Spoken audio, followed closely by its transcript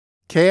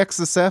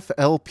KXSF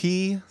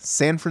LP,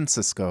 San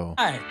Francisco.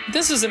 Hi,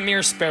 this is Amir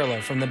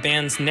Sperlo from the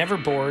bands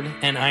Neverboard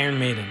and Iron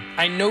Maiden.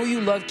 I know you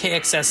love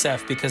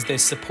KXSF because they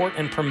support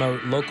and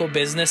promote local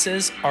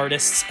businesses,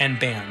 artists, and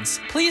bands.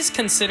 Please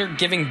consider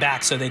giving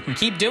back so they can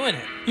keep doing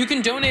it. You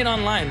can donate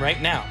online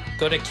right now.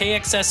 Go to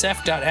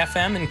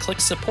kxsf.fm and click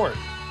support.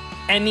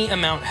 Any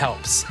amount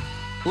helps.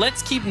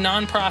 Let's keep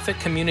nonprofit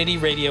community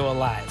radio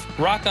alive.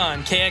 Rock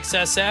on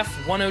KXSF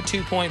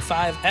 102.5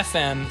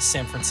 FM,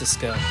 San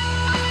Francisco.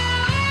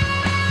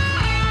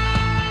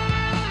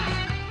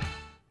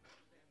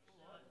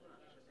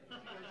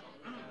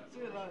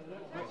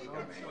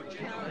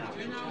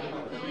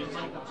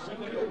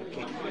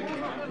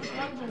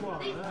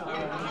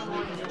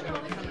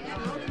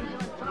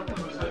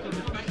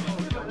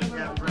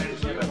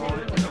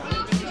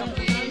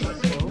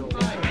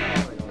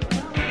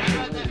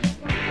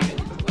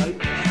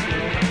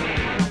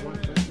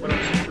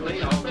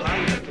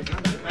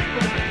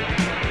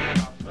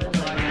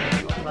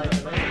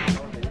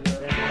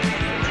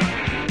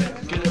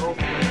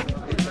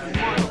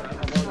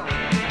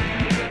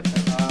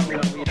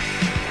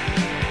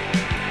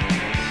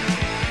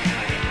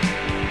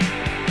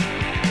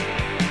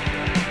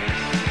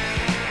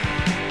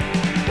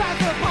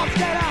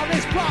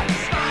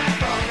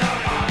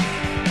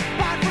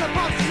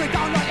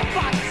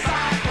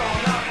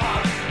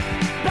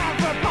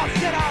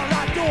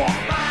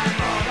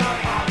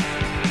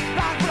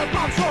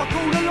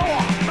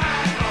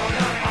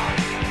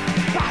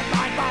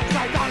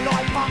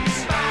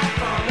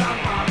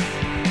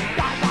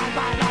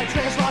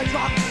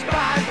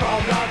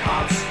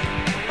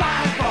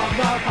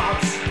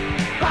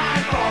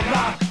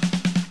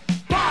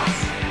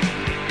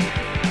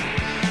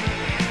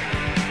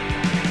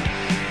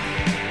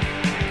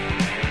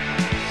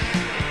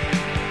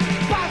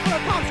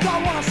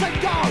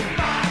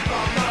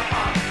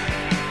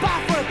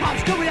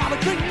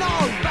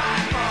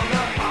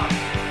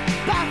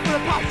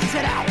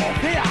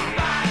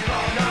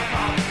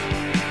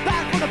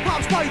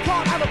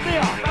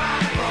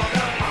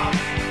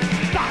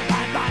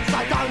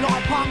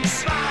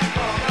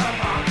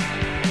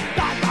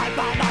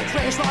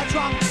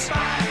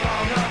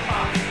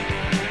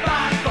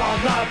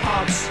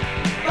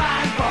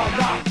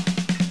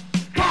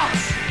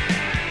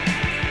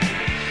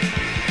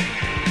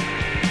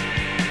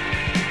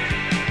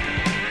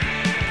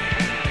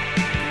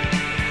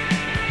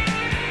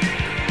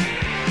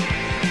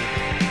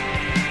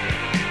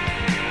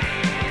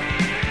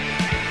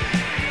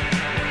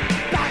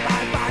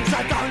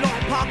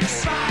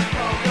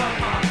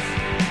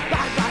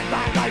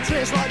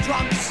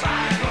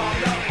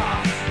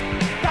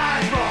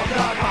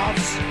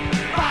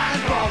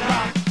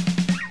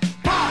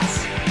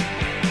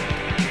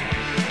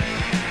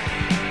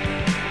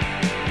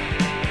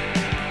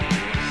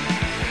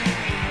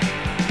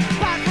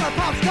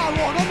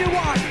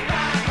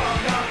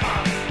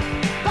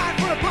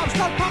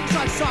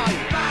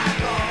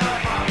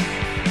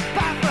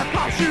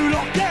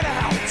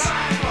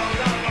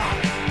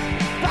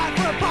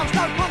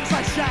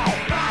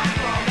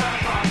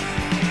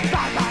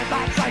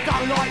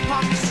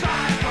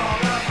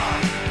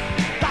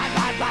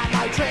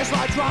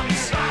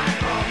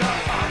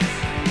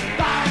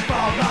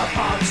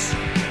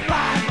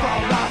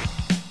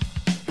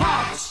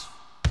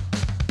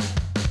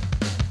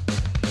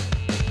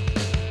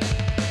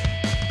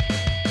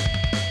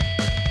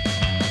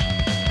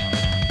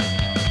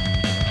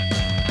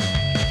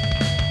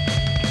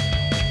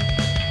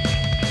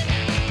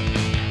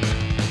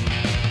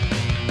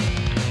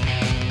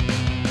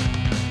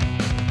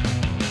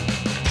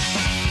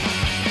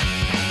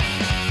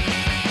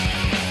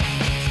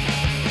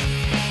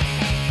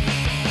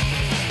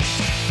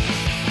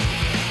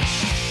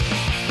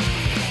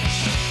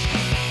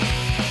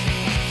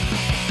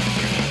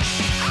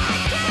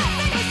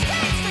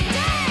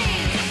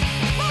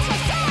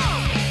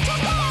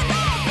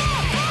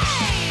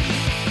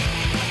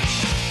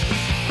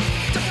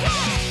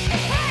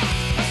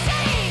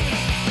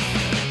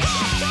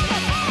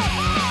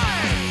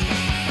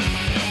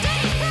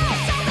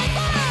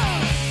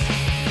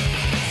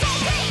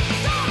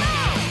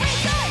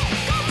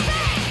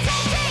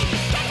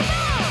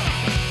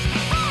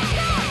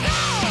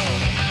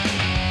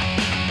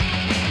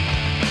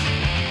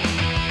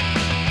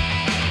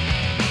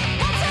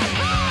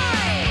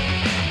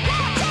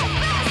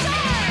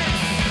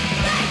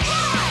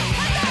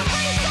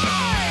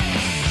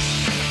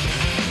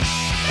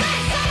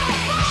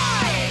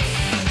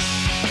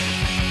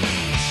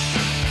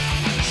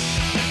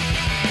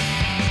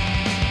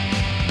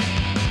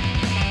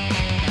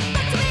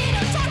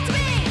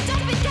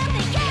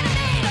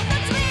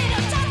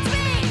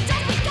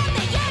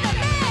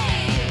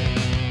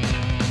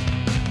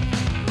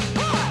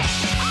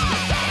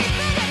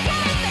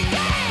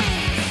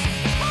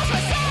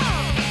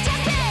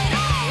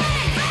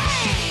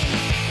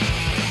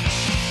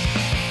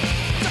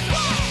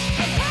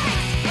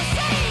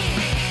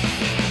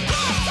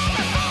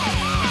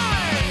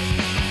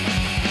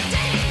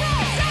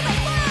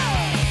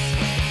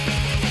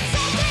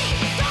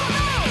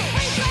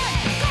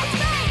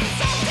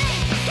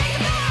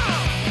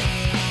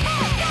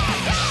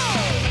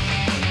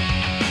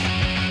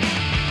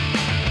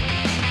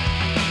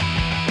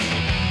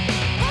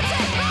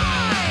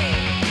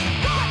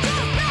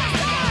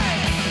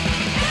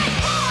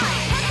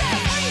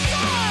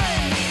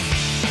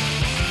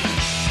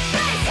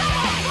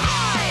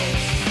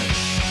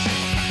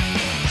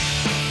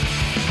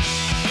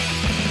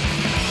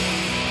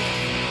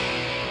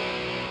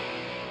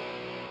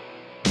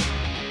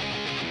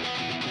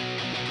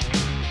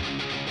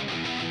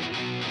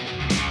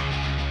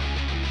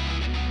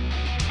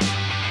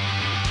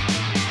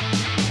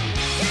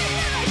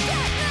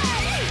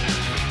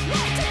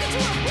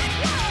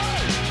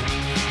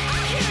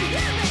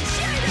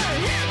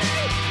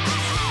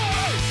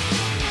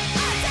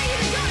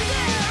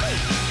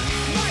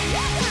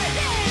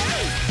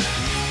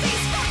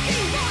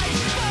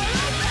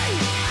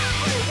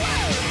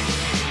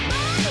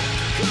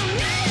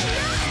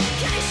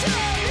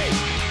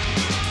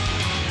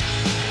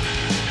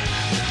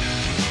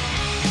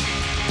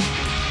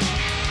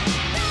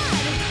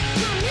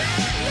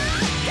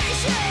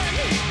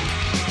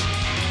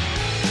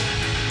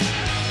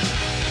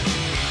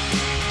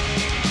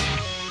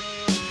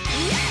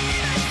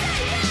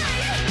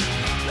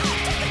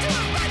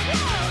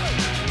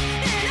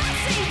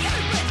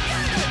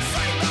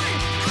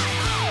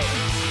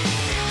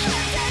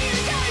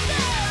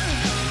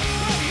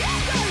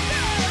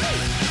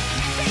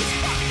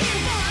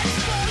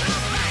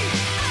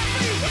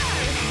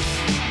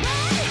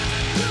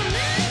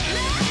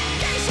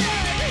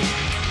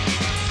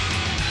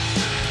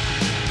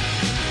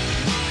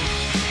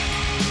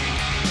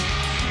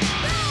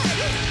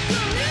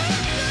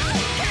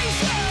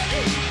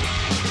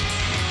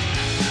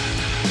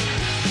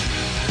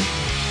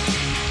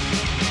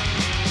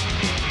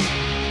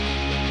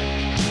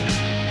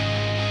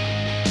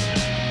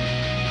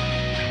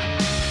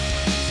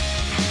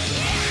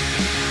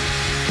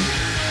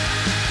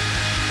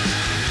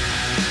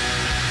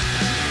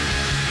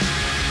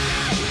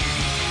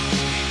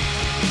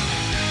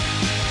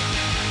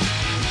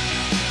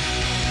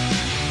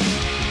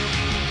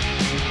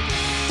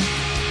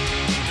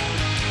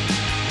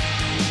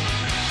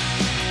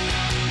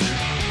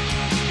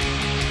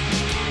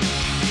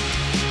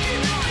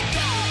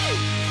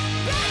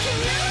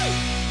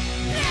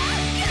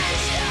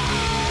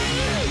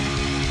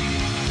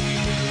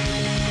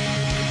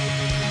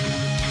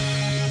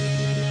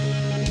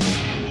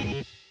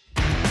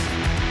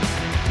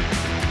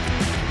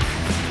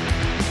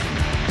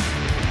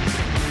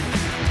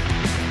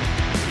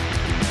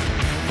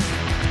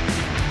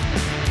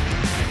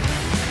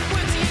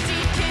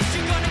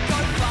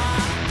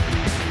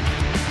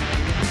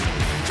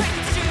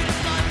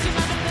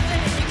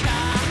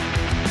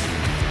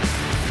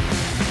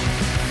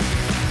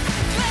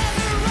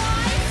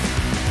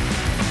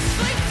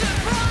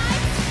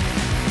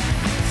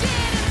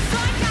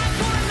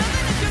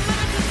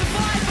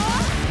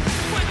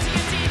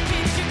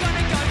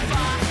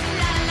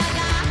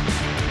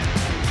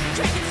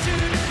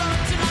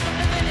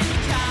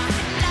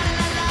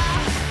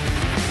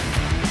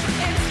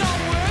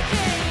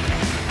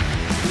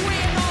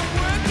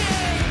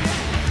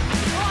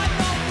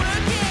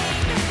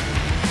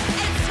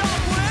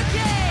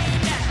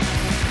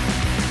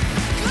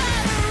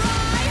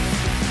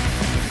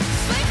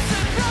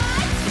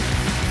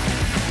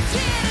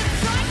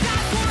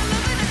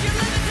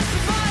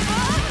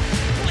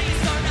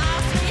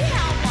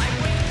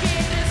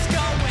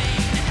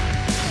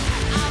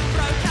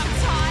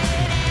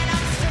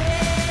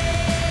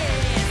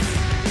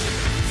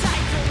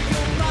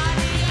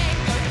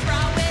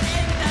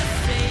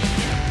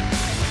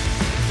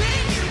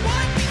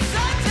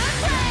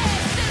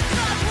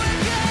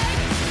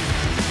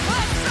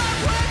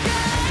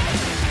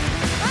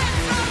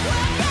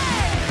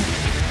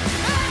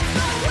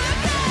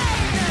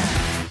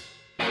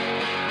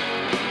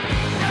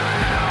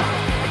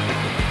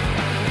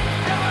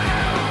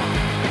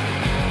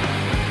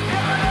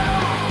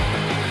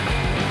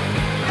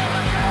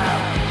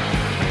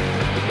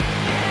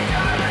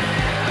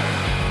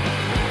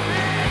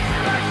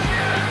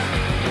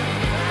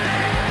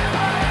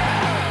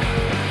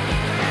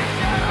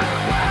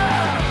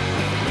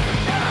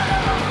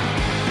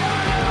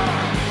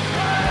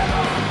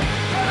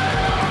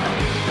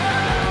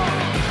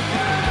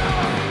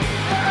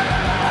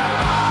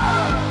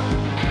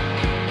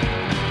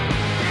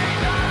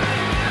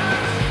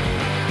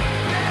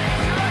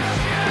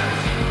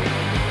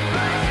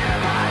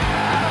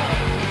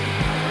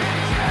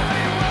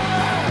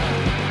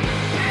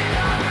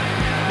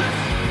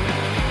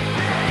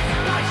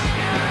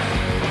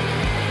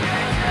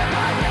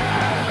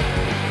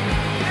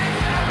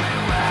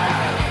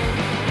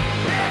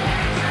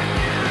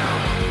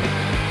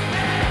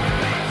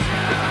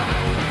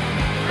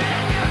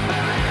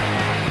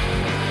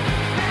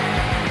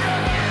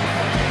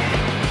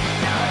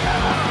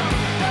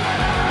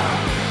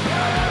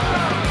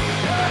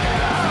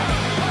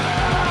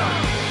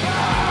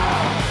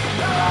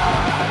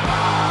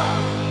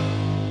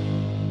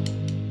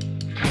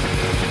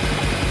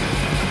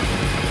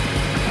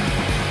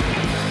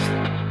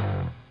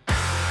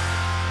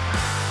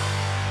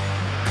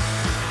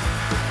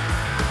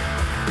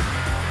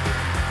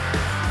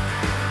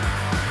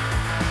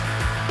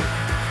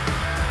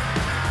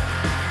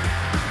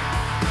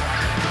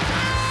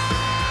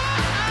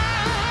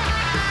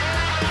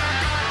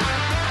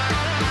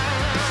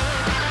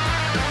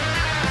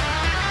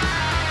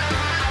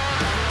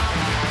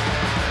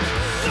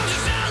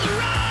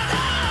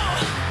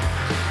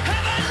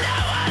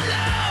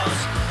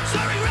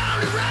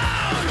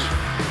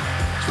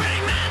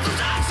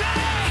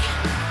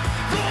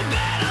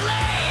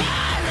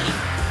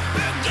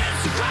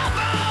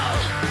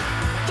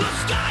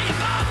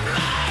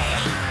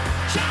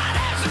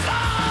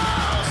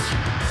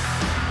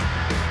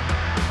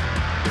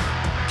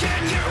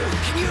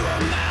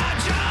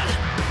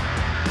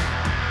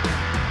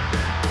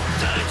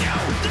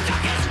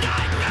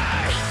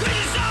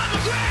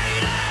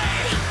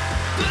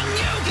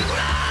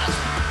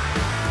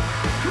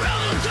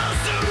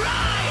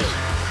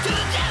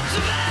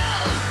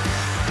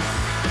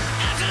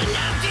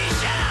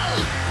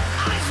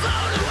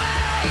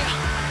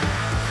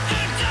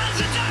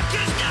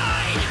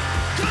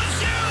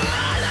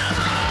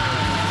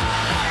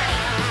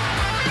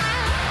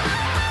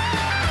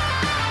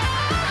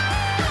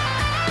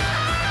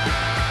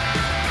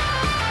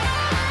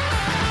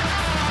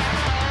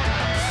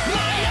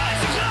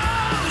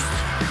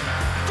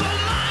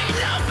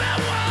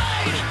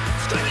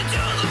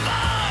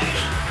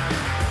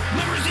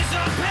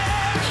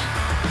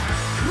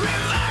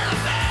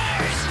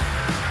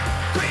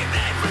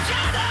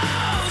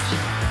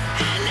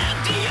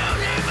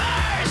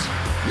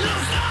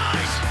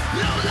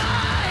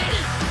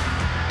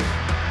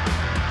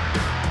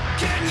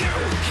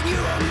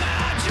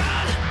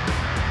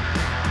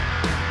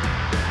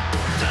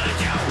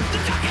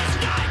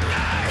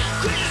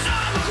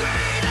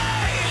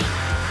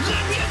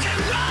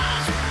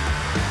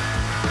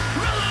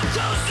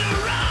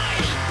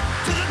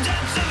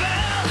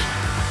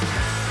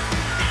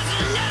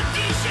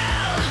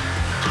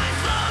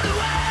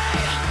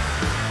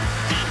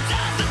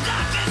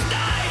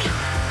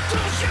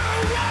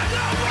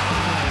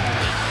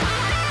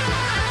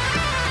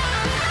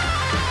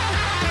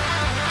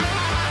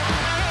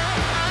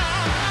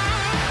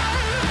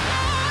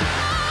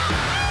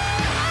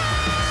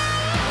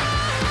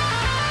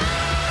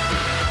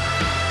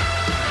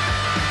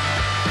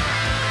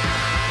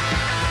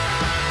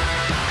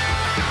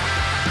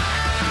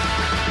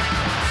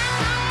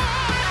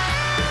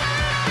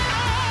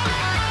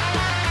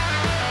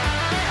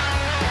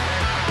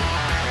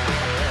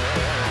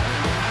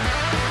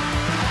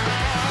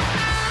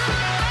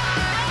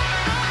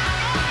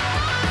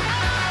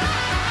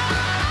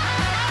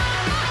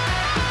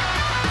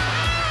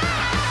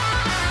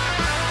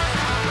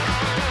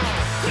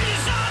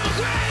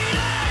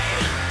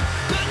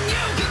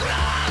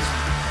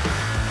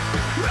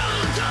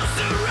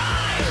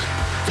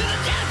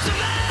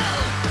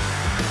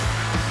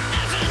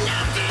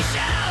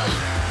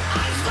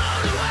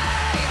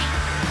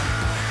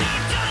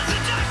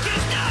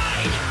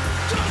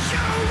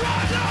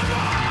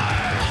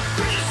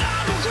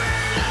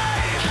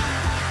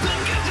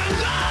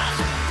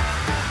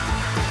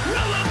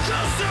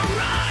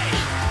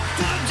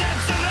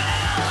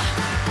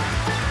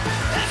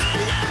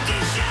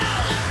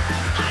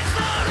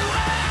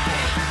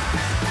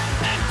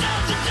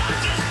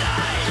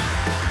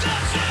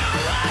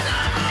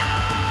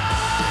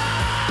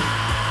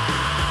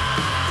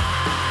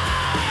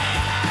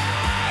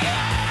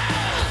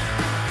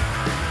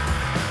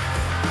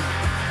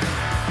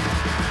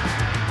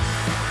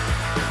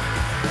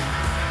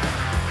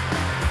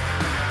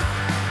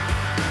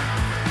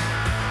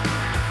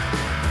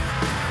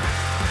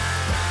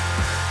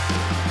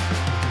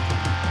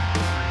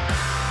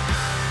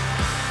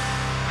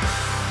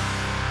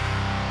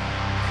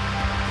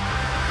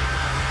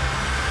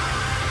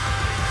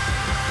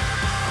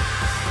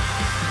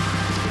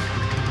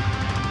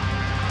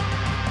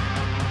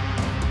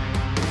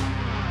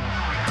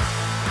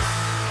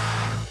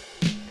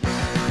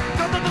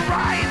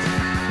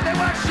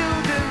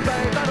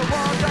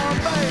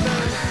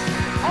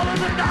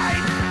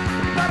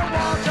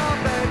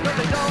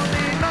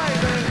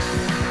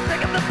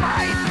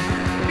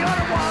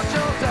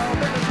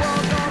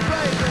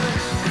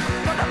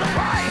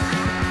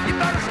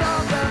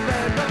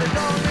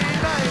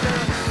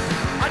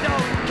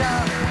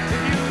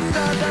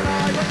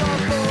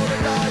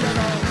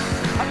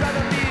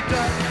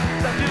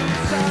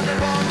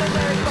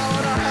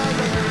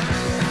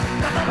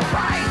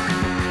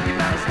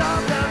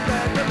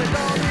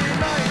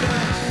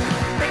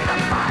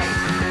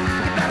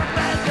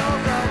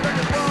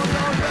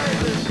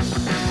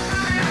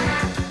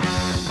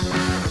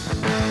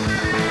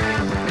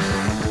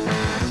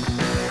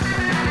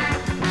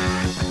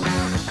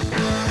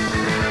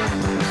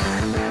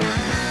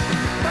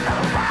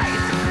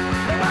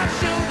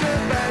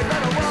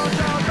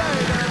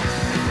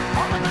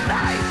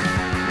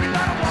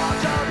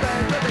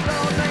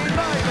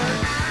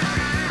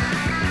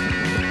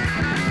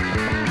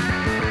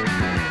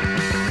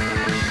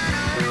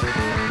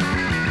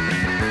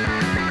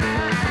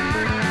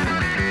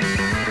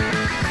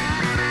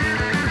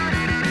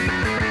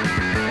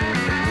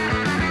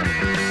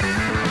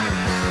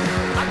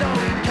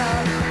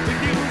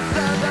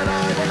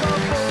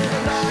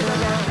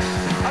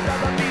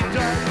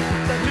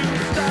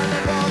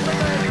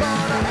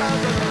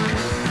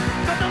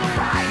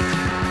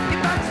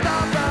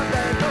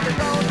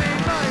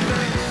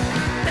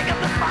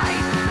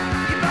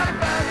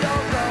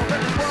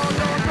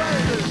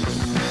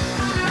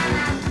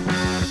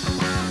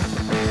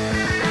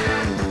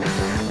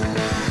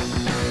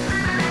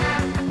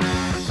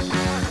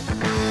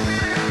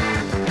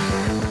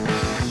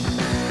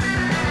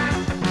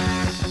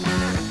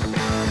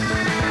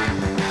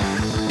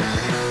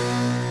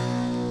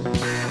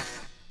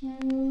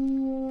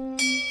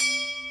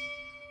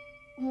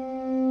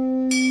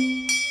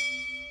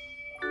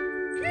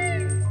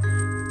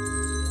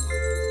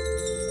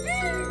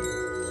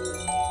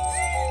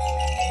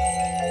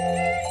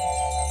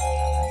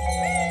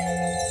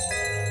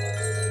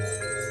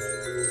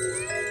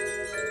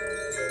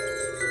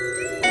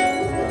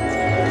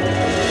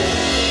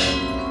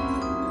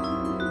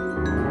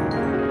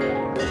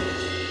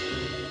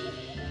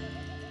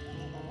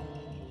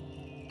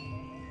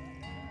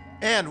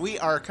 And we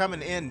are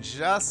coming in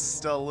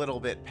just a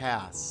little bit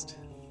past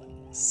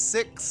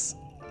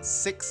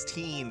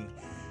 6:16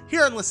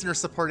 here on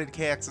listener-supported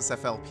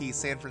KXSFLP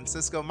San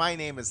Francisco. My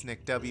name is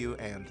Nick W.,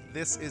 and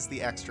this is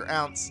The Extra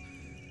Ounce.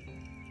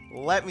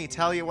 Let me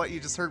tell you what you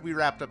just heard. We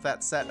wrapped up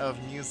that set of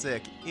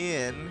music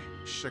in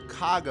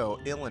Chicago,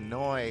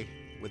 Illinois,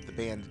 with the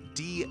band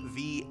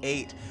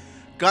DV8.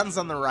 Guns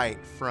on the Right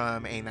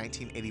from a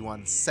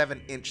 1981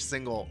 7-inch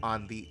single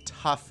on the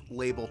Tough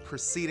label.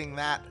 Preceding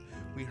that,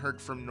 we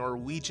heard from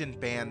Norwegian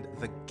band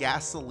The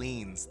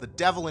Gasolines. The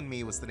Devil in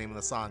Me was the name of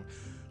the song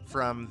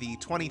from the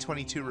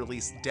 2022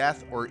 release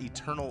Death or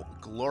Eternal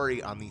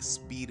Glory on the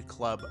Speed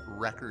Club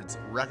Records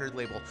record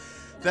label.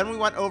 Then we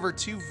went over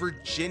to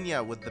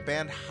Virginia with the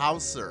band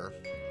Hauser.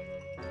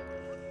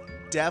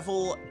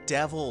 Devil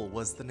Devil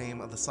was the name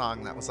of the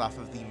song. That was off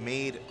of the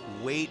Made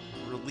Weight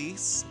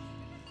release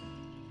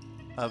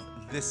of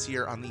this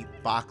year on the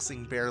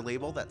Boxing Bear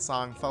label. That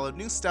song followed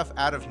new stuff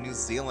out of New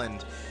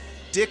Zealand.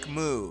 Dick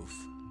Move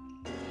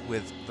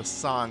with the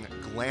song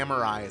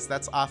Glamorize.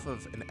 That's off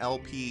of an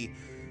LP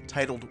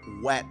titled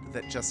Wet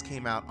that just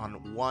came out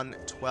on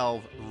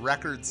 112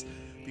 Records.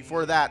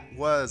 Before that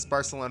was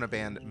Barcelona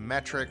band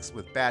Metrics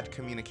with Bad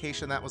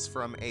Communication. That was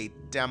from a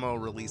demo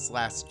release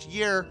last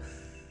year.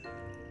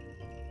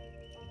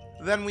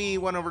 Then we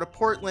went over to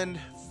Portland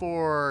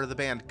for the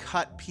band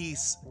Cut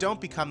Piece. Don't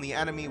Become the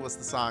Enemy was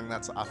the song.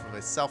 That's off of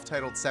a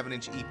self-titled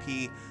 7-inch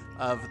EP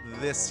of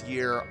this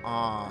year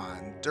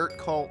on Dirt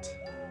Cult.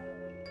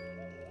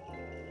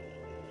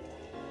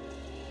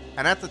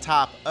 And at the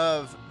top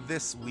of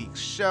this week's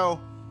show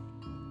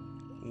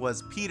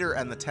was Peter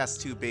and the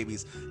Test Tube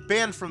Babies,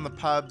 banned from the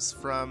pubs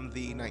from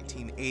the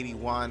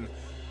 1981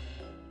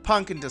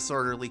 Punk and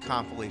Disorderly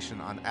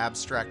compilation on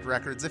Abstract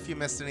Records. If you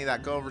missed any of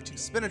that, go over to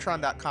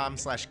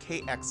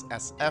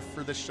spinatron.com/KXSF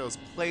for this show's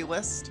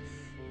playlist.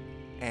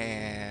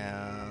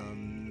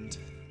 And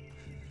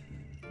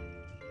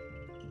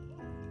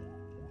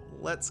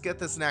let's get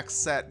this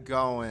next set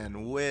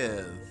going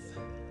with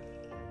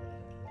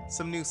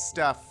some new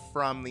stuff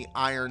from the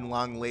Iron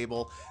Lung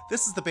label.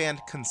 This is the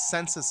band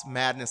Consensus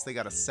Madness. They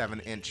got a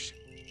 7-inch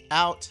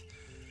out.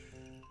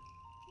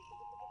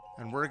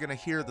 And we're going to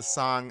hear the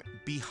song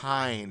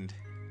Behind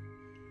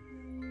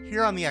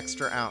here on The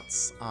Extra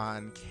Ounce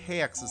on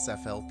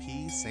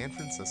KXSFLP San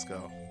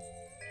Francisco.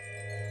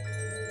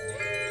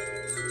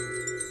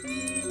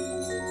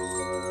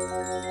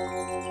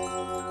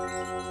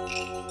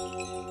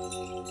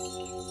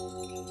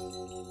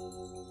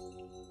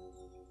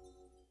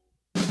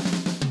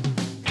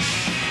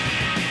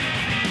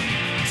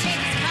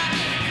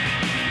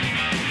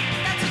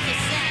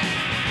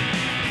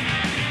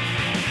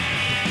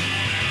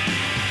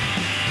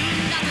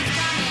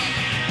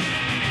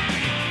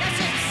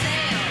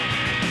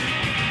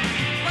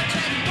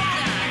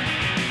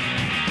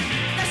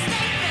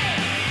 Stay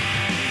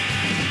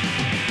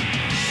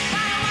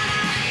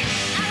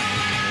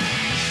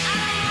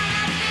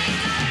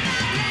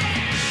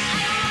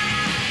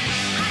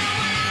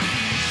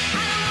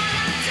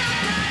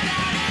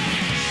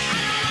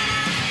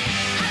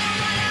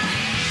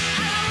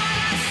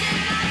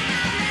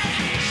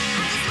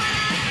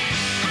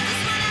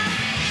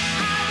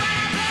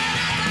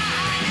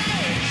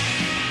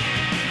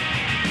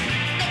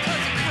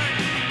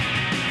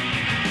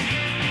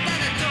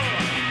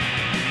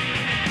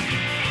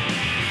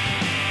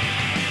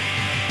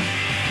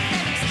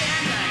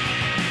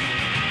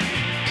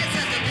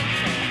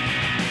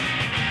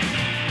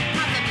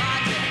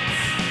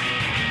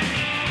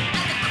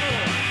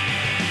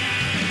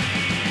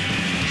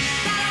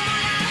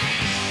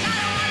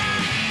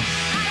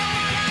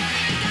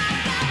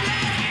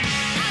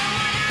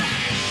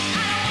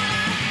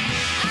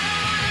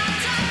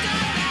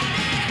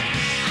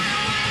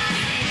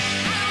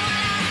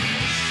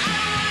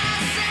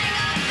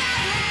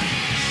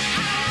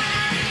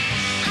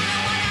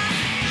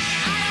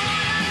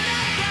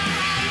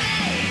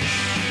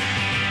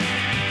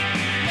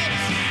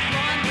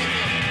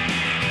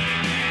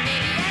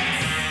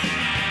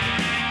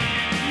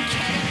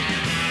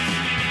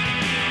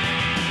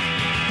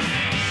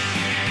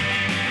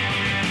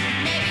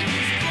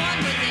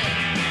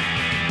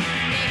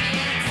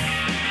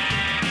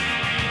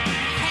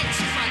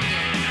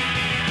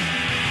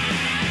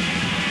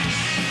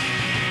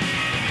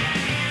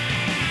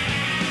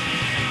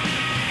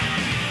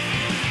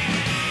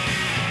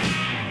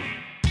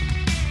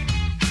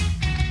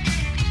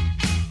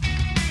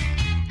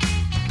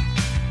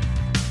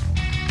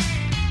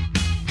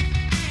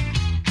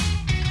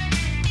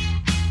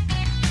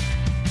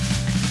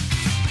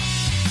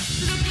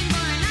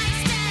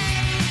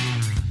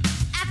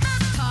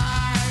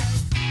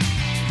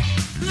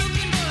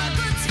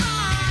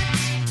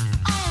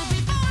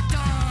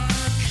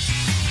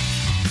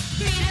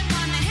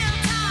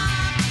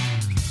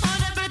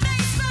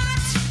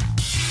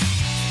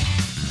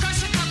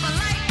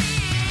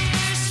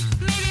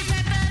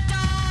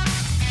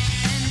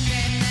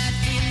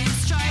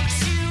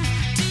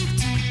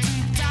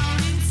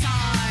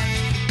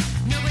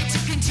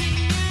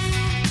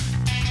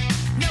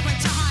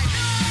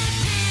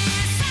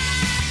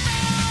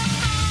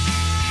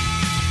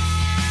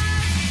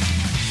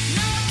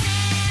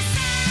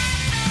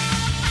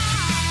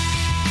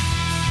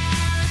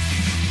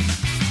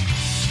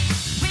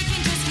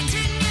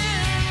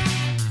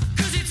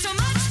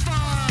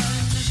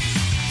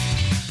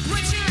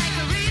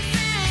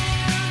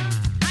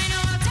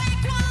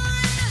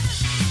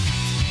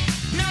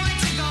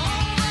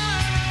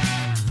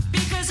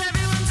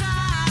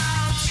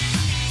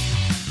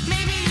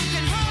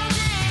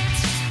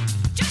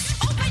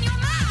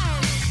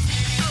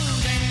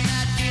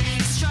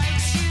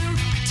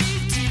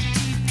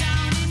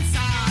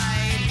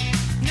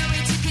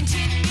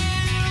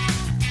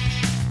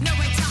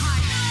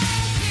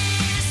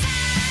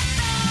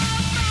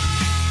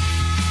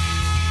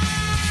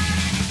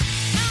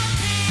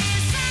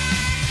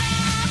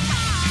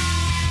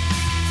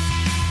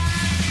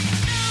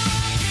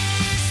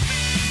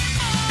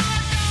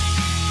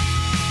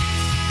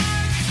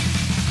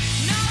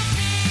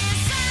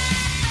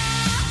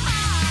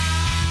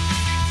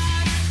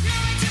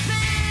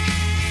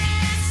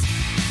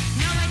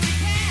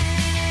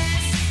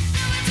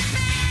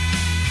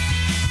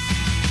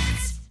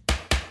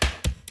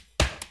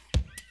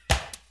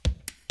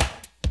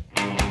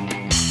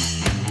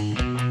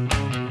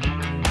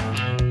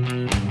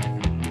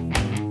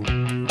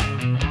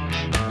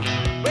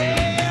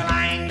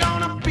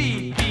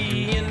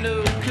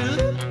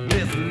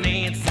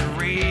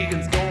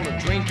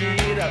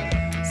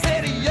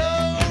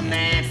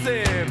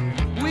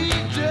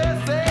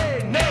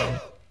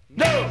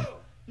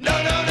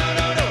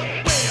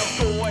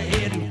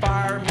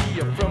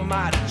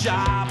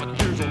fly, but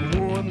there's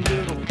one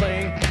little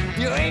thing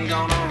you ain't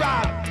gonna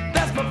rob.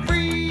 That's my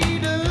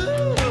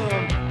freedom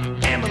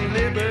and my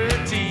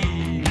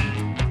liberty.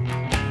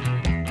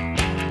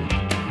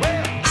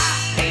 Well,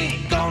 I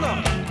ain't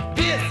gonna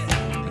piss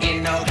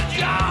in no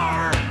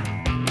jar.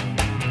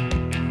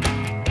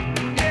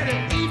 Yeah,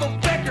 them evil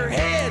pecker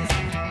heads,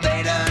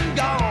 they done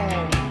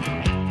gone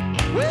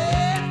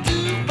way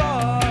too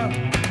far.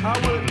 I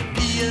wouldn't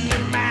be in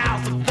their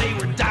mouths if they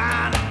were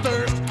dying of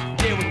thirst.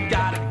 Yeah, we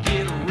gotta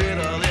get rid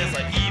of this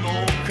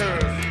evil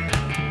curse.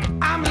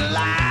 I'm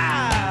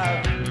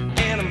alive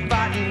and I'm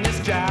fighting this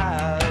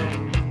jive.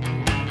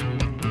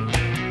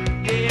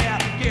 Yeah, I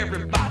think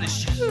everybody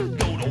should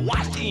go to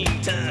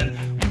Washington.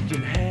 We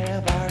can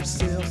have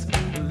ourselves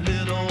a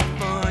little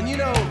fun. You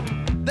know,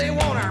 they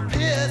want our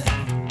piss.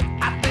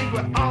 I think we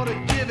ought to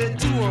give it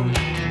to them.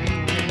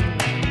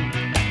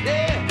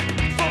 Yeah,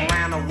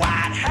 surround the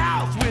White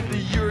House with the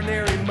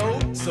urinary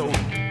moat. So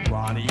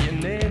Ronnie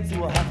and Nancy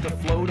will have to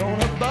float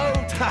on a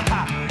boat.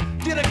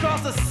 Get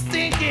across the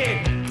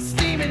stinking,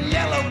 steaming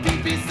yellow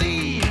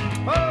PPC.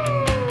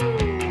 Oh,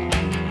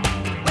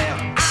 well,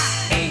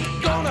 I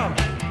ain't gonna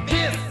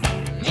piss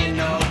in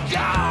no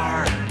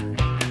jar.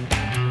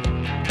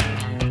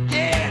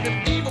 Yeah,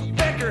 them evil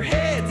pecker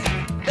heads,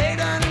 they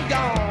done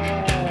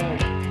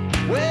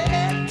gone way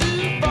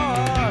too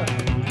far.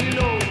 You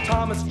know,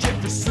 Thomas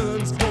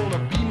Jefferson's gonna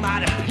be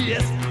mighty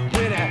pissed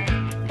when he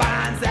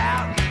finds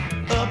out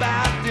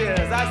about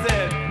this. I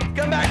said,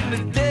 come back from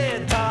the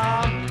dead,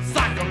 Tom.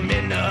 Sock him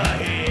in the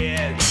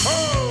head.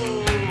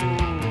 Oh,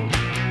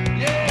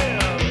 yeah.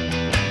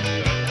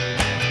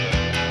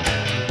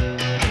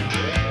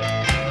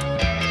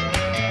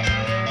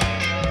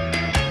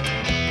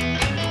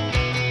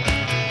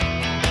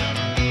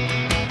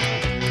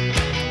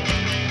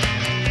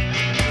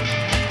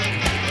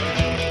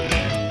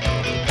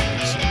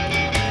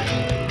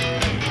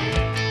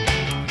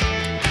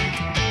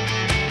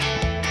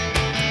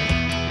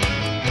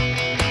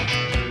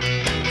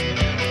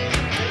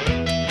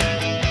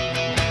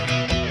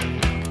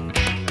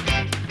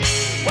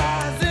 Why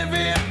is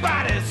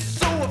everybody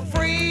so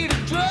afraid of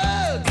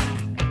drugs?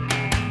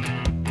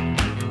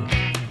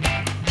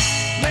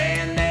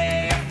 Man,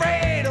 they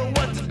afraid of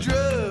what the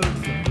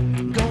drugs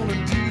gonna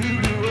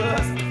do to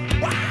us.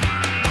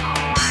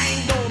 Wow, I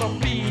ain't gonna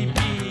be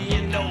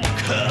in no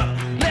cup.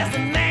 Less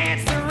than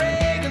Nancy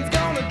Reagan's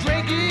gonna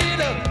drink it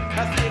up. I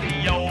said,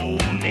 yo,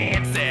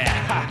 Nancy,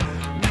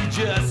 we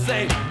just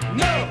say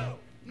no,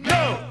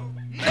 no,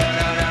 no,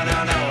 no, no, no,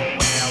 no.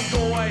 Well,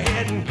 go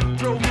ahead and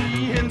throw me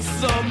in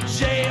some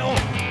jail.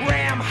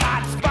 Ram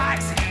hot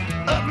spikes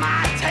up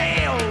my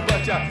tail.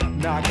 But you're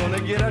not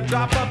gonna get a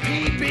drop of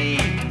pee-pee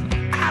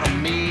out of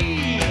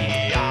me.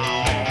 Oh.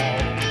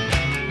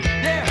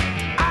 Yeah,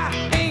 I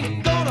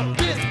ain't gonna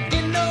piss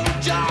in no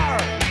jar.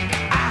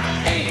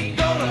 I ain't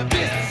gonna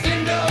piss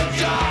in no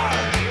jar.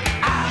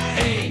 I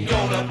ain't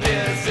gonna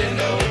piss in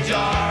no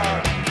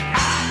jar.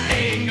 I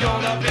ain't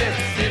gonna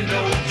piss in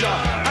no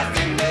jar. I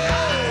said no.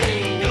 I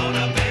ain't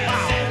gonna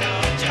piss in no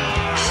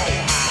jar.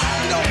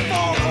 No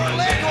phone or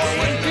Lego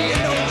wouldn't be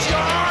in no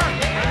jar.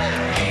 I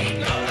ain't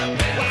gonna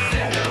piss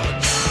in no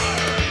jar.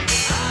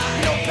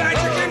 You know,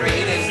 Patrick Henry,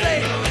 he didn't say,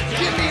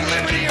 give me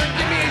liberty or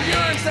give me a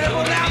urine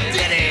sample. Now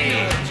did he?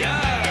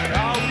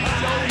 Oh, we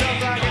showed enough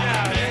like it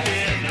out.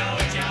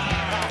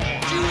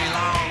 Huey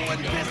Long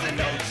wouldn't piss in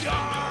no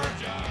jar.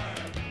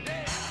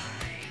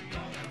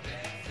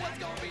 What's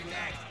gonna be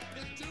next?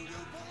 The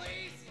doo-doo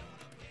police?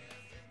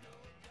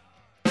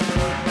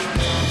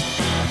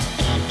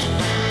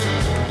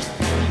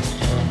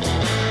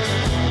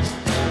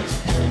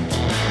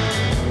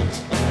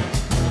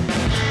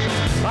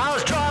 I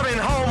was driving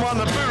home on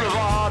the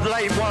boulevard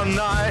late one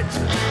night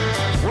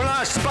when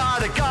I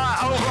spied a guy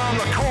over on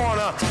the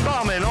corner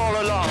bumming all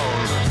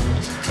alone.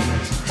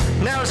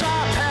 Now as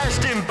I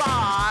passed him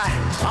by,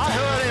 I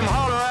heard him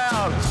holler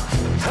out,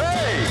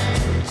 "Hey!"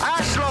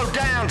 I slowed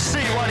down to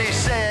see what he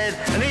said,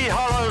 and he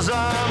hollers,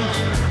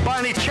 "By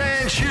any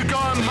chance you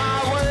going my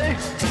way?"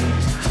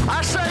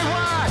 I say,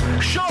 "Why,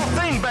 sure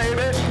thing,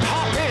 baby.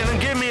 Hop in and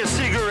give me a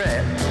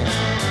cigarette."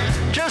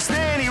 Just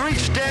then he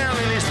reached down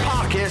in his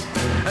pocket,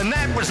 and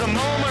that was a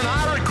moment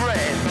I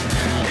regret.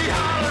 He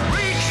hollered,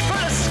 "Reach for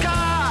the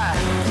sky."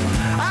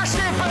 I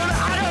said, "But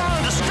I don't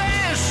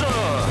understand,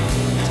 sir."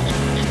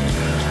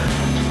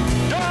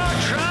 Don't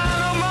try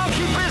no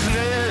monkey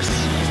business.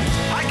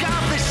 I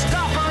got this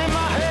stopper in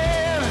my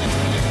hand.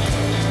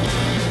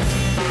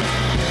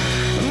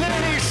 And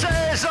then he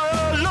says,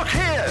 "Look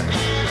here.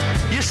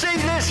 You see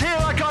this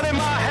here I got in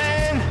my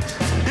hand?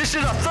 This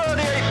is a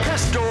 38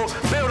 pistol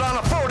built on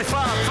a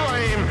 45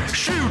 frame,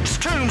 shoots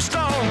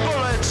tombstone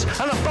bullets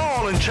and a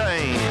ball and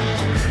chain."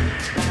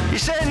 He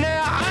said,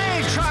 "Now, I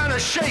ain't trying to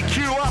shake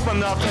you up or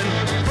nothing,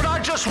 but I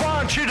just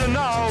want you to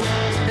know,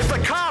 if the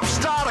cops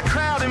start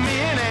crowding me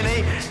in any,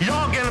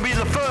 you're gonna be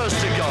the first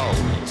to go.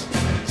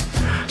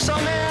 So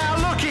now,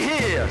 looky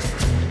here,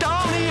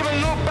 don't even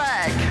look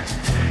back.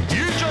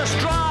 You just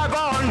drive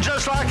on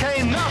just like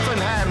ain't nothing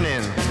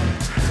happening."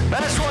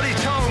 That's what he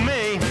told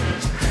me.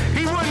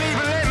 He wouldn't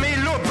even let me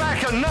look back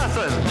at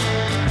nothing.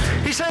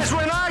 He says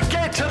when I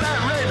get to that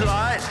red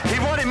light, he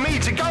wanted me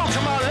to go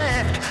to my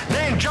left,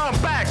 then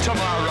jump back to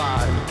my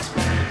right.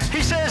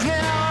 He says,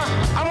 now,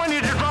 I want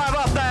you to drive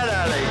up that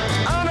alley.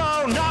 Oh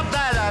no, not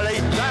that alley,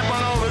 that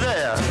one over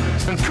there.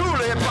 And cool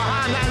it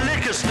behind that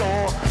liquor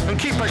store, and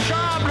keep a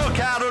sharp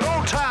lookout at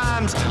all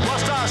times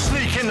whilst I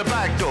sneak in the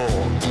back door.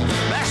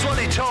 That's what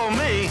he told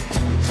me.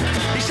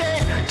 He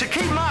said to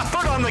keep my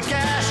foot on the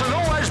gas and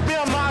always be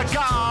on my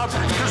guard,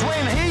 because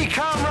when he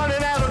come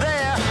running out of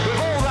there with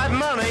all that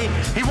money,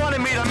 he wanted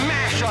me to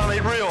mash on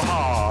it real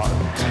hard.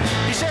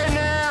 He said,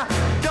 now,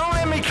 don't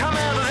let me come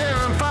out of there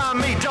and find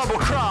me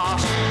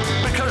double-crossed,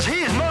 because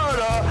he's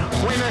murder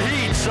when the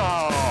heat's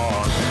on.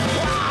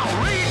 Wow,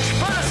 reach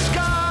for the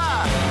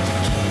sky!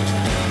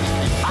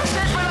 I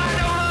said, but I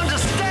don't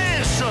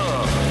understand, sir.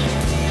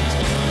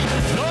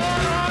 No,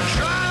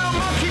 try no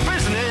monkey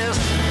business.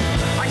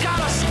 I got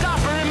a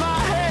stopper in my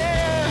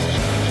head.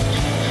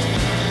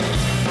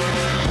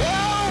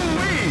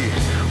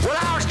 Well,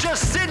 I was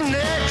just sitting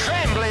there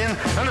trembling,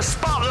 and the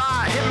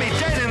spotlight hit me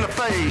dead in the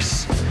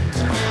face.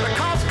 The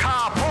cop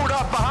car pulled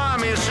up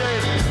behind me and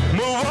said,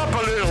 move up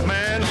a little,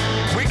 man.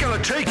 We're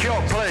gonna take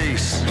your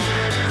place.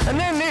 And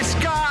then this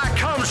guy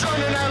comes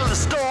running out of the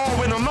store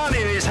with the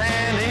money in his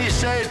hand, and he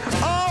said,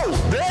 oh,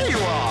 there you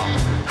are.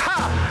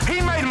 Ha!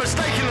 He made a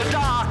mistake in the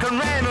dark and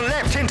ran and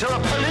leapt into the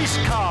police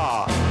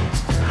car.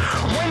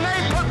 When they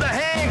put the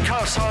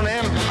handcuffs on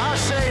him, I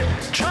said,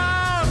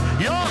 child,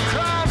 your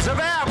crimes have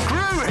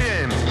outgrew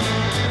him.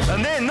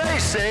 And then they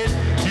said,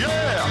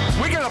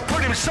 yeah, we're gonna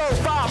put him so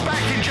far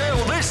back in jail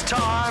this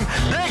time,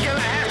 they're gonna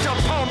have to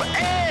pump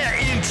air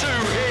into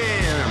him.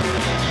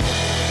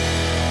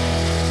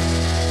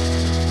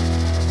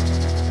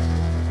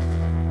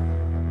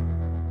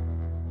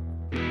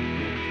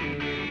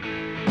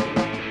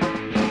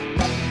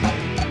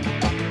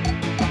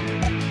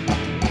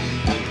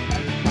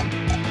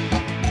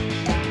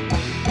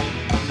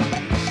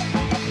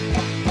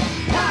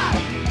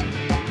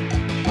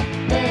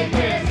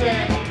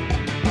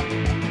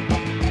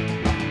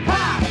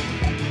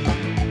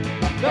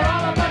 They're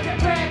all a bunch of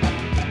pricks.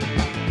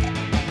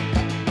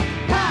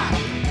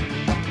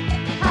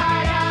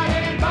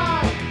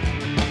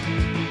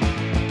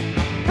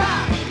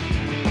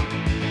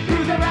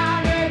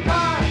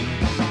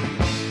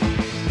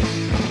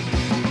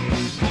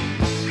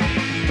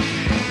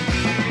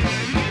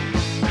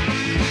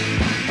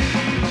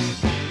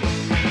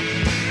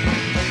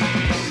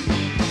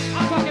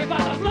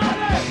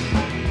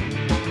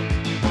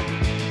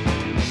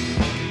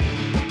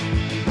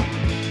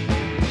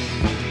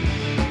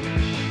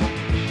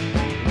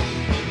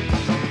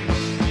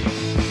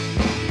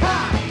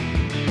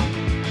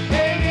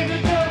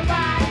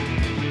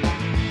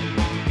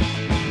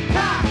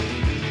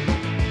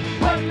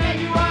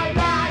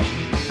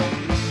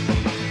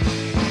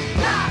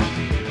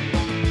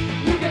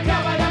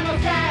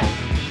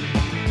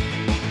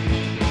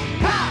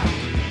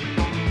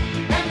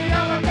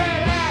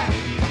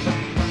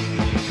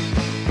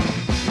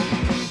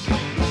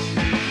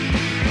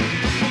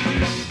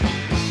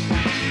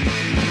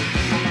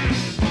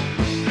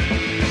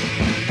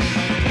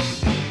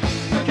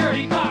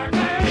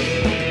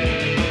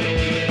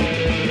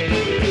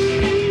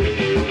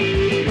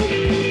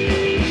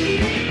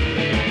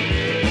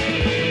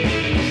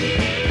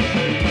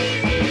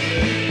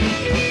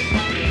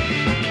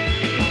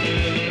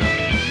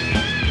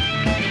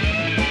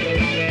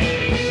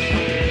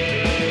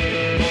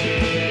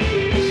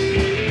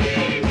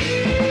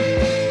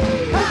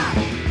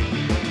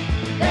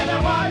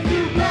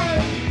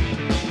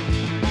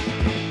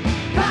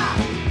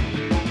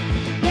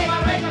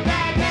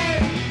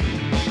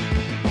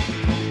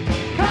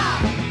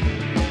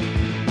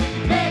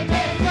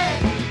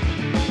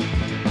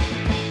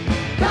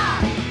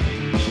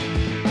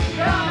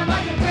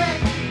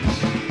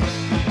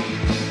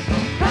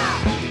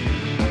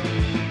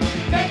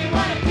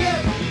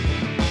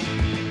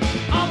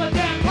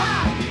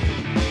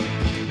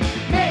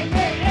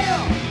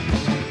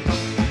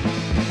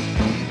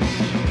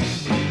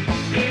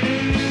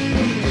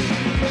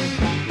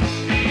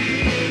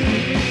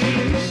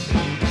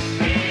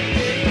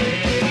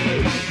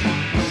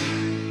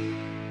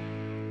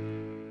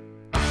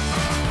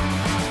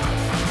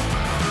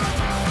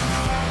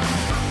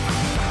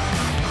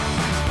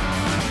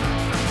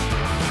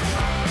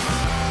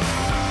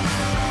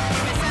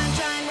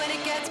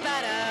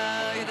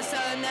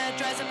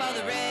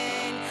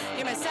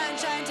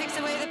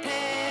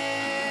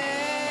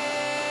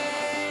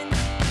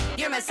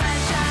 my sunshine,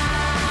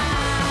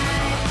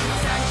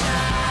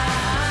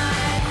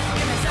 sunshine.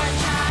 You're my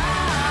sunshine.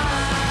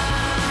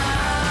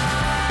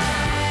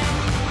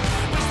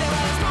 Wish there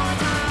was more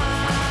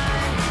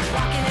time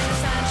walking in the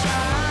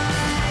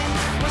sunshine.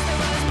 Wish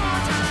there was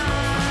more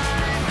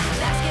time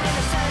basking in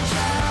the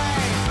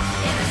sunshine,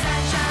 in the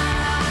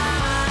sunshine,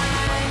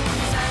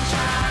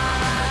 sunshine,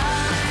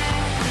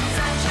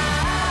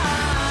 sunshine.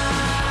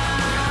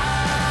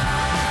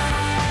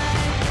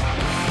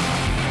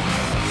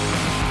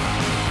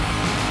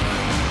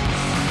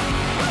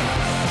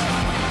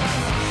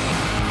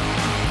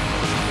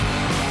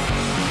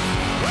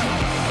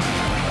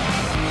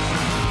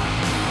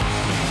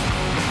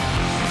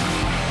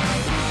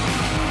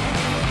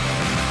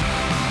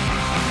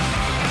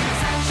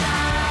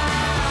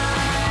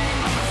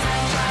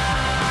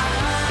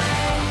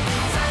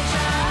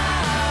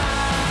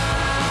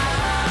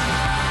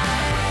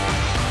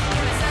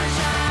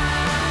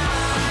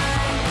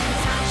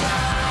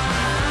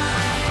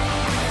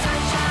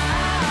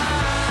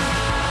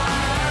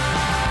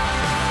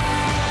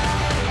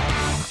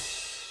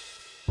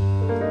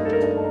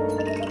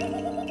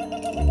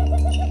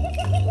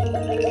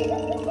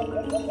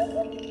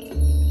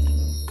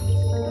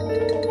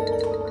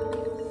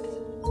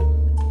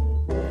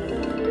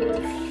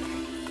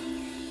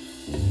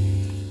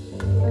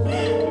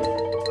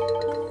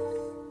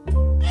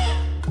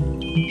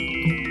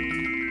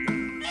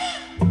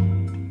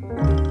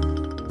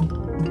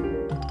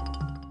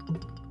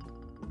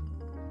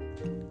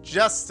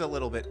 just a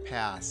little bit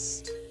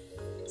past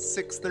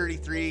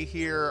 6:33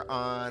 here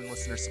on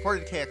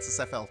listener-supported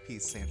KXSFLP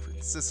San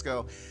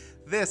Francisco.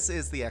 This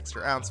is the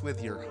Extra Ounce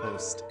with your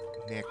host,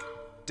 Nick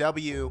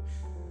W.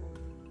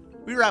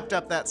 We wrapped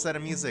up that set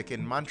of music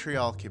in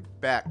Montreal,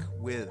 Quebec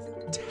with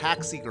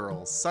Taxi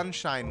Girls.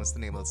 Sunshine was the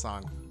name of the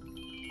song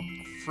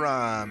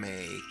from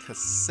a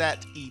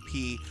cassette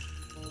EP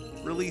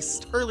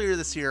released earlier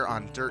this year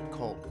on Dirt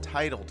Cult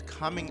titled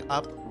Coming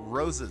Up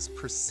Roses.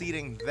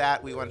 Preceding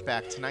that, we went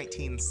back to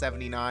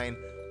 1979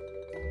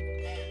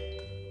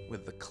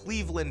 with the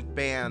Cleveland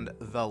band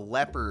The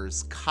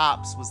Lepers.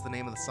 Cops was the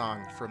name of the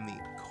song from the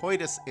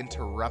Coitus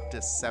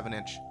Interruptus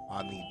 7-inch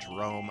on the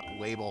Drome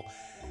label.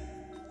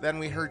 Then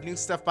we heard new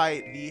stuff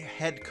by the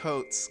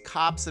Headcoats,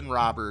 Cops and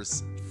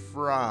Robbers,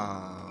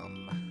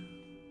 from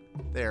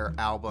their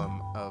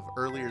album of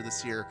earlier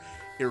this year,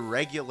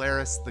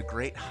 Irregularis, The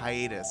Great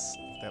Hiatus,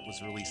 that was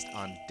released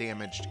on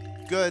Damaged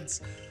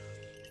Goods.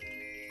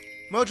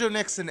 Mojo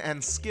Nixon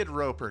and Skid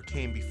Roper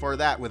came before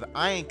that with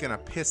I Ain't Gonna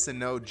Piss in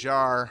No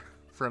Jar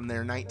from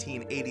their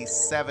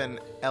 1987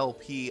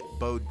 LP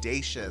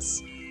Bodacious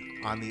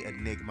on the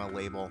Enigma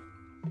label.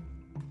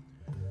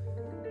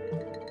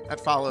 That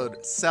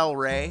followed Cell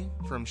Ray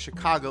from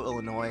Chicago,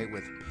 Illinois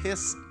with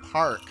Piss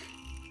Park,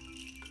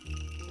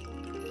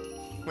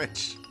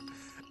 which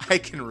I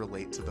can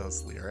relate to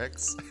those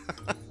lyrics.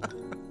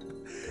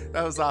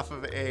 That was off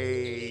of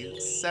a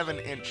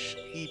 7-inch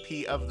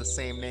EP of the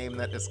same name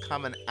that is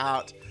coming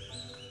out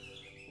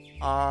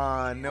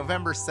on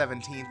November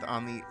 17th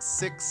on the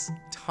 6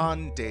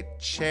 Ton de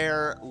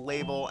Chair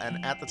label.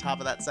 And at the top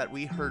of that set,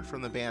 we heard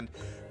from the band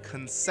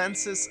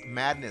Consensus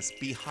Madness.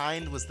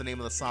 Behind was the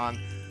name of the song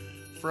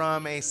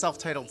from a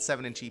self-titled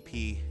 7-inch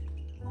EP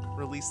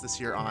released this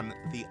year on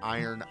the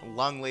Iron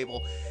Lung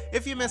label.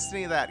 If you missed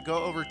any of that,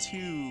 go over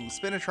to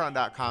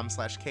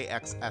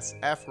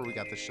spinatron.com/KXSF where we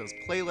got the show's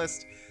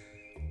playlist.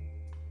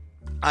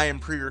 I am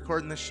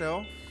pre-recording the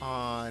show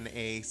on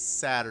a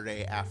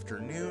Saturday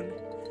afternoon,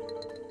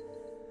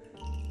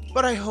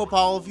 but I hope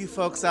all of you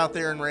folks out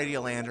there in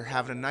Radioland are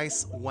having a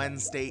nice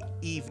Wednesday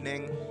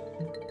evening.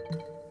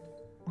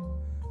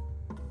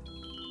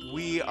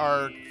 We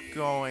are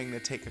going to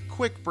take a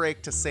quick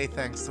break to say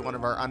thanks to one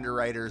of our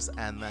underwriters,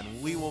 and then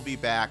we will be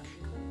back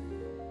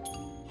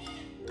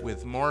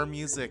with more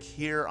music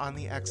here on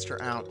the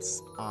Extra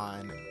Ounce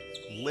on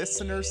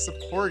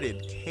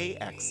listener-supported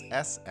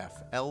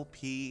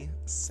KXSFLP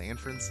San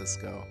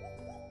Francisco.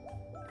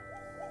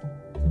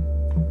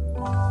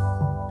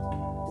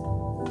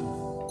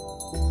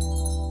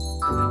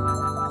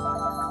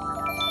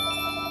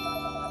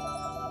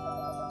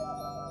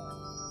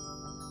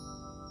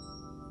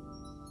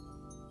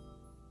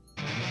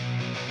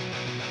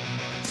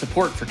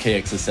 Support for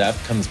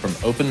KXSF comes from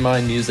Open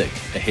Mind Music,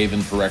 a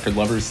haven for record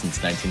lovers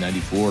since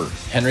 1994.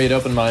 Henry at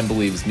Open Mind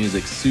believes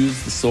music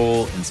soothes the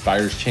soul,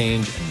 inspires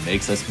change, and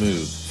makes us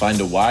move. Find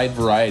a wide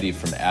variety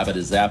from ABBA to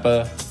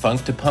Zappa,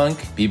 funk to punk,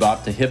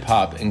 bebop to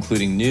hip-hop,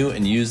 including new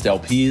and used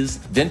LPs,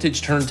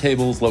 vintage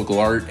turntables, local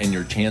art, and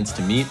your chance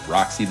to meet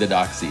Roxy the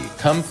Doxy.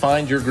 Come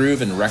find your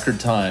groove in record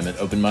time at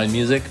Open Mind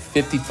Music,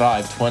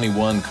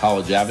 5521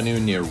 College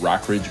Avenue near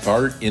Rockridge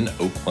BART in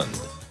Oakland.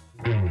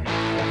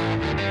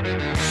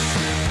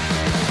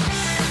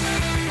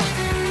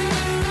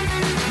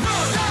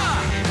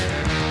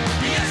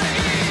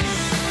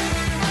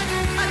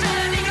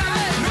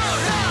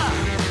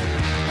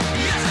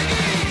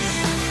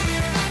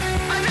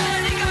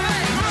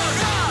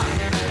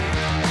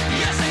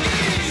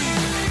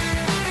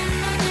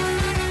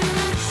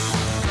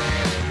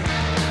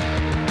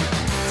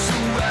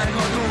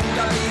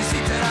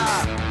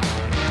 Visiterà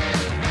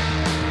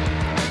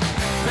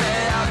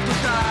per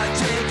tutta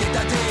gente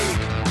da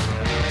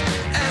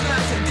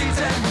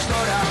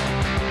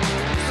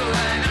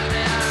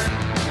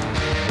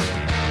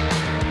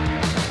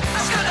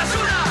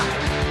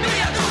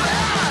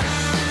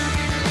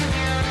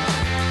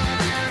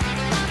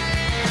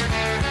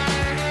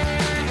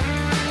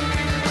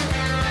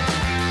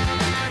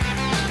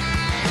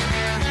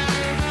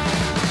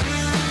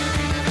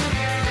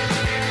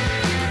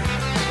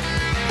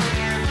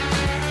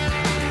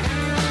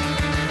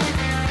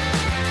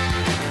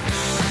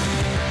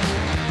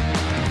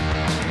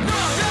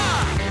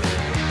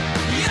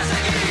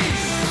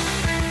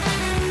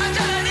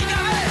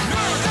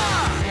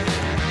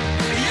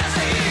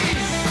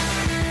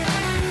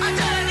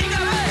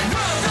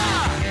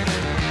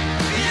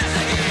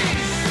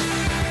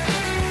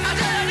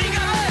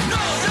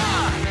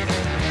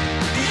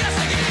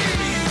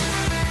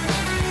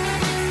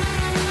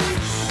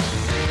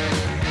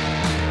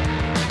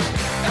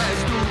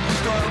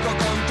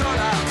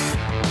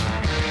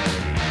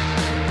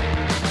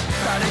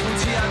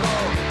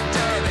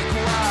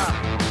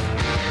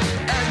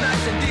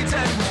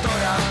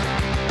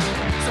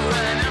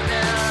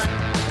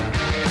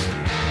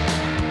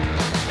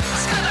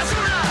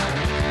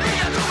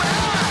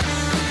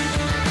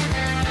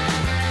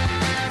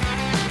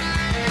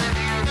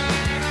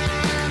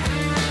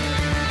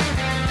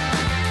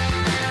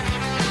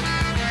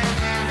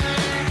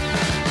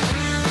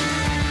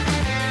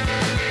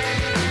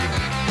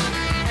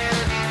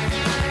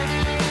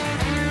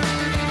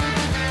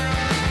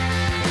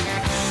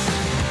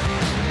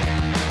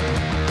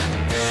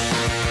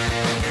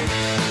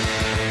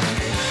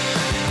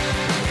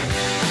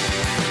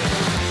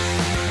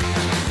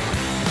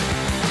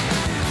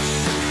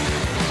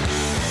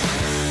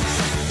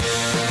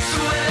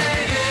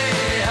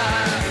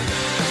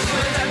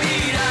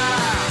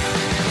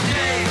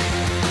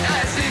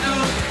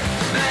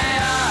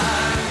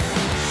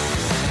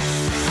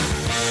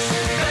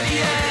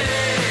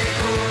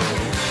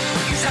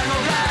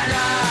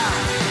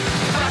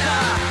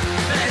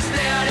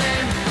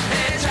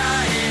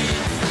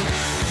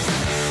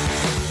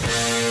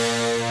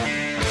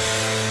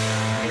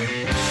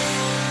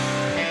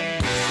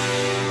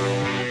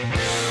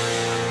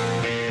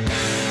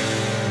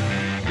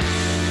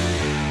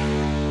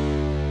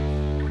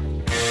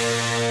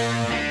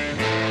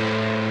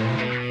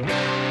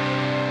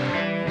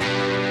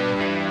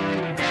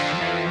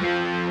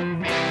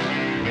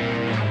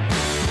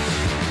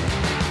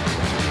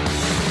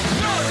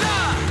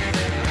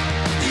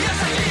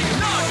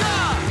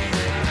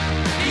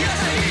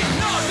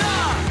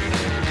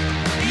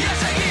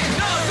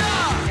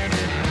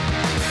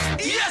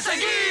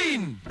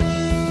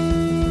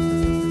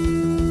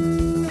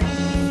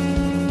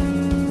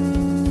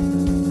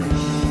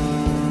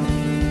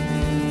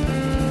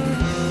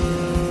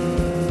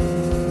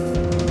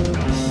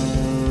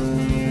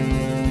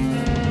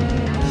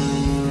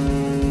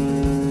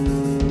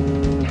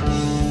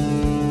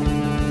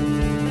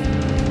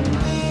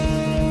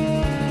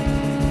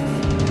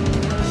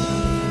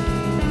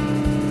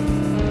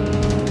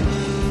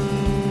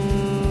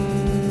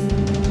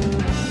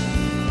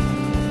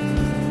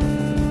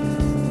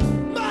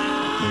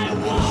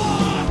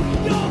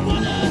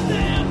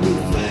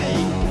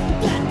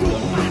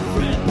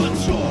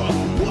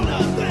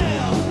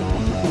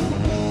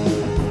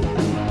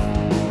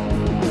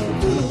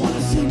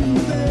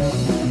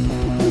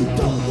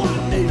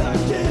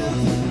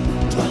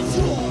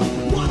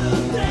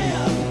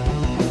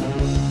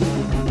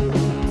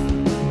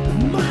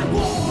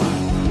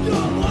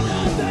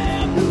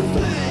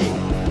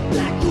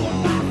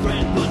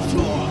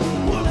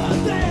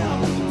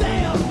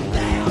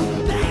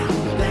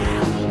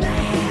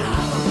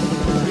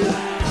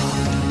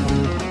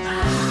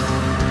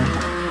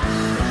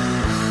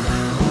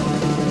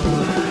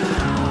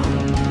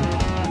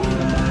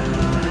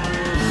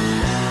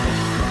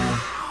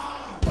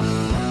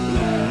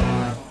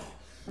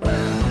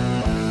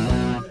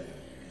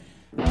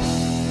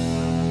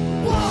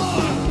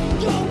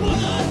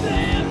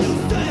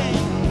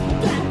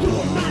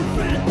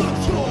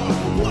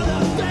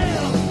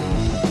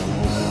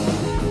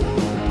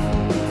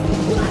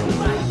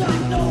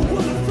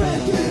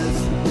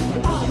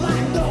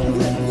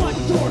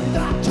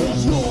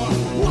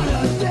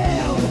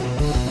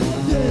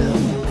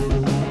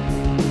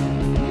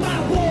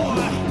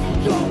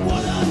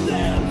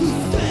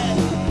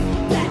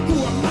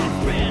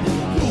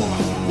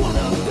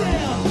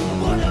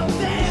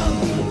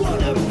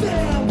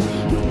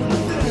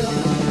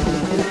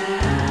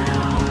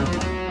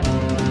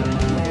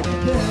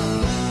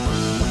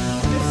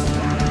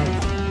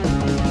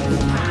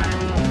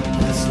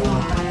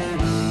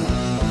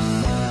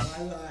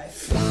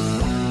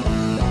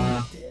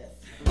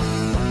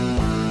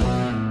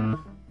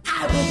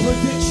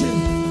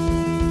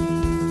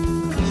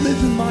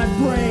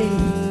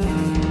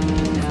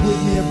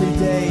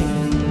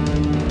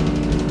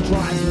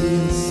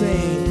absolutely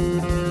insane.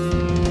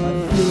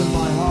 I feel in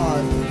my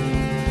heart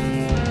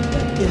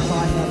that if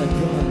I had a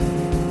gun,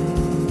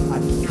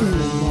 I'd feel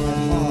in my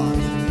heart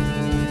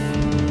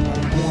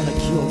I'd wanna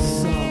kill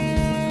some.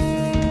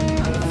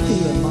 I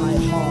feel in my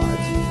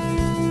heart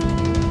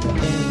the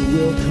end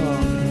will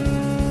come.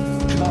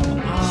 Come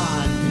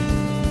on.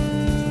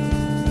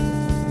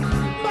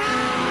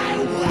 My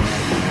way!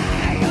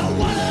 You're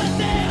one of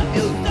them,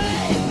 you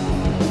think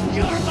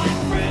you're my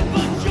friend,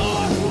 but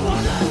you're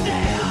one of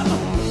them.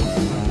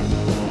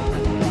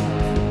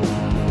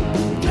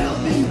 Tell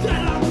me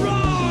that I'm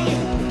wrong.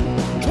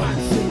 Try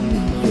to save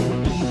me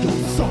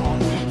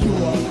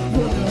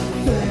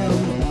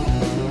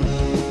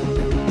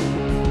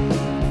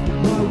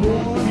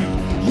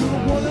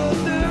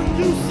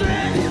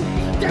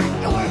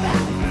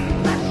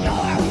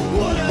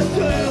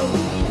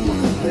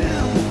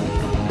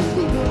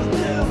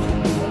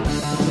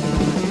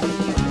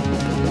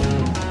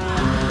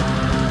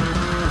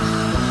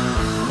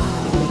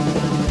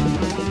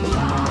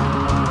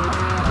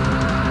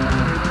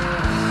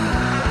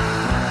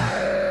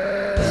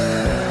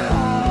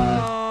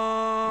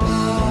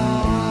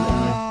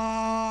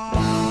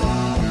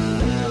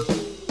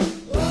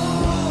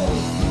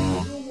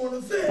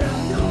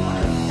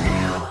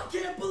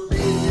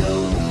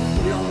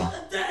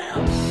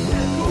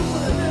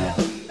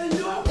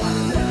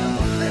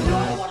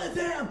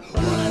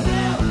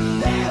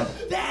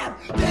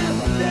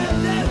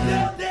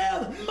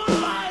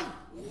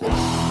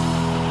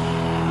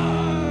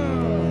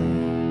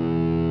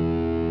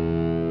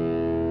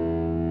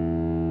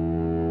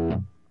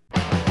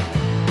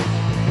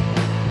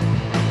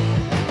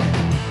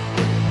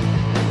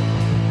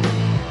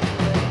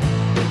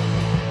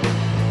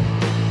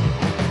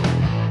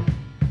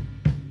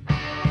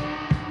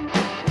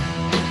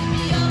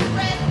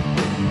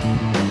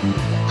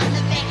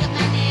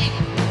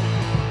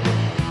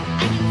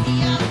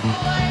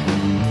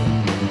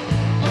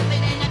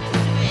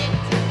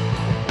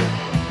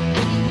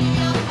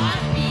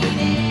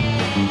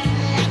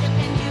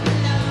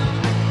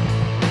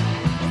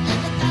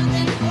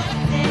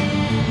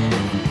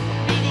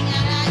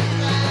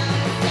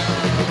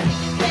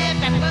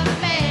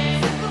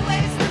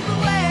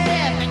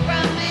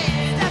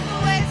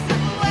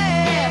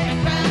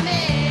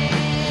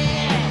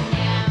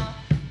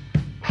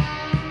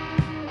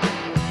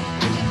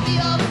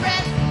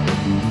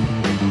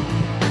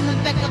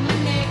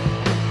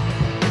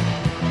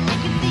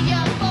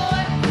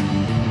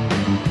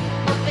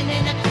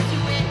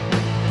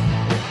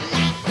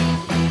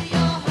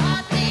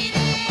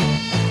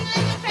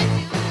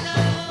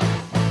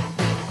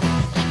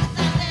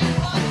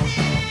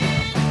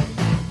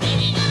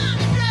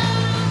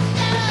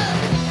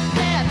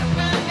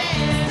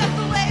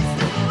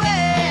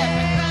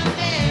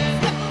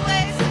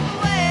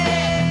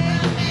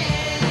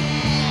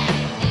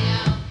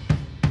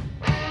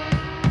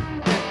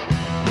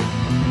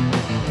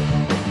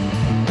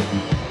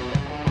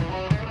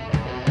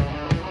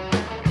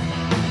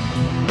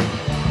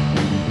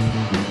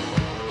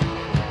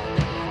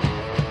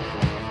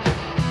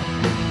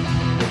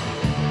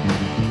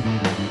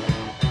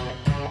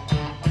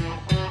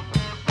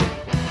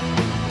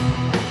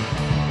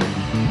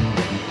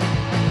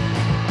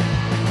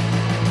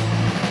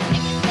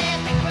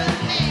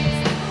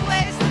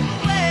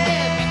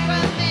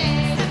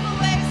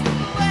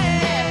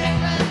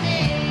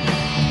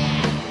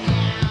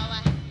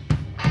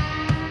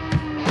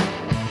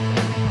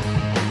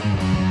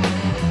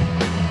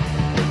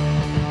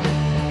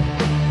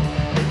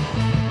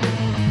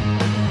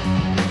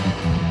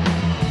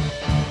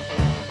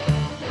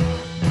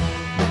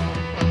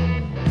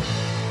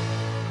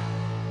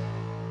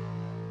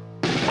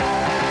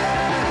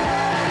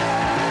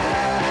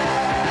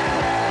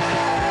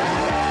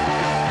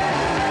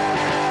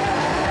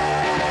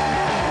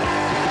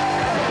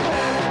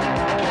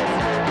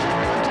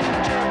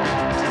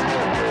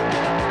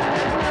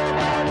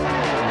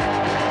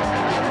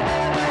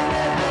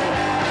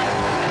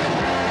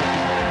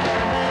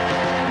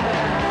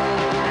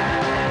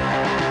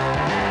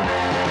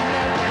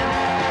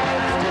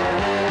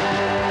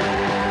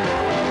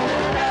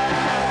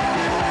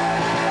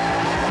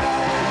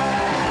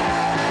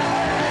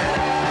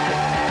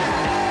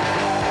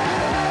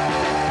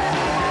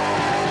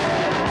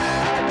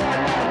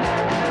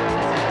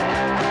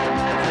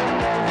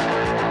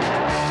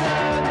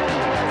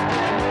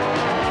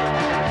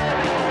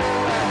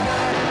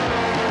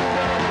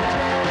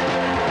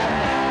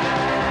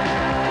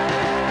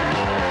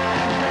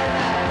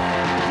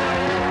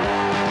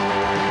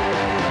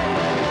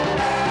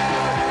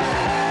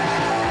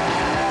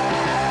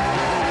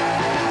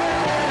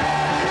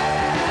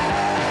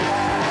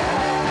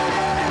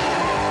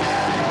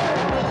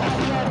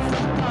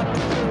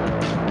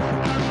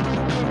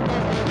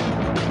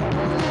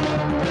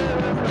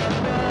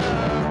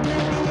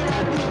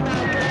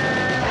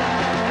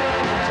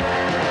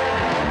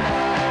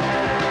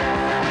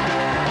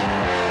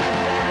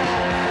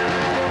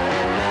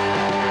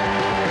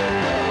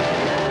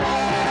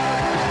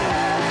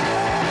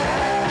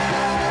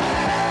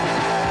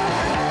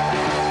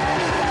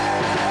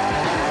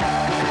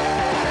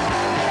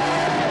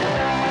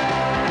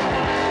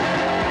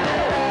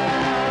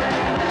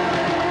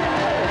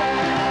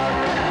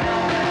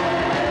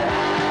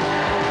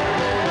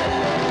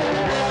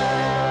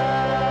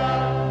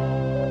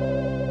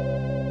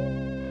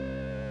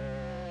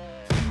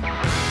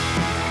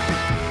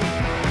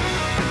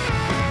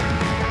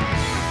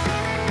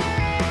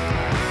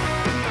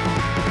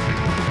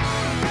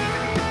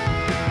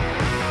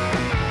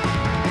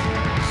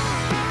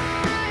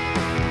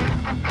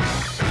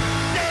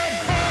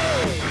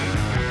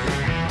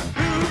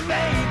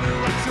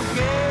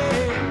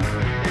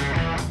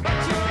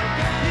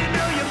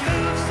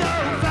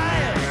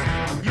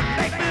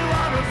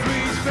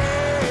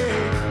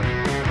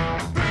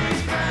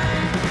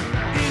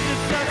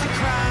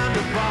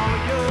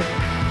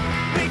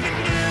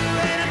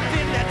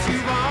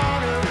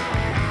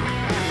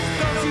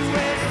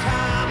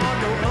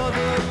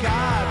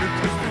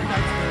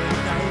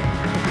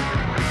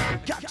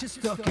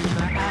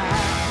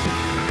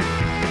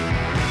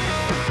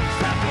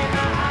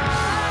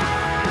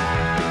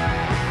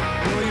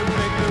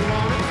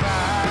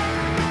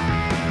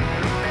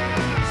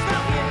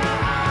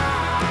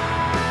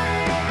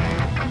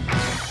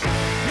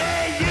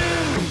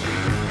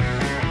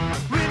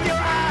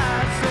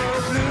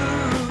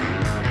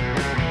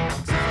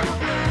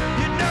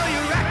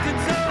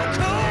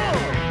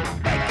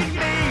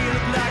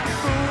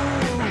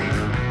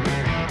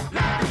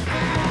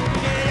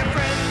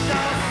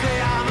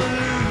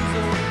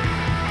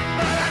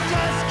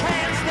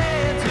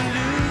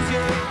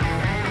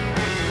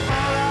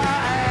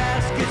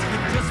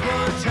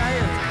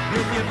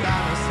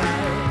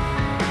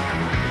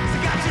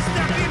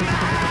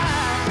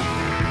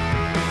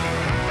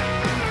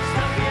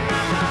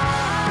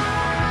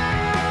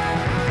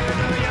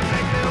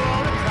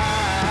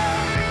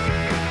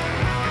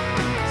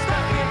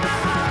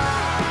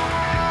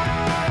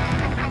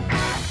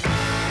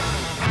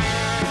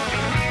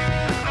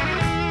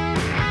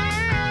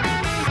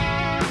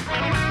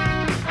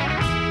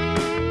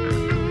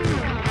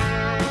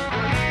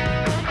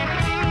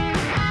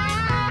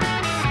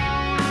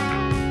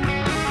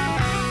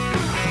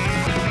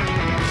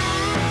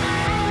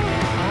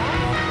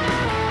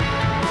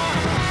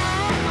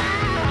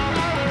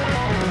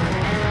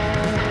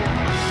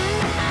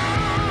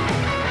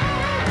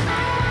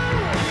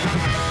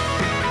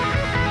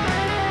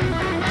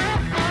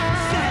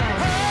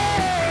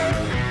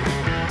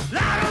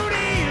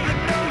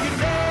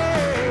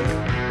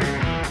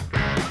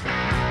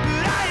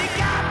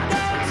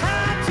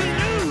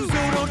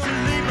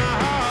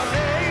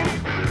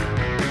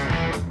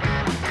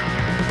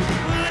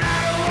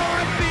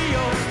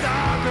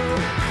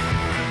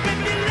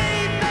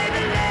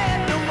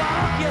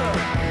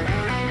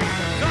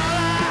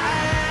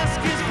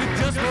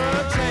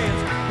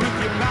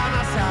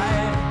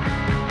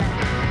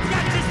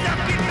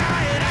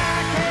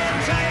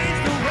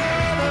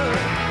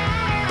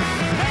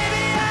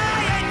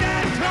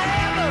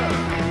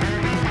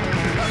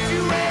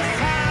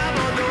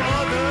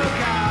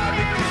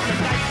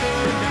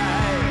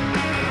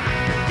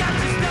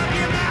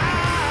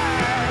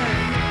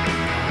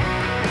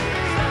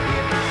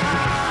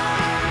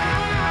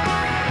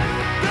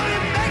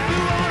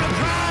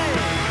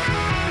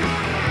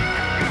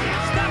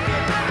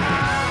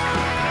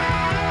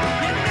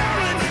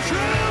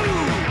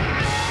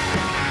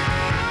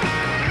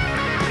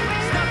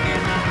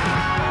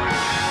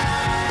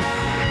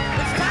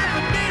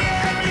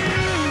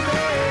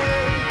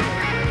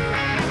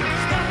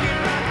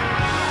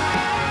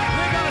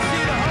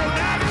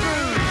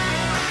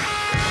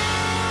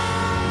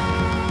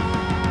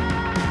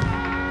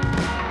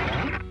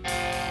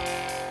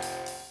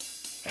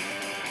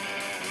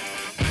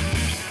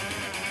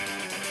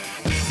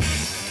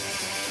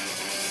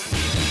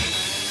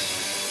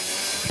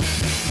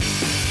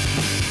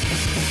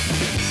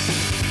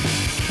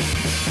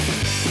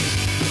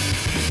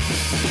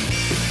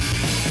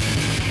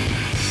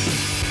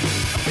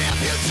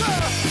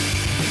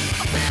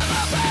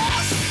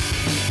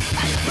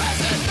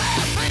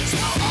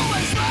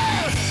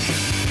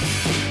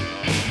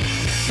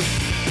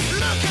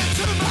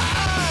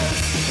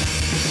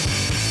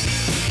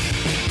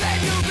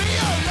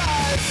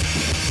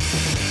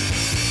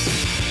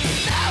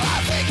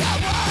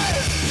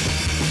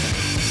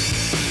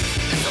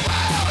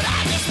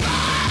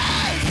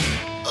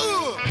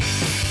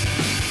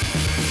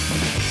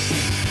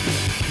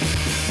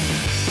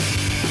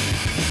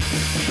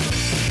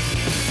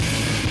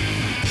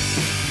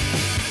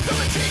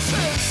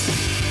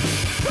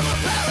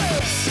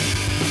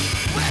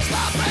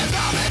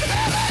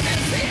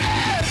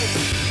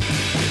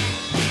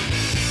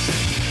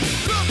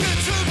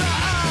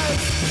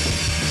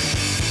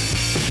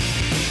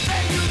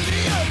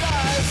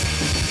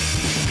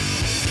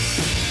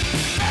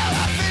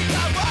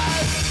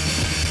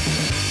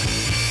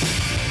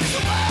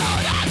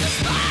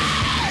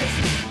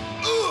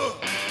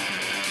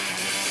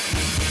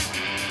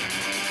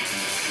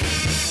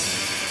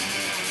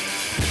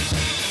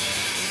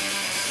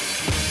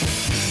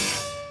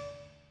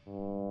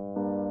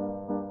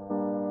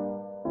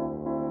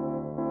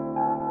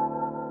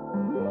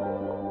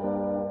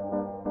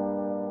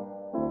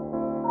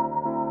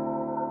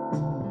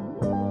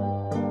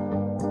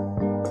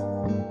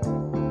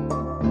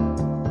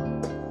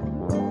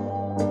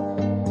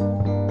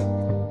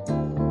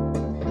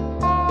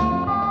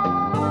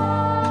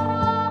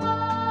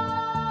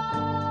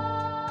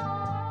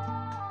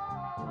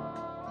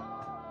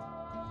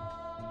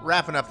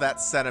Wrapping up that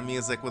set of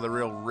music with a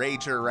real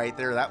rager right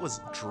there. That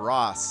was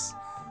Dross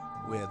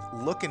with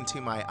Look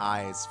Into My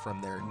Eyes from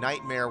their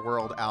Nightmare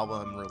World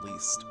album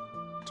released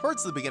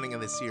towards the beginning of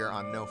this year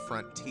on No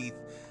Front Teeth.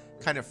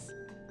 Kind of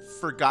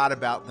forgot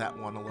about that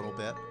one a little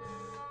bit.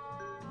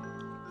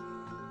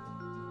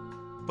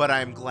 But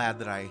I'm glad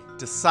that I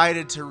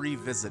decided to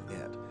revisit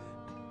it.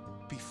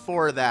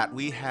 Before that,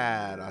 we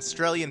had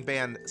Australian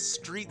band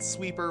Street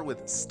Sweeper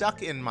with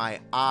Stuck in My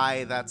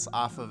Eye. That's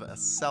off of a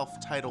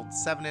self-titled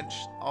 7-inch,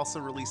 also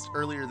released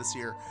earlier this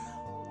year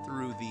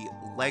through the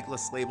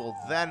Legless label.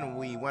 Then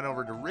we went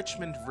over to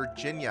Richmond,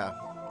 Virginia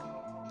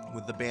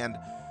with the band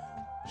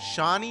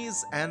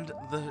Shawnees and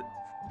the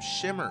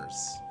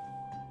Shimmers.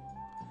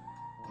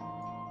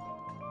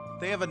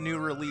 They have a new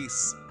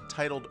release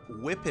titled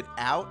Whip It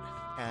Out,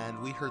 and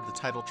we heard the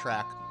title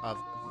track of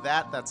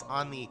that. That's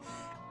on the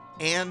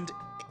Ad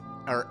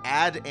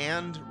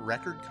and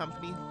Record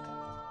Company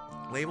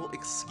label.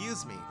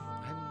 Excuse me,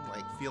 I'm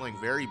like feeling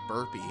very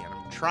burpy, and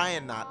I'm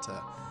trying not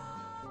to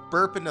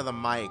burp into the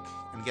mic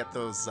and get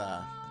those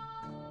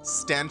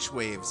stench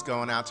waves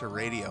going out to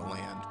Radio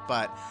Land,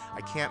 but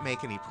I can't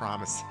make any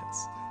promises.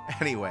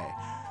 Anyway,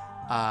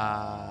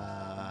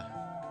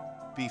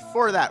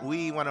 before that,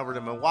 we went over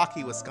to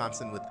Milwaukee,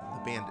 Wisconsin with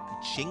the band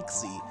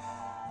Jinxie.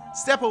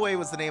 Step Away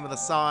was the name of the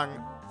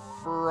song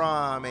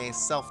from a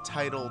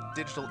self-titled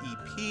digital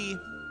EP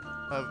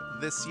of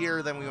this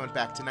year. Then we went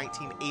back to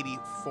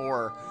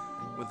 1984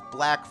 with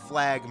Black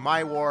Flag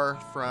My War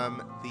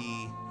from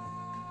the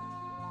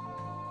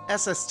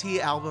SST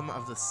album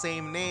of the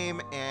same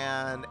name.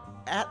 And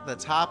at the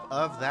top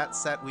of that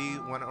set, we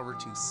went over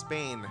to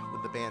Spain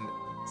with the band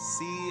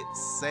C.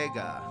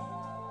 Sega.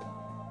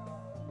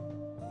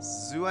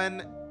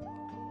 Zuen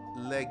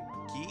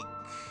Legeak,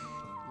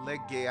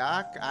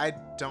 I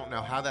don't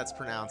know how that's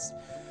pronounced.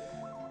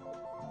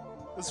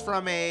 It was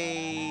from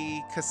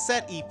a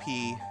cassette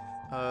EP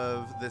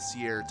of this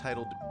year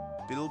titled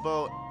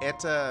Bilbo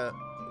Eta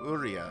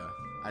Uria,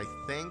 I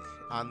think,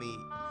 on the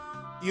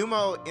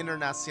Humo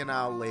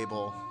Internacional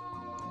label.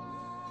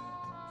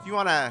 If you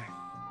want to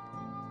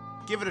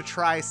give it a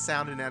try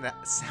sounding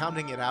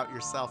it out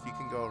yourself, you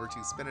can go over to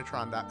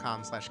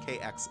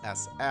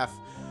spinatron.com/KXSF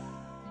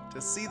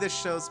to see this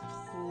show's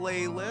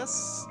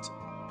playlist.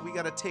 We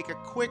got to take a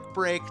quick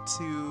break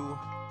to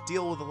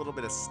deal with a little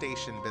bit of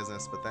station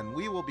business, but then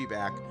we will be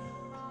back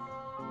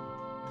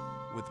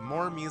with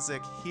more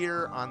music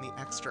here on the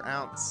Extra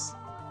Ounce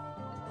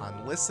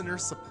on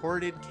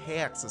listener-supported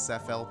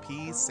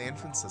KXSFLP San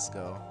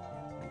Francisco.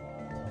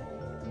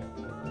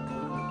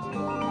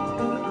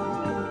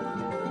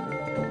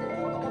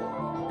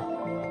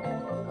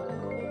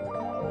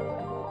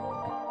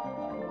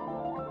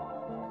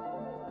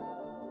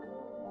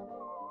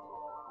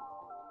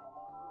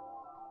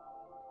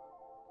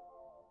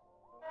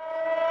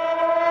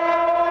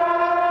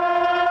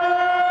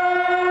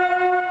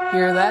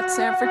 Hear that,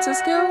 San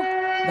Francisco?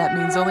 That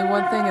means only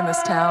one thing in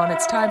this town.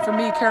 It's time for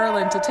me,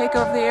 Carolyn, to take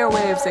over the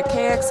airwaves at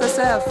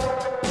KXSF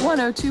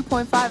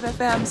 102.5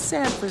 FM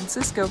San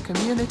Francisco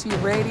Community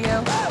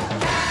Radio.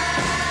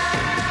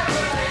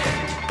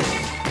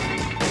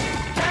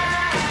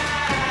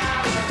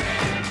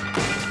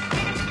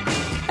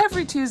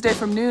 Every Tuesday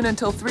from noon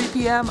until 3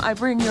 p.m., I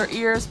bring your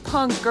ears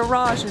punk,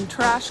 garage, and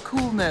trash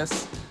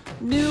coolness.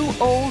 New,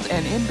 old,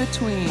 and in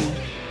between.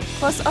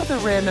 Plus other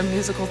random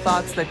musical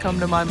thoughts that come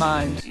to my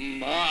mind.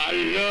 My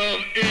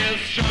love is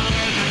strong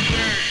as the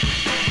dirt,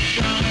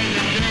 strong as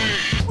the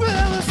dirt.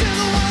 Well, it's in the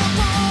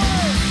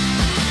world,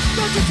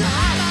 don't you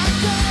try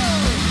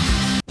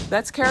like gold.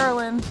 That's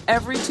Carolyn,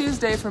 every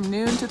Tuesday from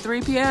noon to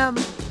 3 p.m.,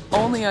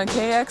 only on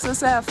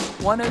KXSF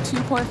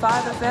 102.5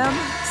 FM,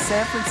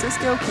 San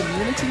Francisco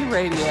Community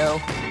Radio.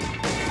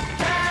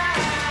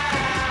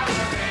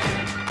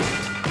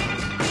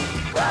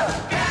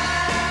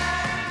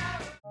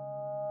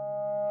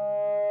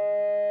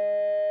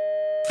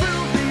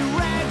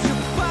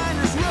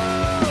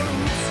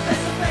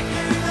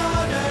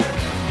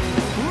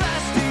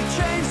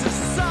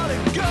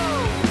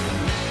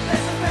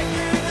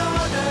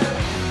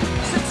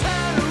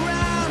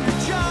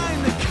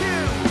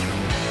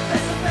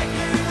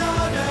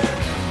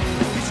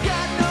 He's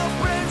got no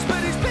friends,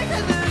 but he's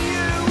bigger than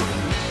you.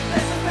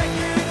 There's a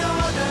pecking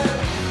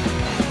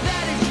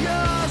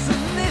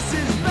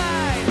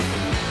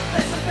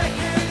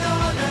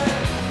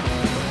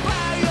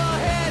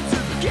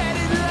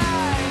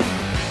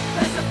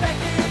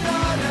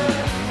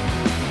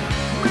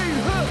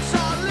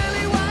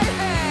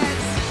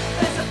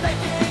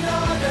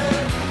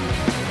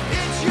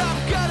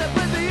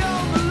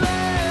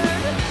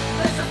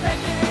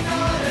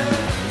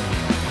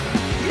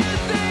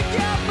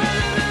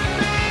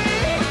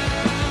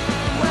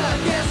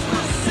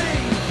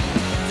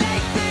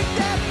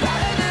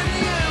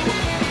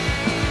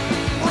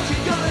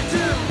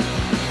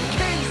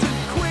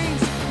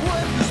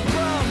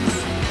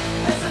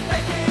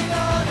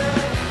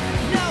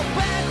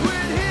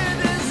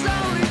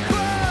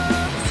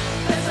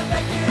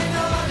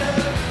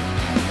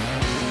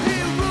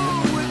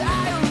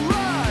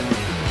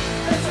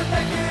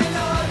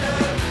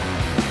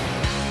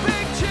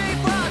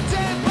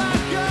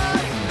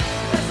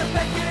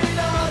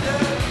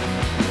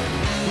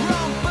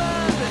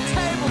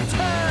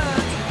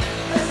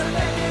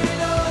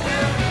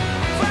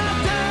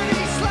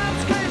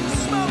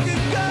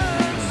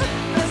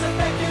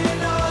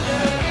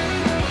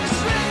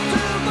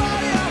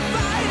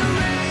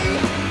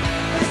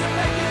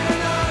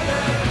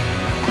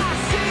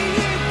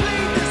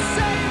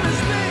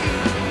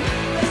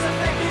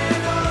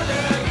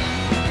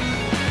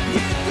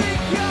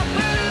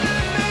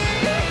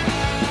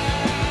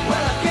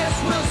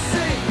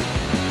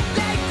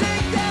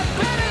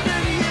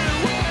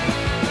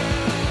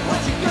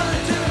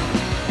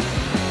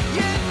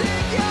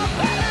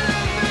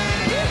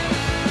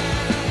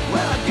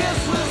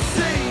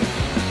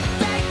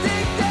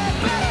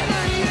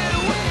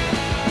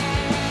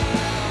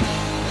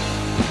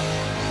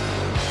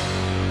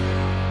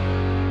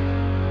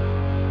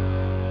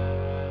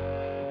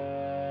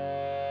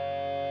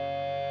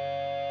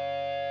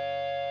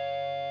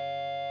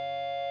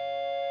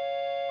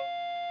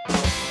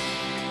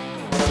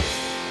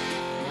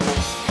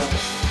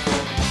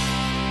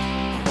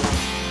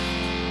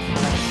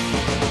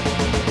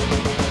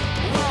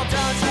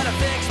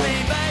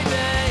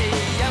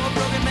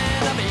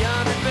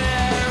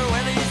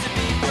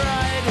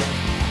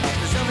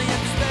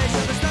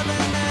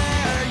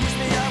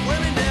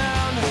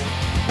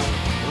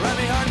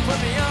put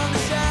me on the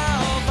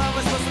shelf. How am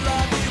I supposed to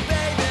love you,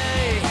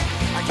 baby?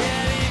 I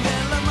can't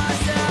even love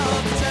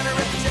myself.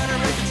 Degenerate,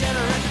 degenerate,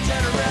 degenerate,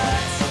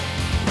 degenerates.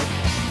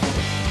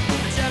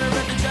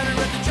 Degenerate,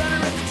 degenerate,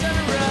 degenerate,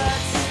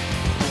 degenerates.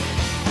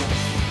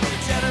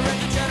 Degenerate,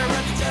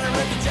 degenerate,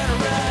 degenerate,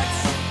 degenerates.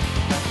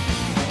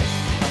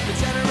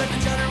 Degenerate,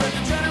 degenerate,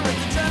 degenerate,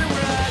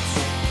 degenerates.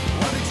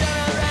 We're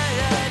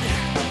degenerated.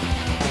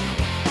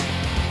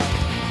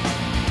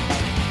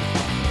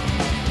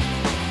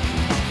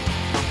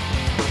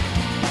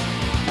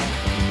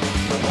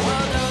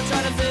 Well, don't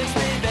try to fix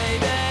me,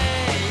 baby.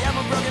 I'm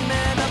a broken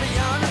man, I'm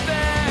beyond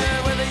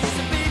repair. Where there used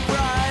to be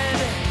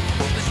pride,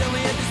 they show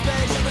me empty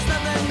space, and there's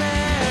nothing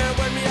there.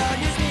 Work me out,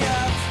 use me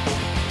up,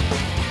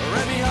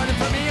 rip me hard and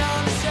put me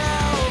on the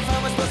shelf. How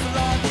am I supposed to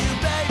love you,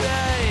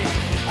 baby?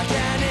 I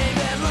can't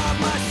even love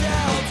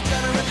myself.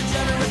 Degenerate,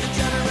 degenerate,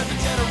 degenerate,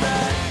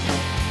 degenerate.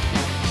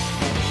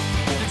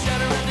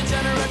 Degenerate,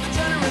 degenerate,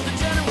 degenerate,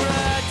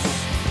 degenerates.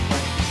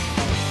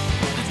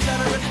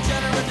 Degenerate,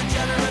 degenerate,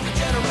 degenerate,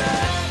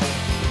 degenerate.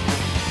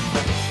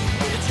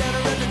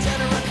 Degenerate,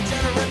 degenerate,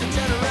 degenerate,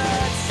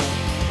 degenerates.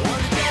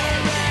 We're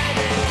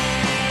degenerated.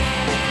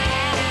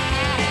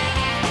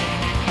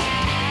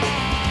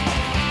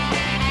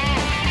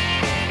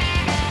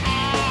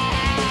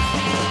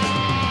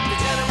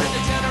 Degenerate,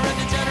 degenerate,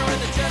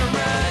 degenerate,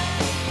 degenerate.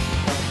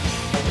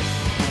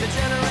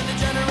 Degenerate,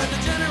 degenerate,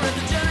 degenerate,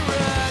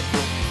 degenerate.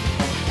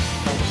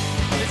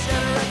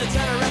 Degenerate,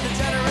 degenerate,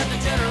 degenerate,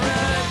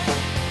 degenerate.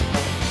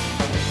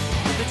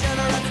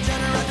 Degenerate,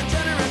 degenerate,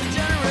 degenerate,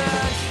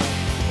 degenerate.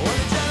 We're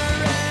degenerated.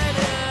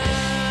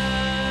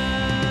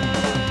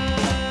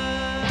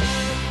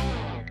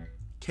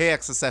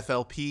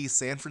 KXSFLP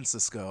San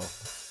Francisco.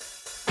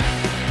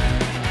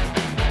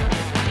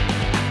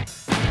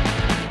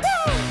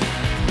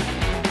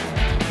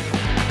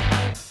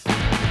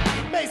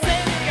 May say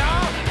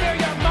y'all, clear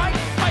your mic,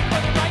 fight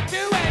for the right to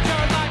end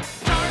your life.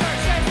 Charter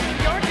says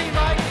your team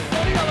right,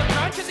 voting on the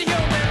crunch is a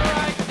human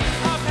right.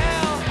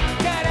 Uphill,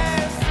 dead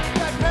ends,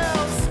 dead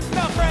pills,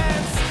 no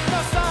friends, no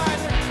sun,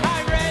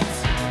 high rents,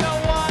 no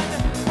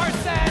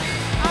 1%.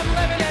 I'm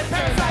living in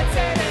Parasite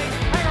City,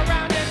 hang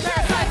around in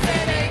Parasite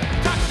City,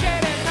 talk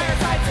shit in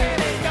Parasite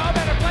City, no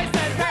better place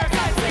than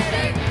Parasite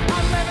City.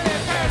 I'm living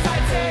in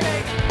Parasite City,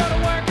 go to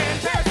work in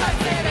Parasite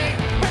City,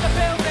 pay the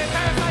bills in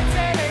Parasite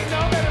City,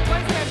 no better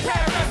place than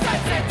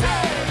Parasite City.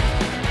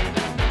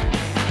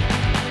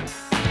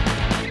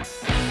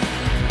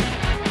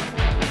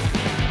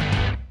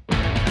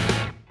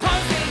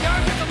 Closing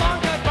yours is a long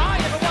goodbye.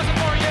 If it wasn't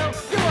for you,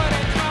 you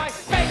wouldn't try.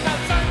 Make up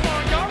sun for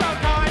your own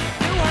kind.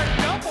 You heard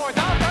no for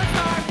the first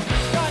time.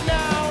 Not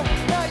now,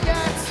 not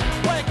yet.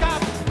 Wake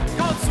up,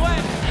 cold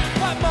sweat.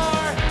 What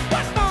more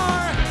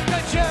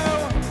could you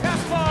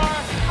ask for?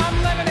 I'm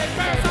living in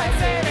Parasite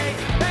City.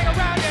 Hang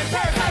around in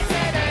Parasite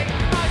City.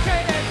 I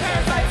trade in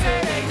Parasite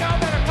City. No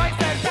better place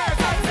than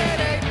Parasite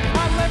City.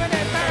 I'm living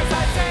in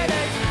Parasite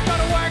City. Go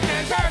to work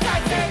in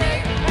Parasite City.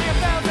 Pay your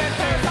bills in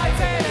Parasite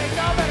City.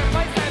 No better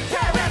place than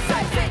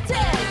Parasite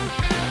City.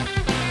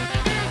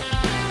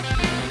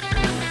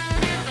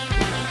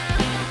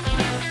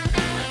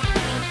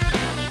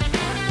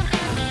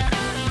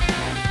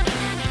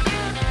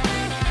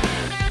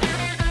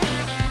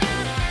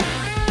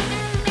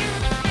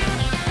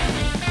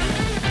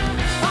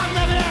 I'm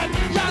living in,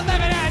 you're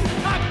living in,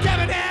 I'm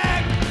giving in.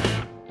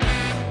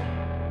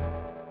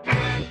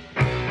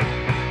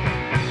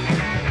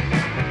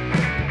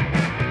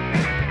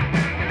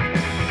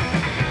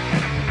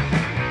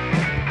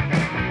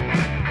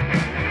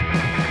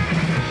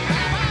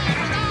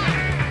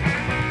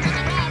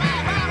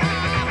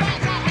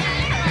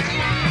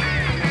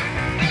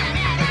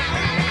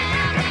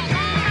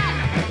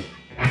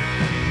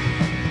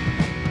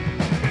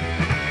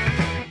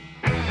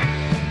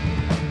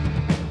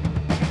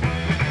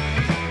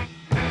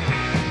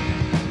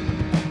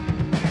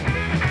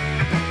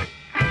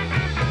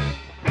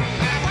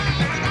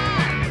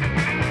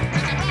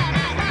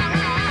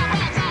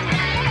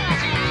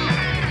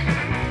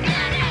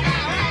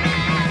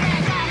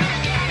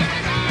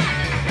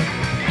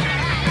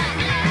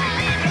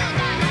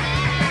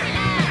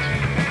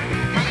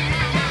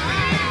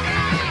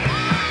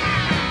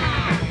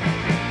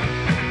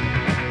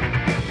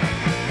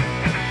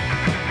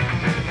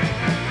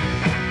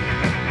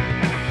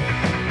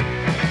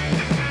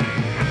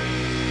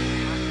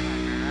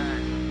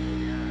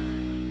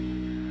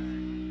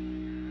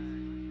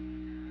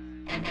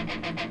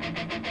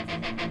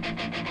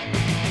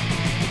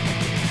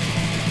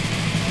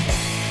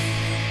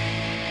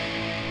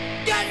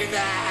 Get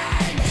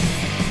revenge!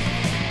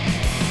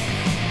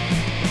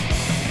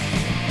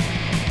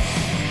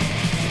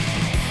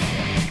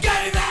 Get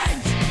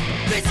revenge!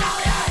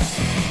 Retaliate!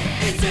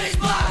 Into his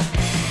blood!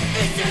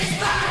 Into his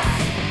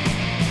veins!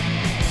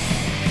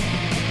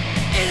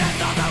 In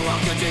another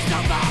world, country's no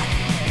bad.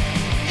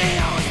 He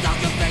always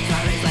talks of things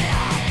where he's laid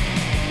out.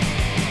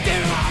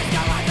 Dear lies,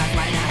 no life that's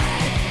waiting.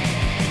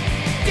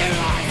 Dear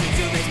lies, the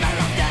truth is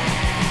better off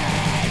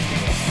dead.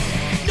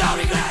 No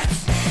regrets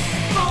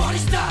for what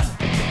he's done.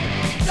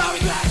 No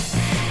regrets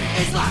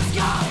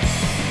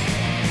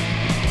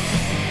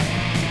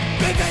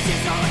Revenge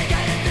is only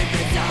getting thick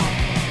itself.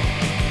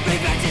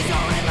 Revenge is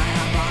only laying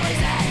up all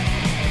his head.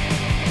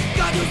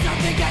 Go do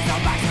something, get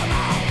some back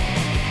somehow.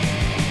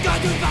 Go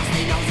do fast,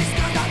 he knows he's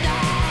gonna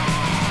now.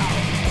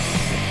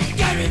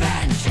 Get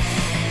revenge,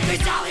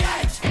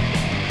 retaliate.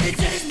 It's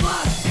in his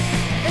blood,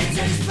 it's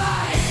in his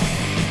veins.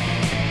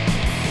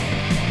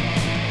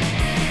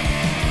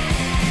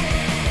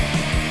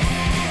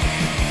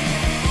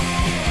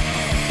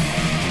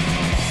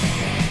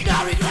 No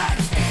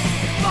regrets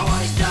for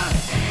what he's done.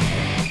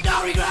 No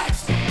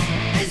regrets,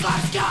 his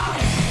life's gone.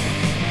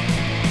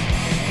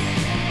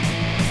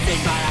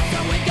 Seen right out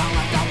the window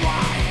left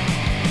unwide.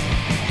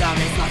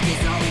 Nobody's lucky,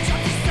 so he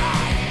jumps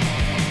aside.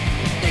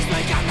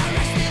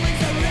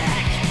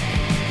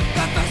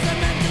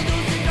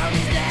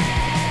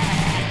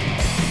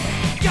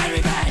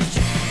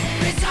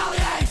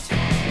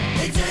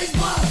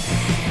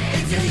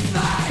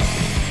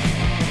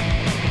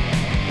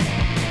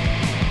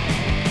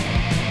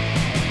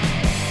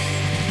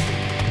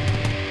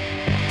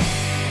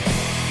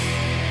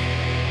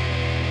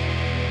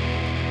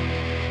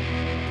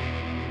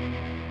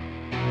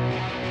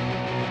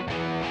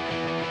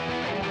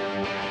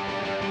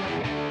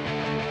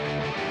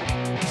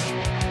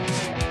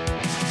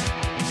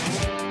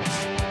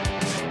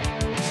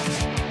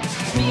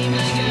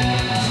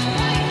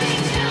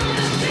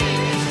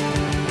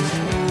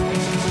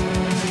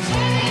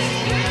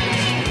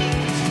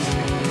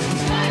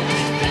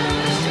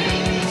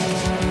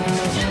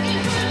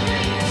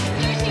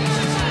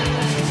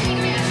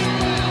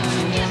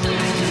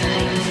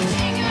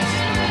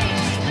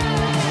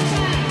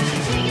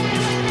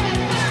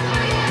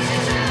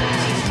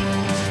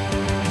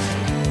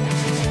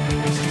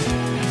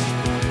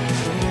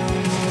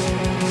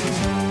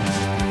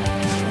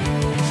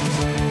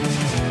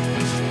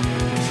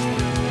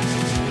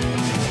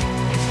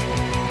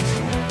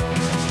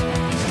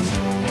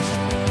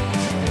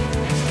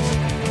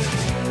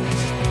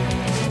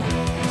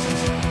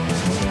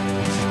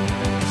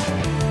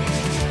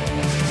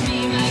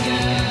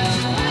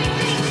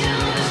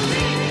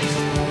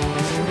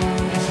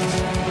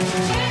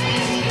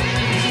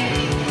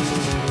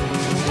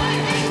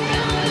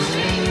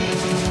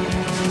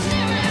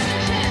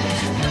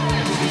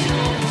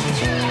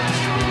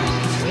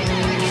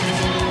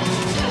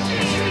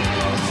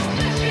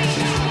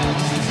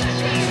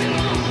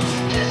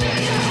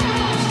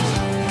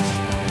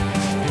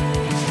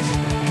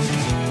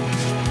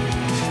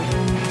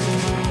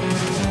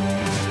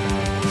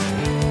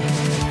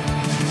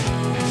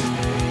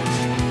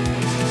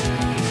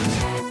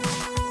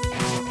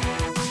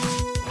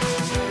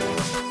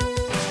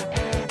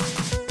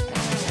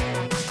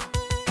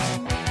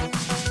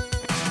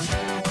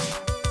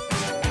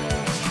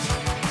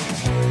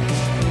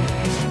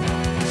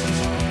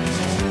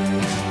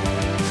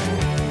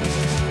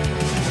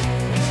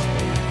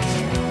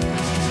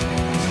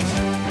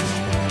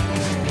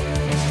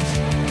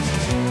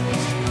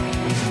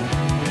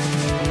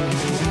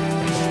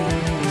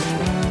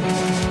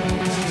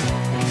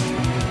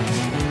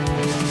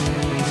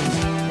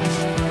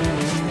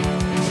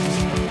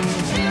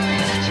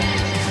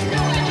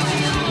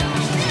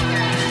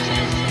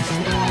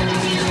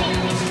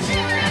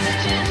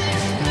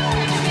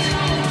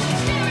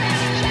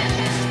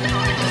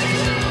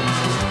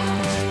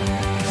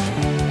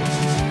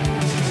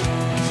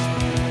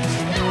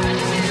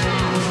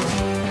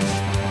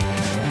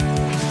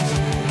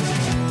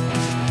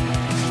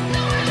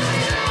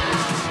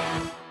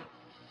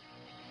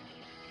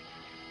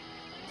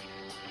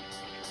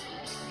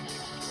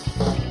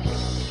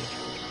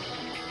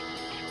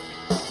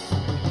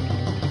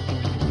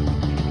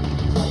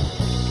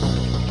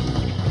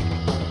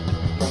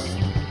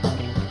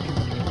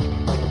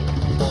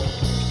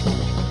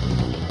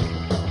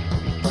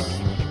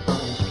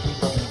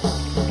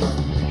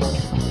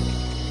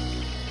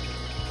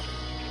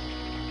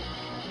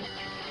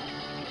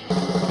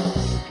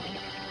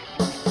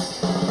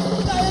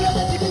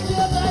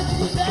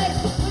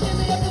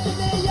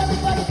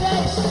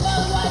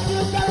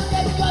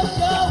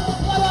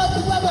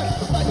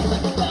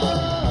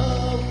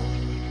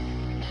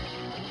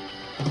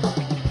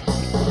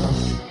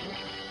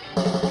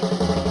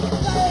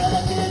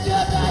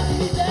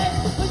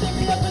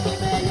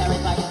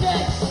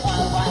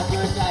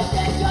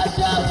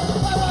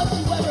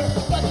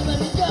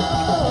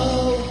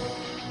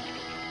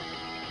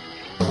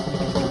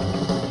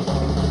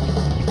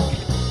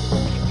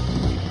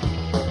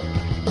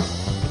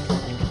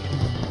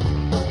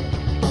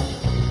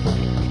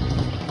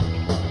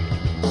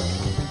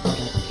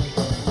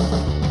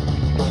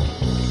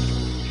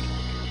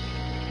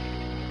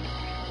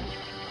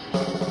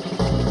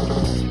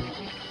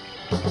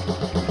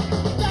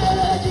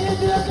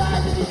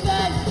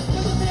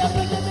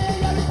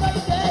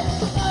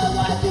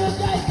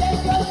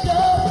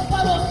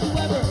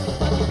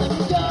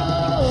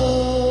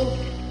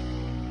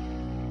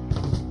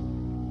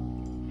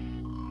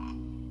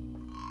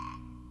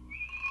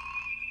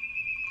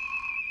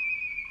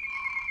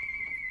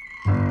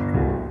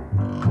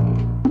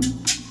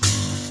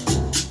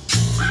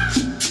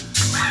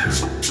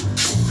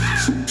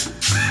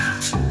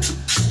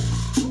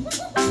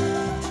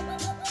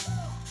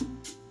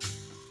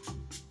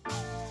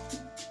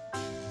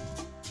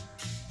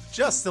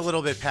 Just a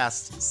little bit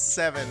past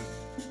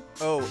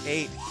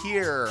 7:08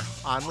 here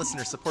on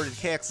listener-supported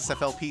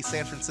KXSFLP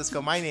San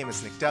Francisco. My name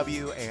is Nick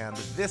W., and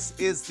this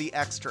is the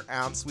Extra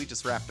Ounce. We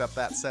just wrapped up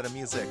that set of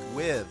music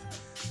with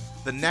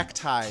the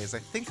Neckties. I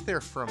think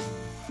they're from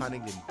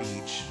Huntington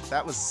Beach.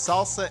 That was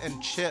Salsa and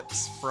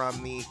Chips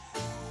from the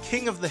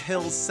King of the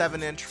Hills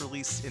 7-inch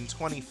released in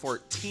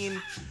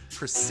 2014.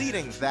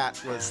 Preceding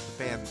that was the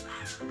band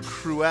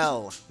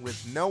Cruel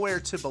with Nowhere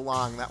to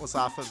Belong. That was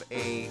off of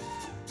a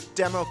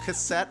demo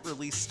cassette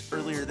released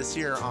earlier this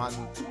year on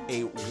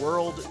A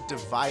World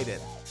Divided.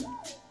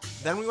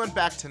 Then we went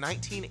back to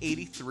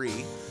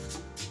 1983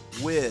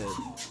 with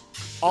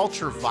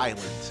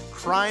Ultraviolent.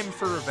 Crime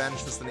for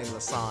Revenge was the name of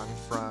the song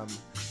from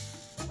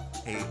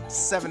a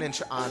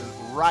 7-inch on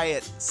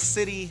Riot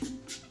City.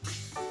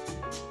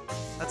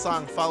 That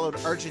song followed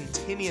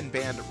Argentinian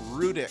band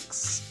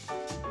Rudix.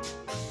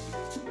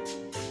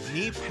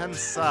 Ni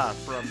Pensa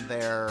from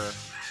their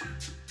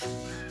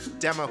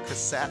demo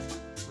cassette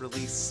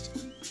released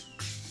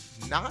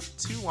not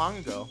too long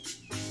ago.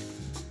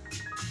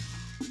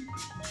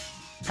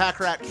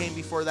 Pack Rat came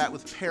before that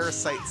with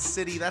Parasite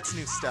City. That's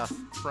new stuff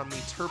from the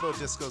Turbo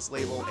Discos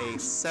label, a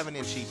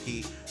 7-inch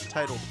EP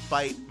titled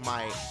Bite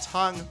My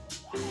Tongue.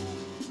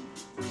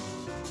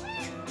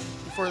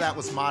 Before that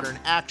was Modern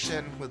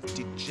Action with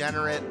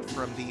Degenerate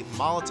from the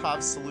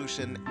Molotov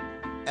Solution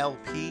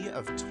LP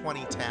of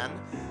 2010.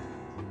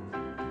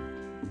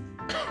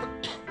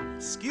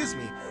 Excuse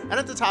me. And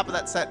at the top of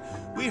that set,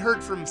 we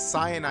heard from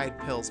Cyanide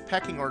Pills.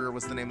 Pecking Order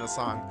was the name of the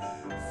song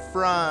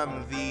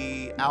from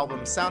the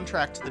album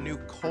Soundtrack to the New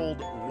Cold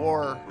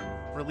War,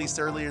 released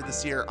earlier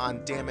this year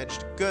on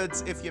Damaged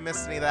Goods. If you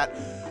missed any of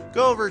that,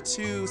 go over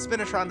to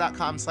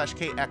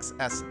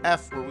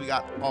spinatron.com/KXSF, where we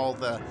got all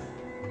the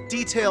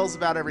details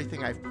about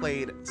everything I've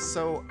played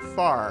so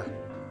far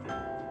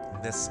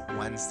this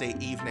Wednesday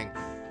evening.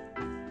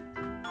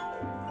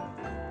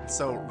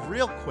 So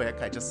real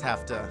quick, I just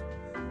have to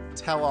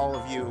tell all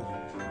of you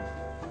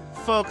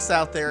folks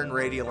out there in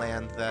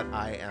Radioland that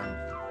I am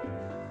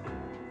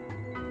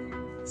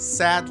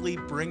sadly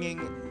bringing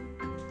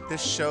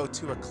this show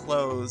to a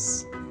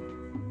close.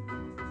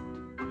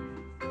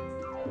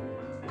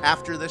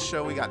 After this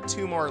show, we got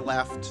 2 more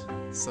left,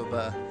 so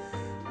the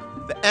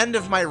end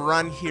of my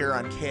run here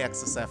on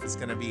KXSF is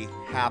going to be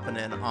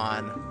happening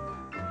on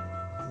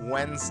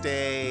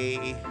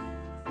Wednesday,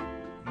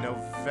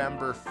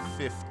 November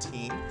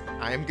 15th.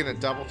 I am going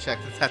to double check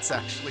that that's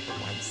actually a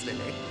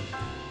Wednesday,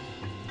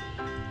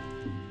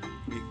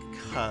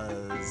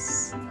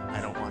 because I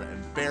don't want to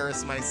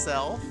embarrass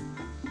myself.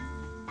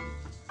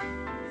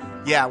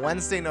 Yeah,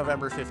 Wednesday,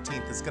 November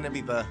 15th is going to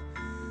be the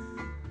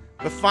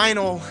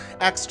final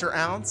Extra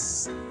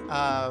Ounce.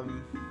 I'll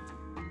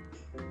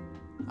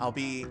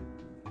be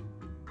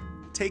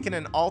taking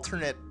an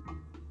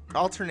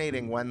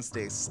alternating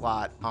Wednesday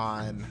slot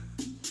on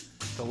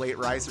the Late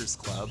Risers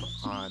Club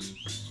on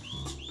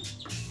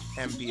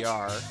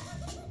MBR.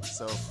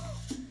 So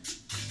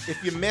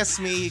if you miss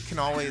me, you can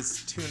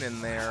always tune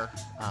in there.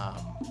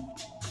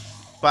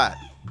 But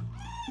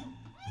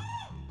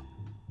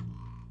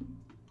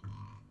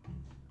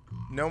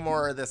no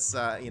more of this,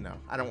 I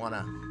don't want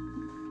to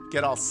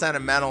get all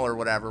sentimental or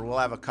whatever. We'll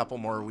have a couple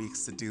more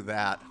weeks to do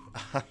that.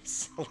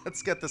 So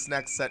let's get this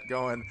next set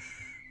going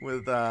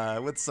with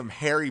some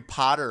Harry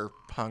Potter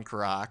punk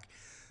rock.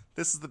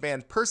 This is the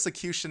band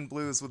Persecution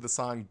Blues with the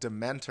song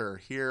Dementor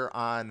here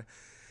on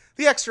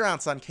the Extra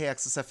Ounce on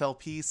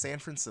KXSFLP San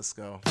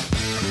Francisco.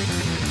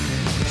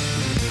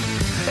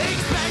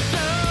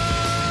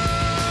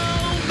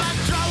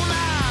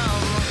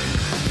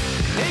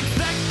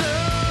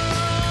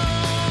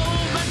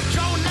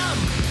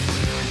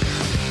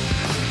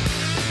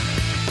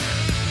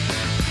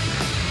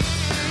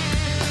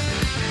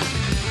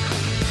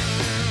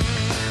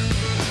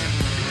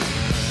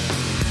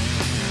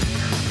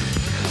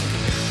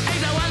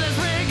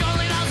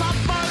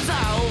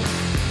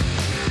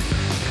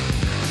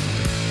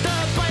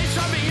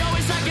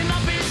 Always sucking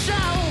up his show.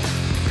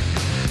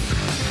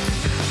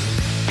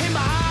 In my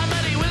heart,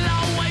 but he will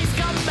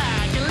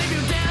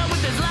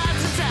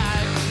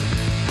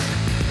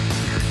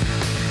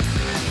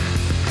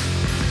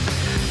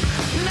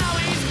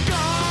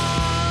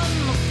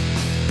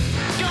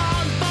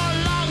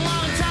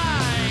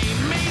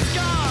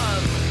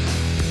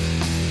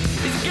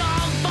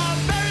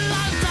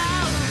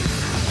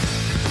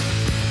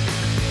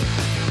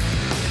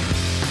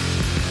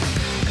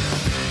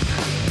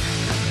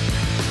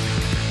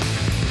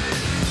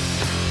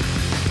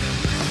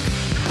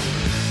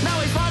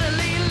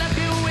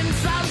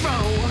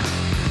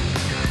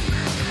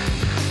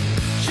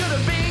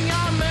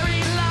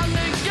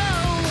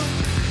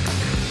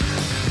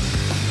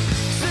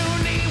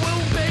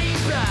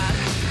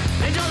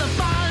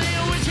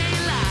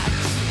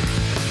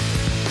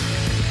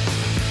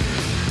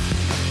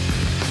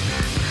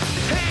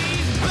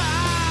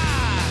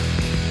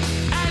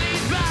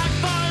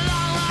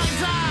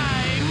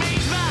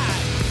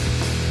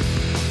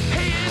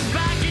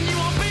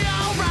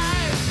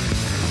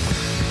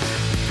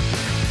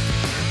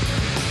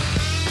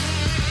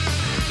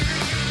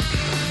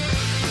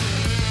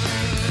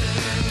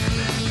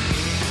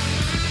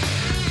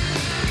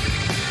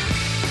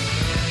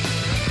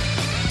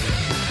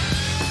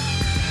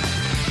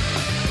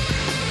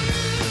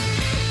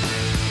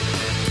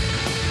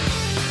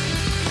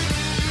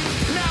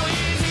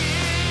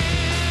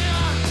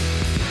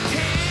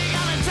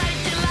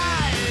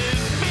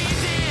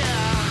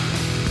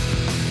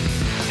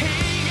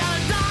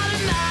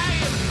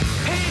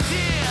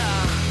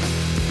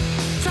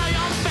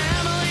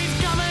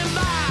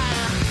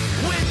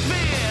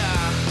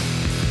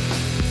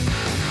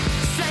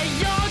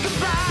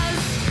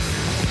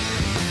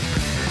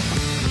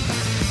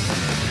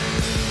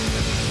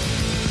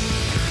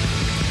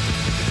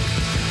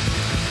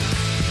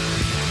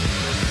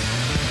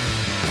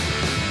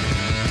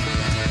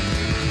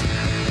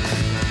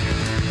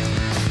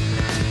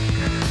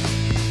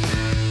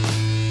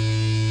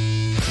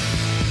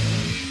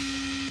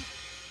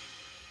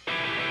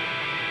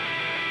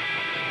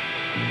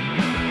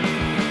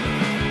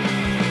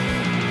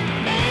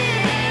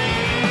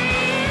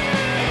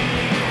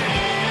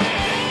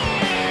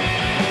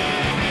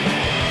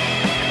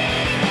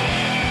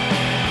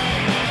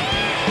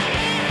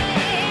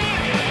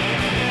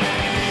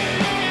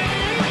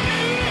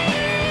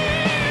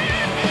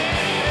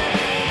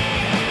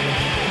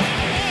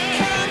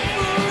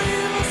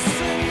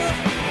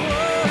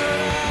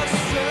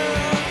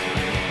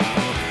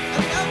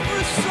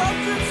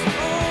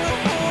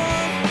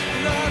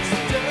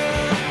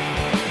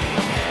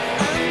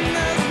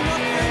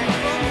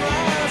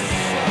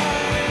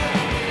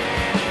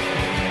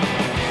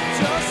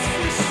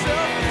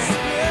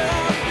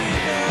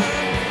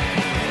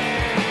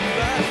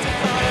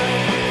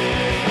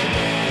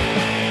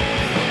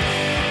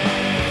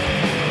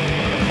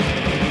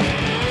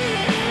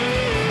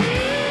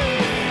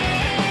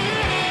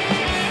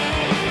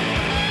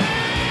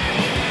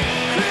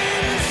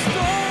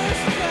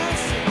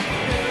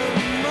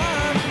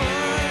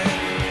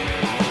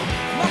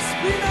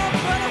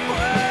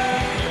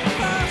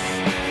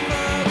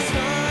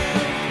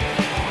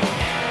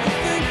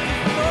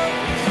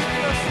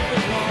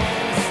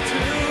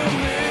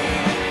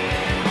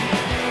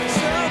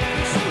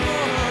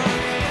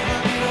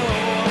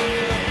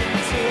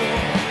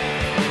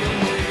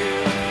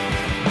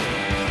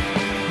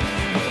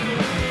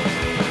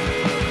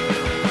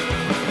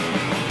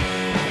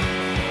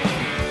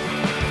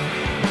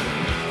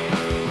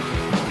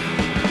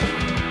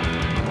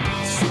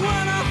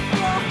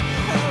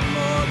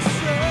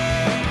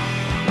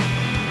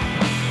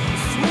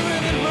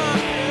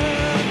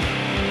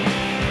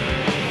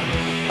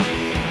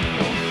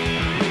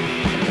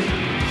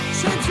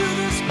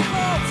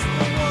thoughts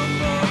for one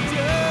more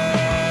day.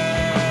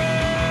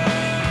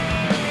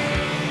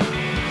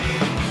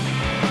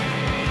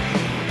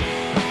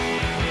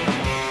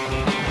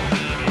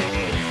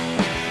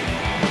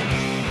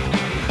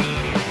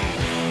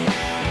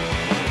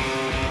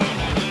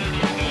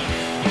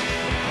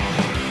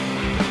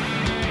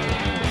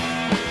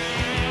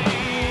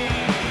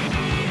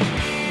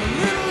 A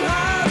little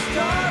house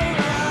died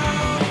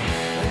around,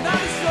 and I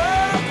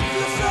deserve to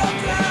feel so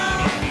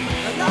down,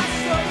 and I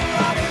struggle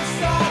right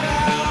inside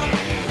out.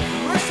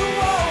 Wish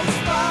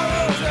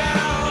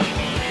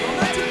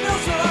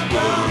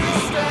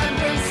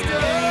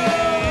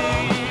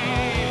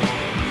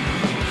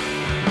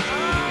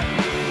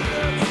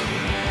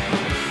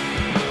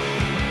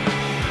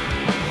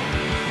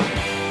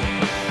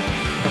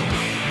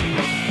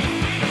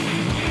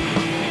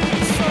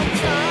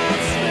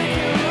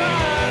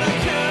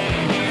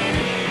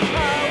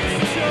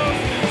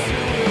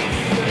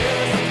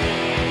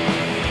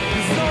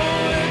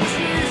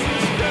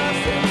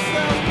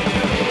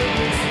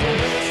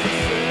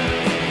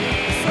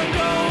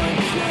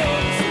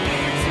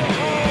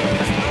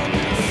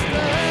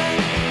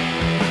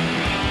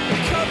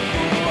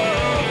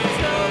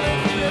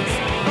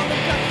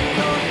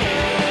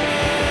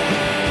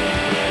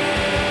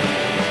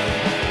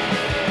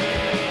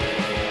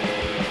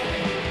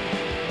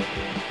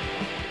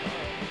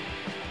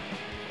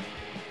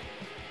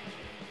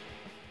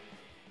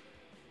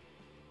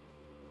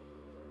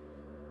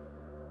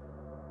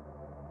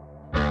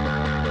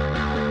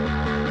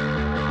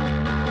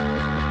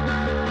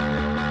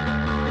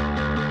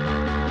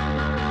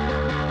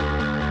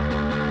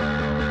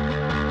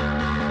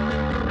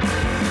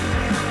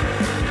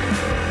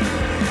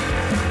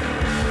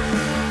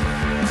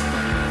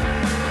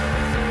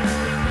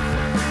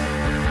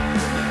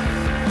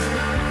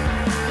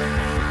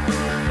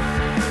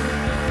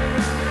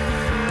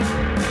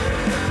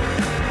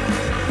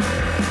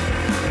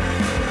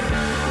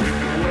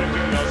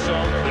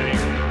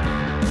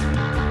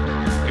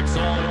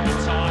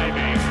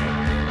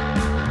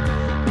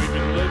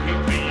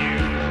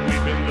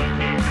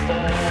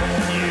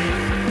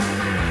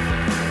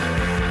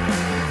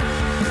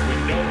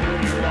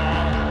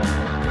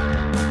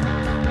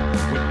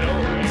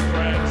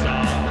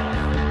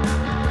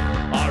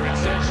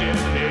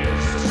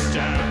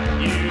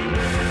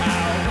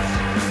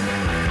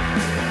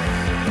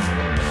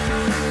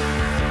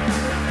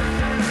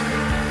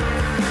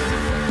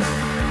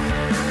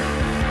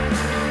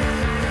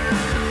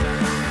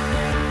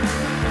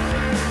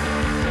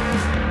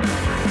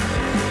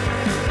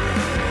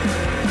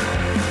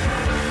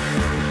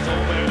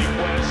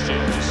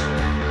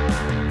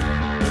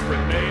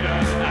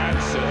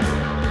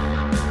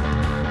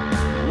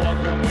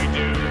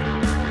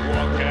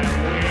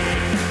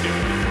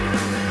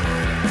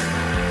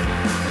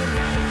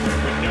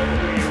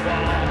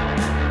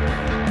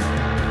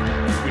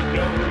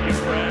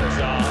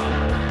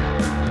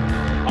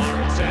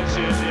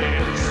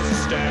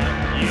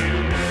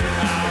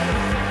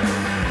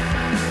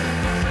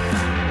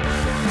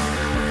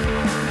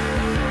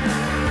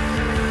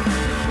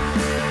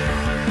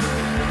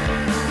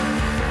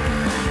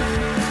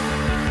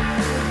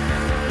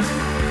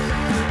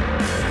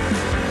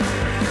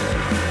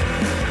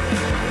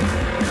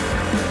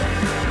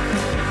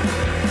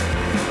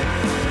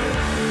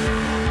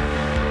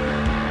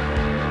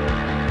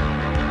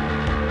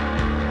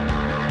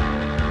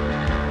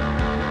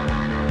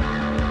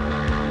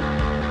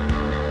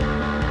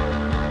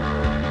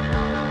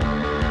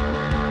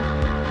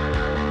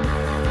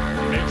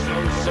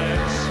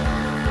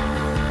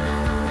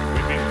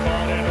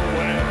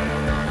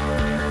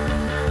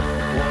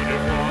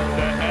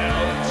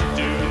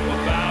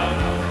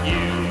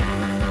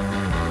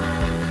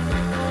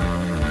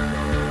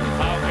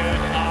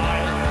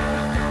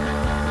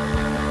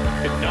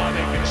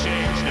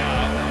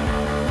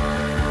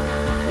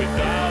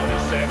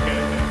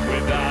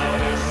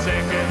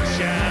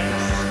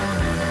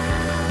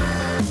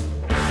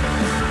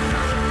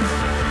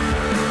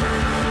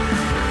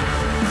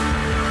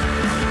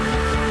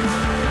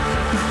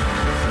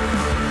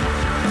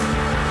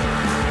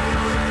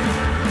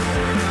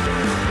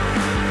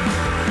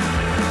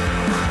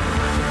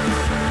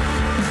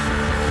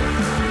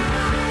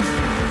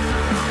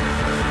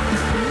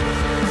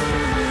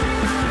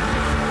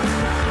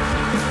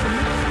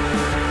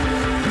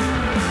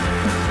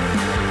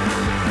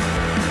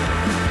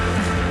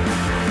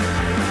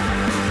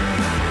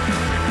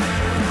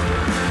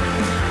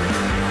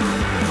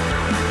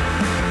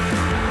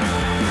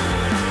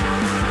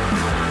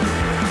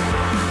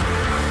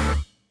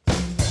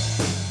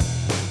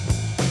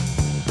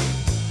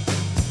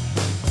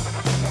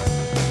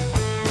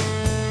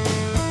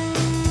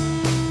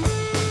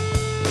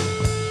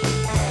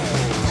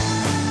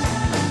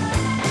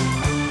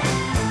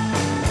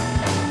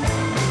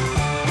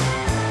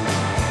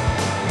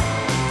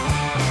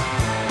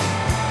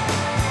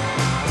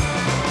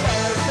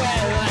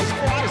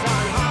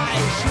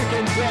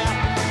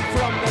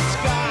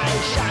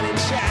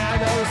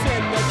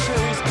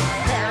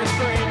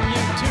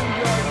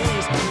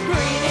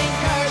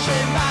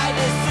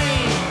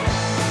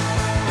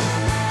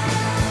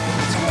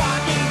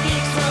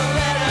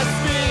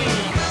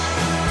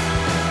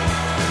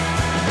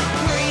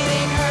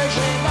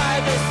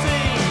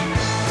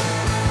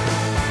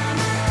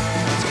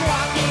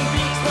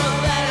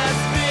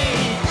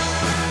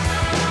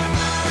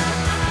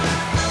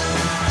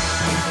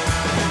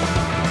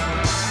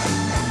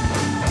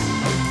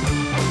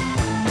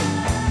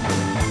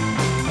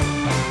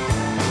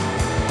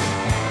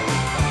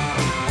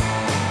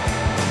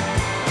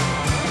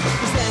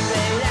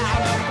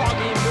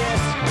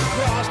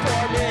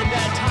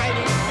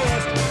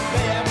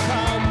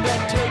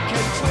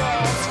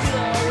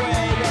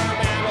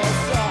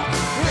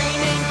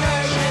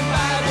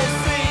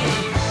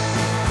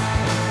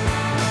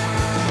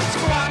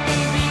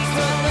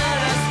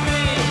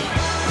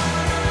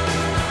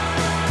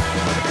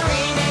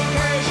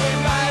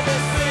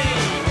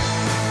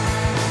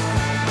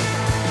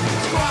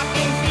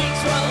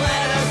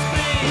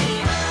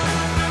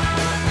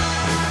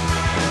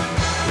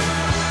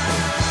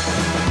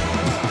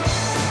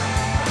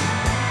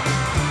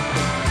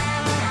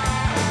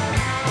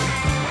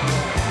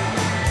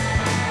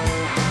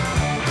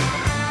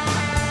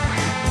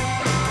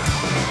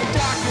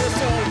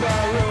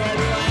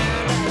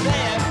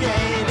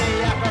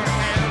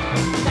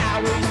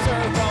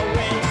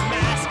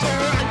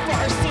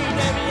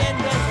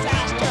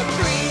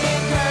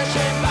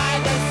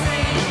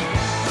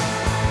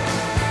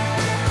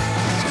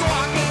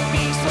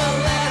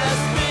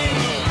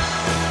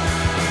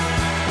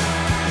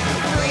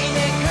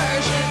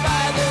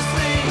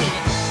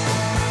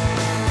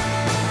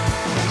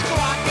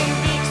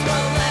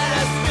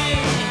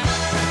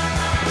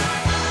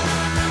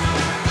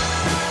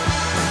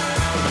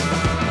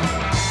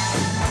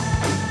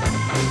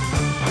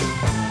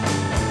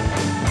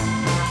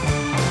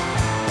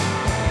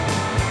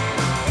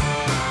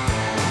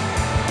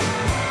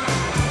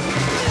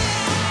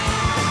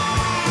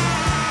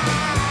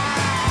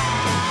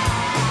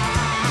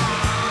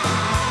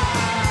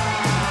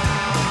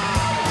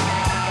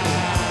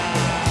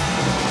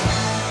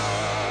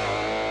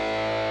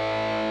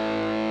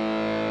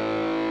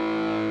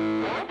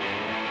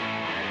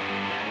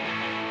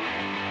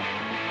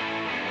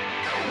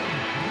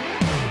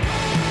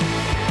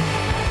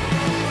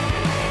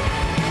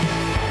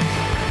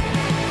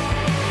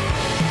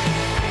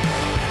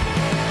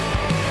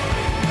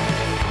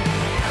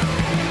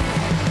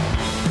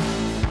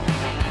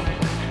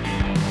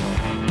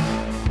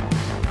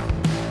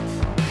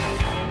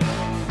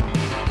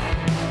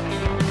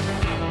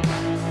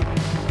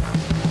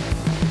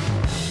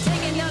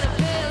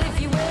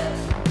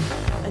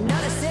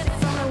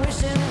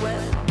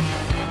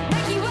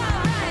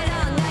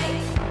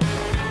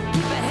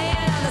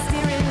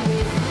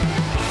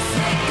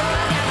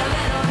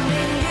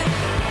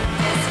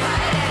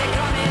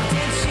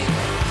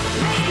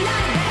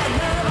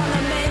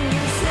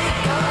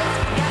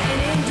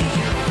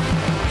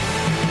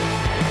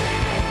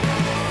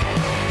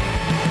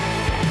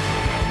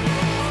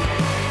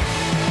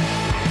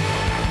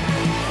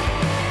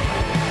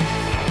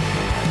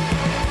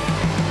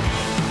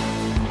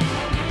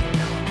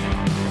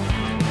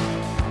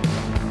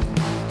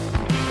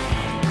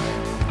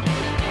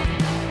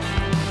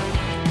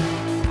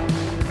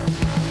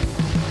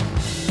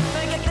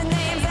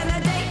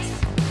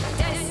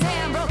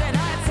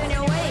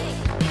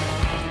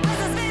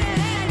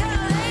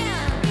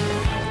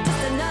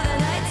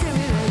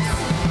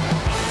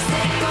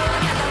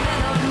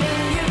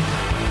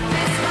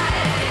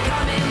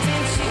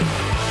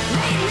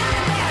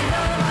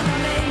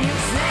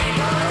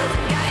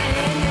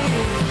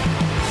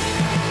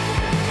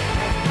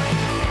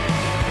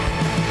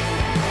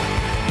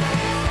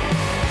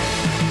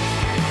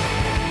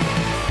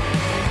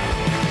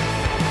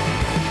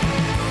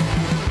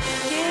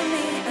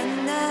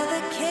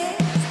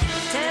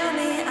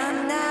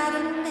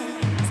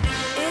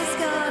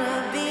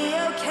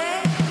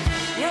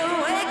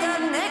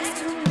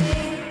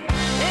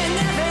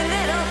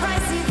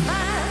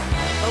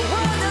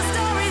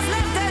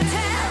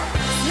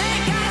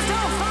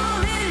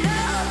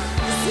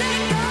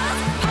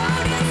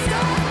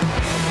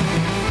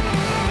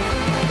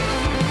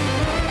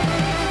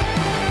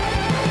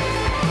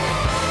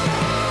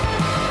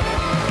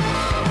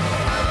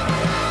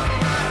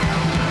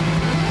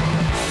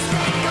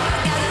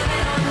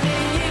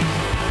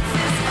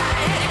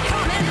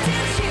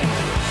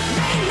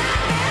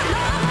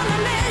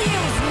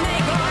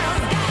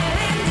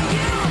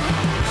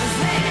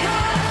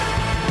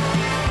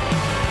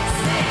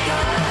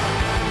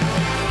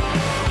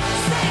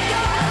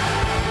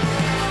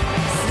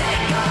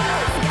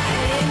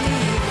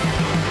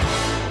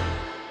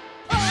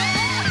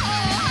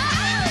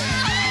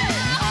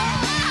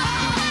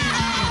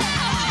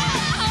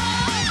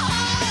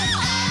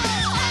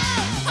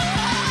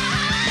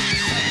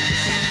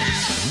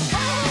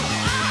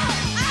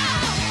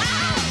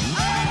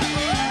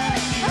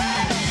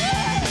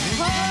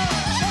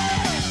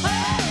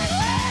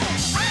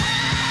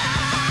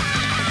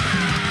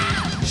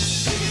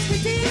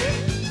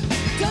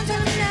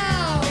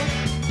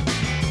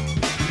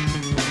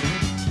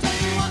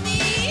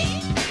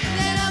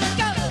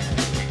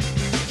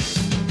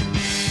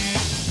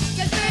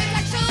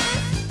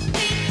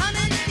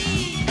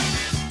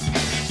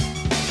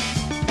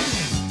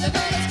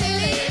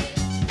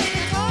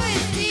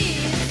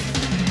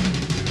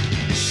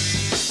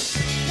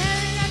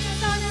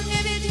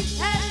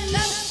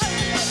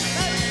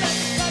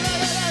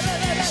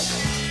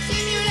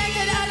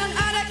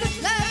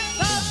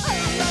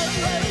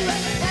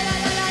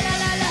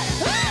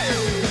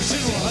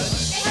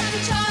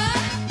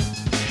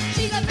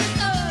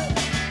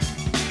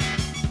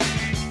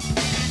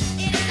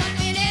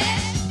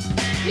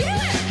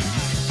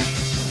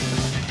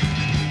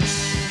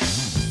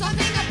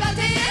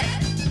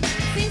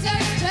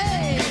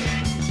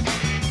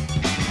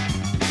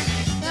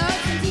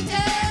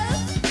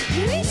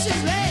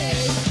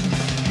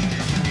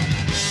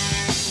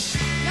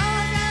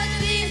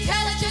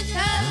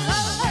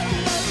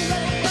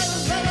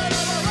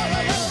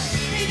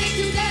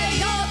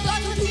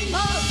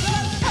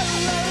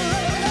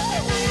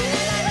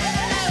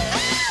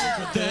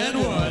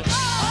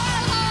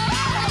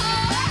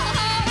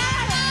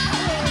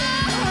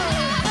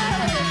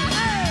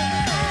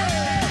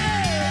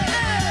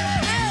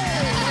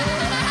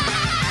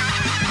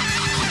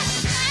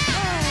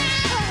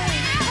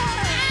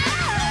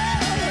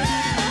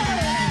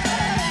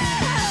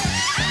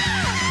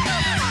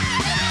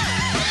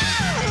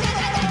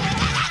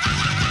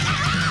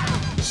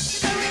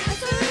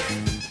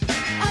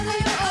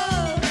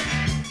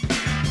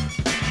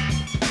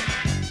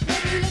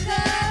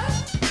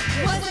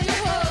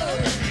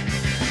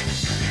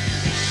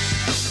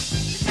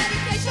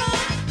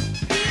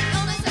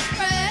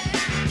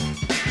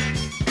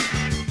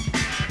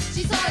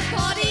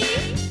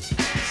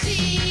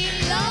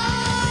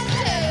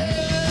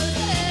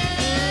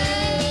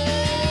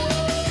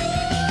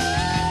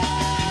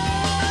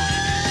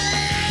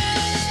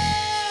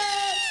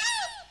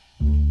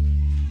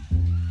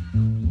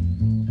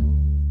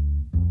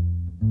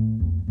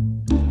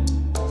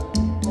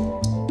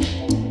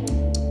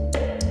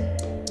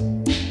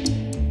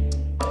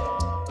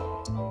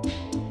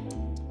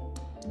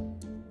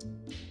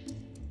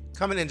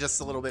Coming in just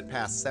a little bit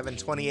past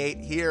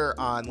 7:28 here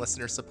on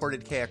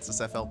listener-supported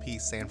KXSFLP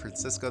San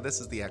Francisco.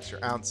 This is the Extra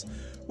Ounce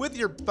with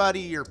your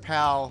buddy, your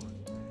pal,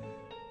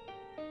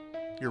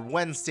 your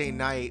Wednesday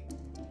night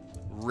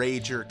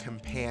rager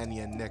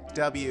companion, Nick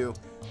W.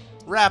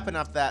 Wrapping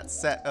up that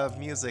set of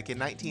music in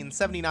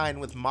 1979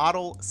 with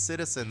Model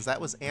Citizens.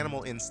 That was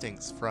Animal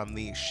Instincts from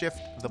the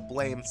Shift the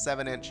Blame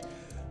 7-inch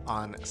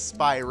on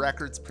Spy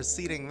Records.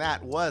 Preceding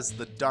that was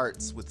The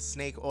Darts with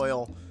Snake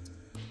Oil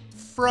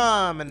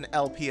from an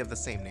LP of the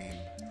same name,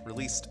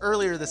 released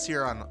earlier this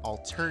year on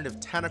Alternative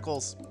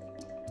Tentacles.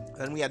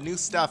 Then we had new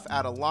stuff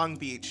out of Long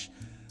Beach,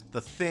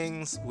 The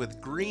Things with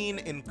Green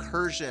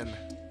Incursion.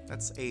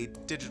 That's a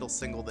digital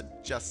single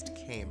that just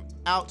came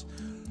out.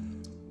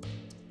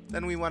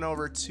 Then we went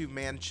over to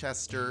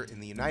Manchester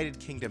in the United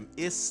Kingdom.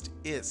 Ist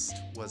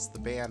was the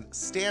band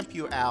Stamp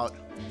You Out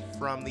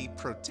from the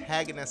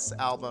Protagonists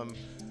album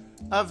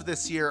of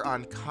this year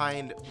on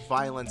Kind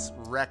Violence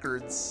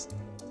Records.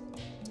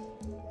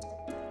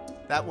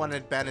 That one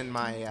had been in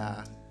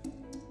my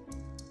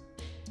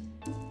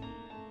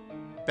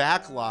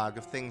backlog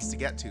of things to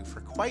get to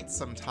for quite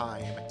some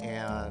time,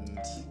 and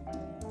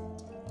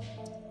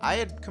I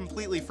had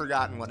completely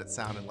forgotten what it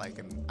sounded like,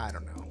 and I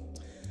don't know.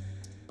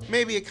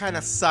 Maybe it kind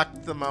of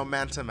sucked the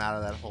momentum out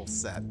of that whole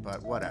set,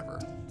 but whatever.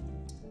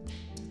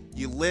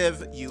 You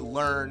live, you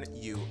learn,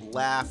 you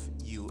laugh,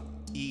 you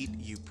eat,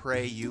 you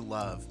pray, you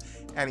love.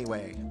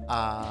 Anyway,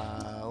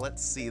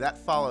 let's see. That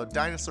followed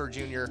Dinosaur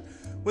Jr.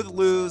 with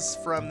Lose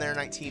from their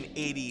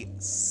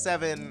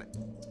 1987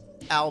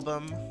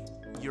 album,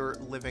 You're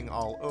Living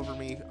All Over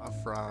Me,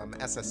 from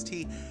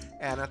SST.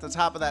 And at the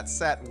top of that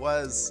set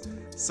was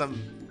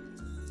some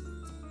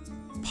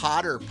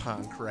Potter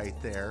punk right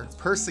there.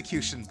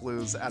 Persecution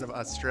Blues out of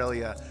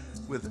Australia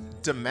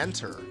with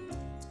Dementor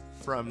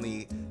from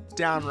the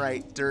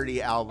Downright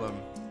Dirty album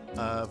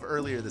of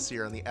earlier this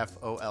year on the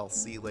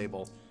FOLC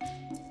label.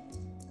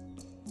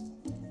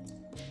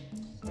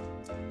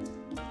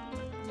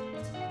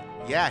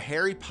 Yeah,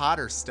 Harry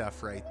Potter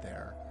stuff right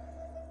there.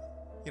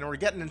 You know, we're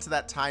getting into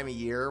that time of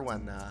year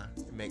when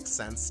it makes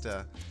sense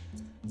to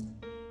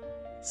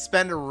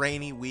spend a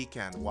rainy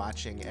weekend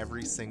watching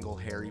every single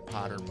Harry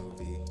Potter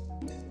movie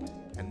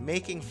and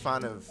making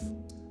fun of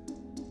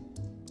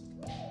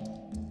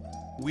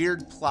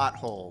weird plot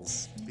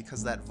holes,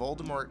 because that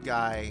Voldemort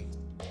guy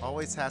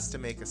always has to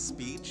make a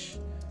speech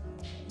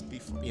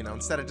before, you know,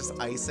 instead of just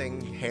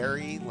icing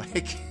Harry.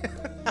 Like,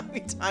 how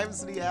many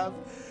times did he have?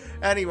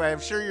 Anyway, I'm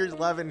sure you're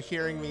loving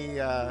hearing me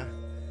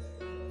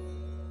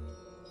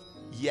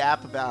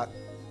yap about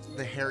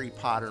the Harry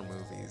Potter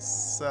movies.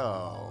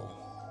 So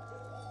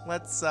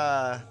let's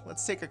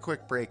take a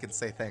quick break and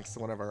say thanks to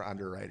one of our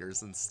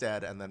underwriters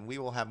instead, and then we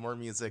will have more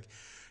music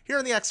here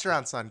in the Extra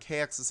Ounce on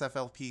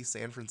KXSFLP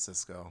San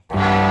Francisco.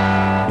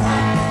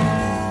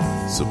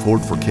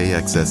 Support for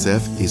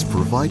KXSF is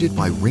provided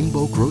by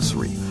Rainbow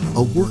Grocery,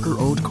 a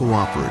worker-owned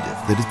cooperative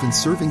that has been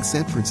serving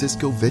San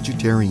Francisco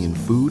vegetarian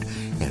food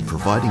and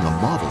providing a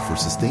model for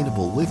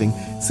sustainable living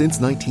since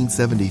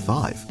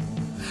 1975.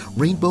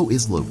 Rainbow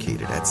is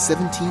located at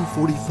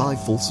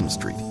 1745 Folsom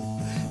Street.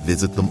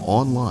 Visit them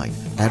online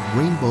at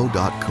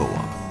rainbow.coop.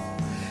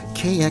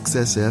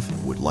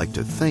 KXSF would like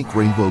to thank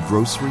Rainbow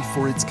Grocery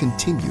for its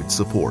continued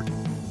support.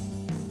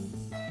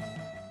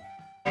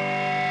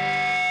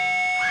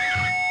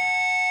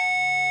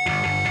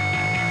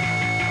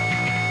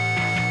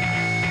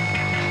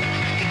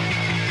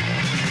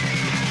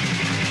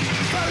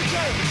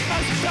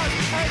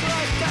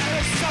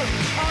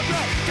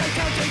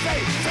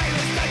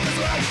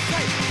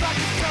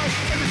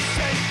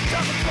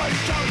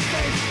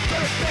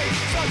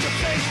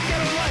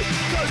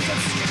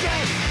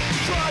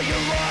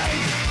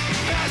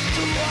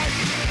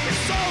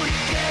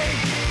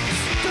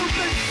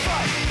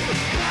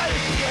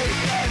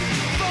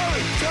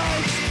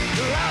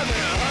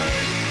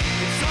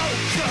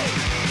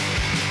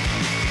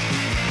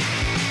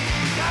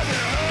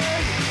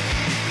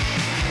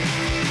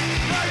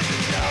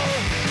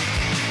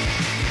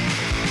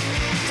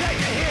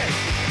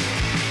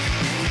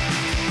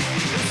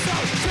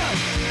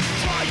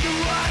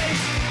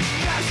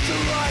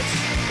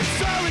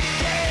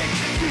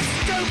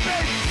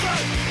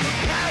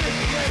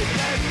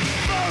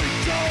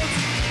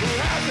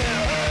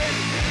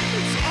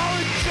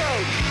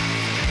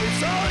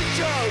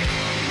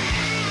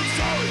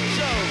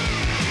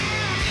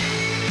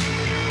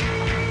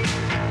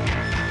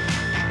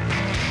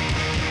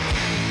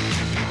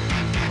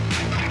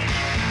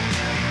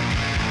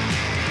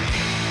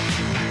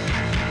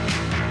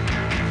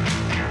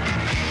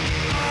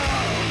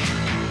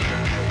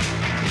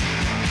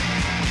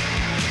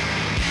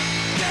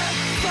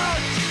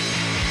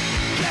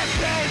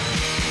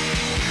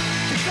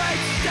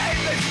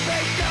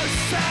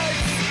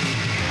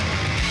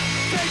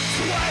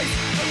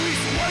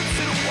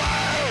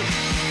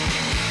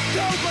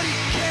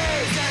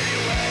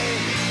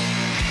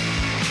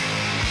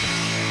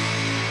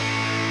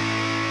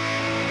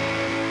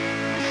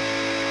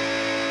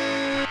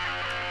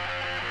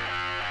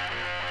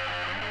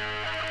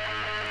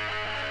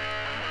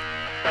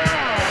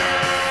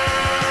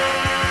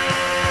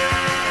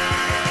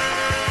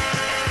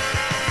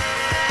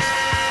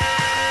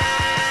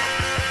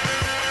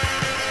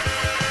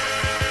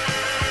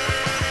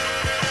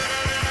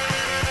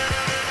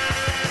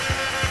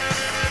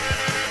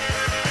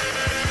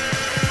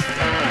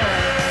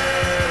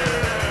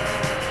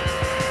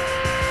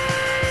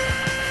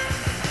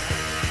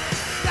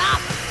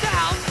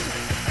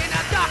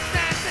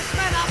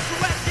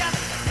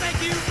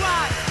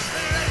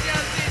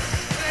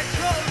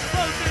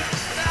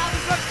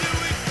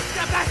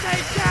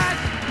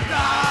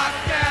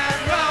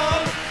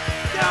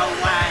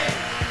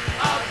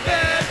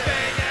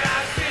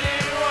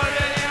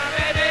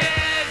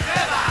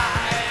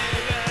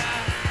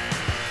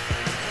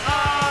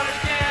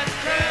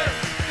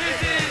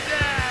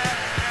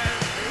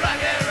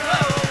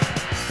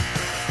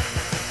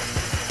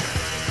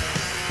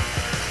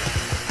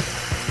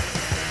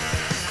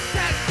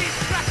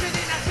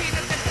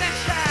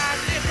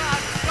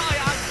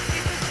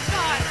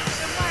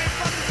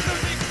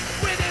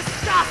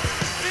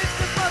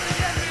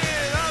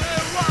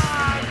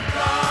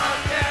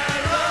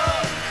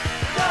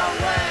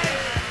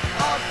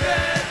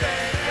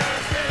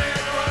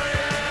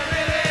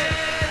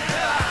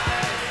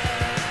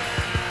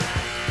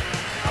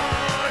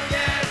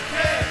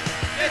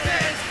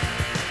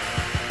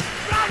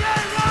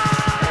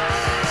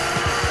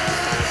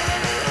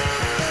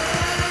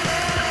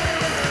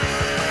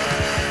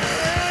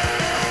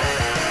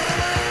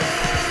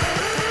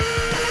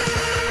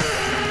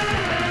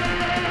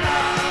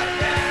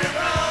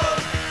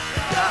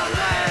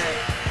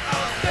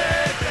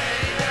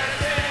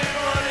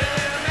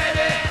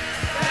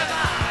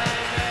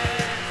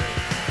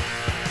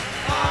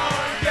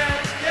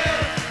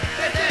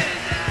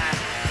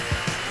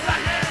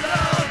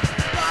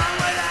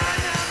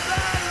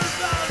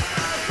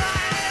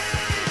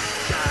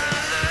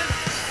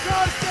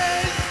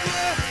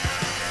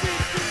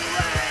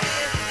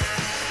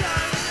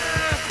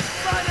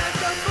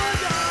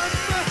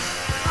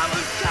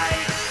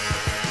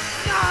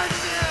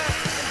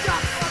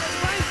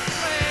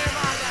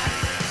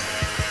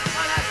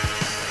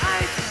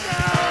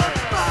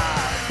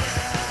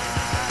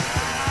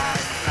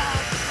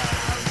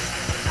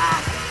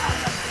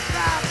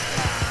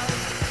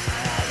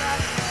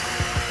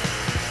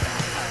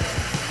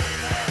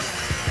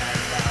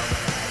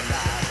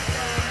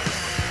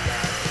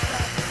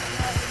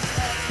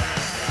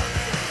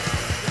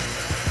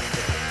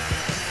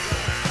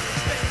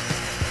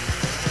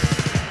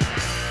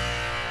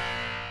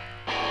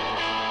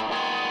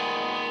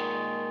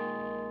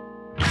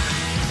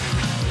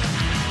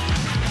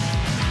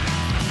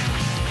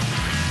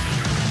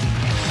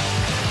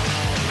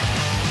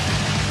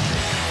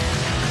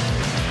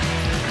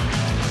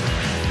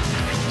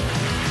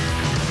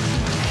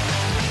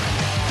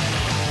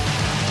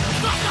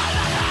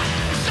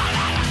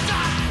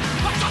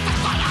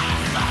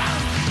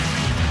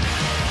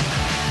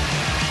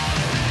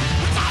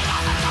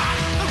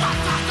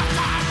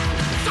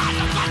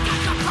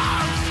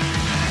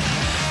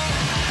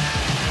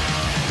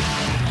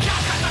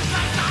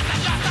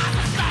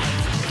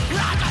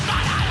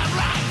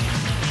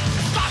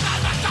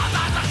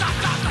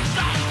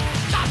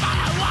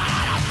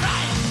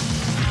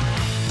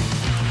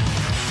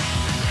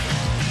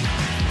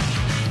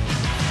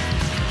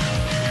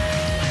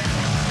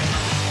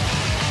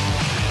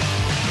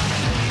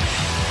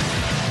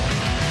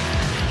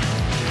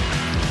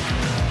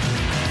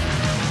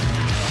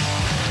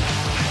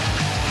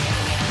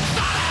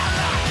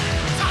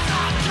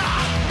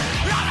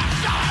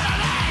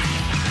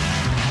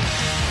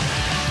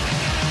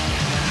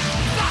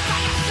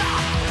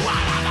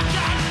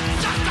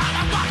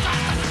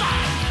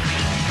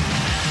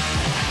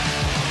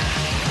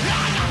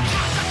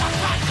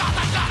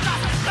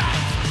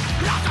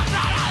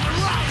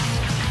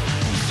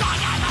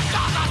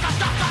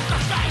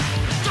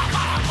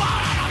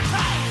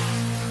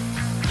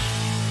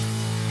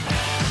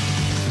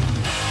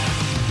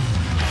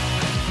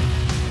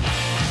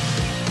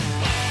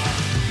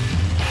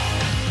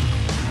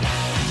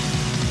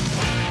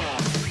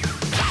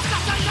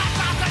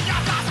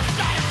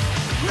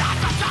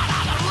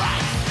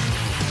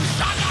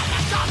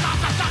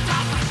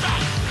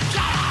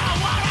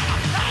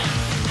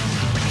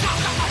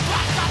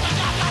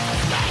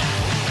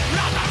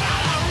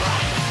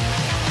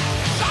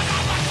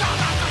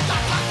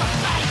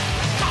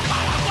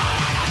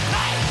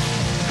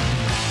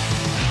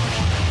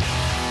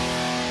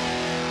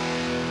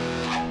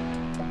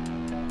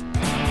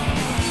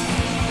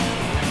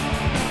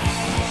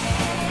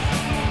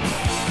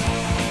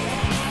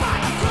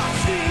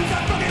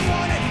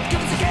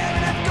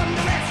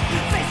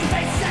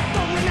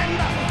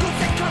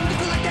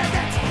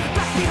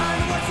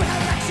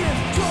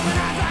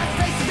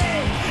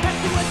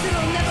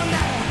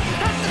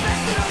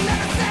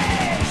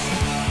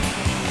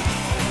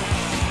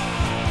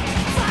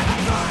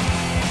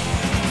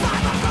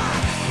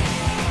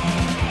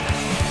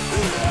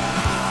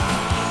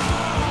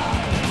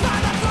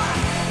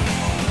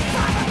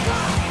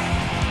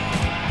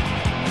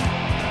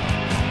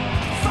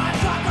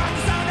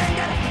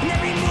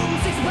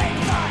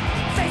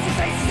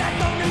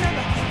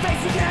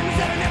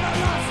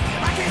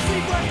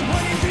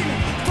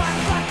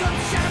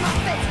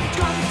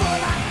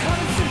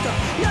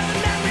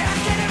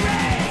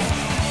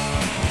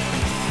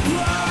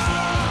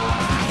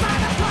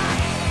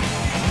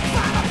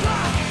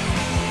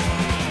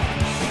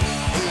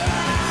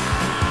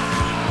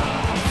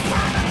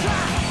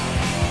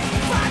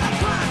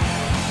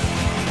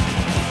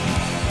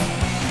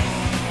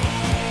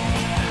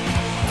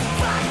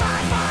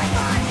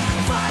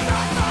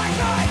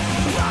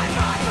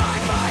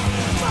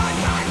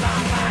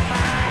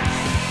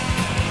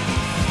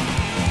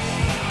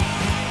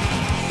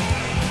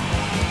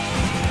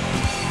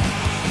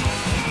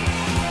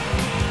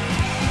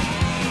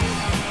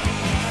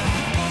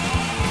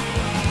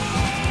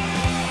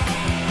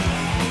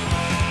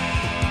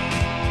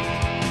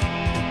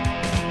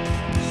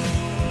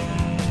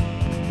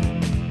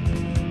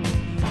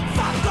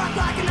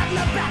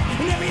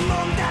 every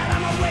moment that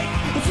I'm awake,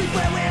 I sleep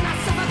well when I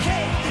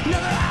suffocate.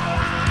 Another hour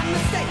I'm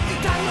mistake.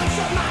 Time runs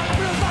short, my life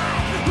will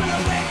survive. Will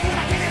awake when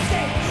I can't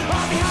escape.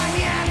 All behind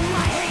me and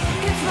my hate.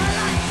 It's my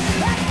life.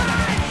 That's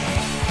mine.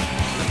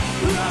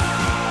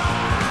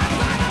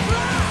 5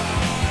 o'clock.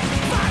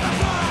 5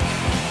 o'clock.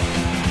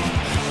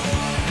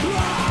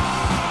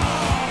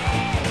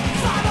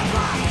 5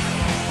 o'clock.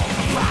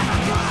 5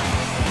 o'clock.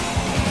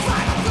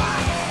 5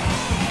 o'clock.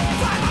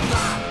 5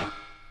 o'clock.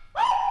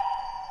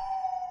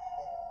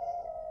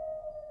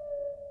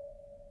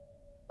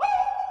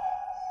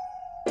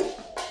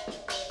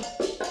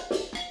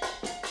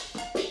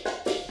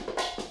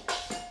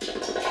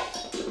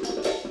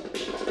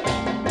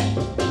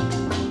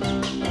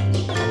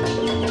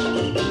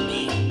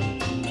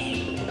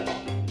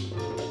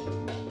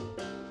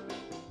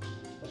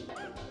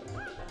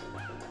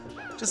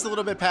 Just a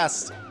little bit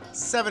past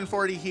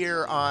 7:40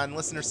 here on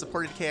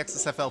listener-supported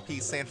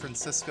KXSFLP San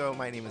Francisco.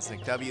 My name is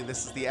Nick W.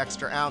 This is the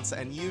Extra Ounce,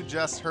 and you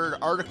just heard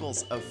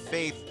Articles of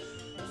Faith,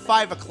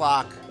 5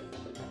 o'clock,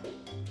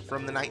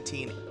 from the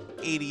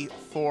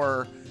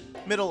 1984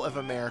 Middle of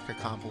America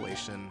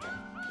compilation,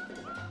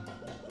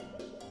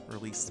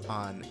 released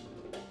on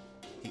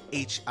the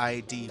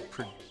HID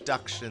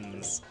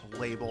Productions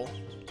label.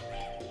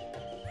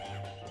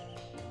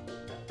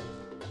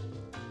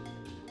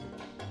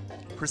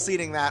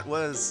 Preceding that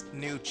was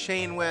new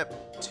Chain Whip,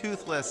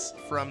 Toothless,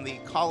 from the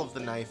Call of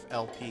the Knife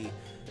LP.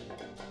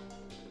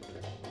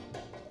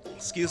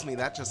 Excuse me,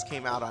 that just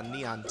came out on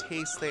Neon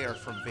Taste. They are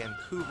from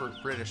Vancouver,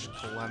 British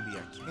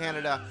Columbia,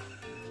 Canada.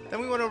 Then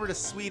we went over to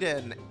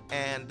Sweden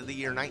and the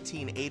year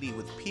 1980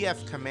 with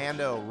PF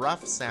Commando,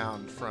 Rough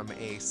Sound, from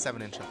a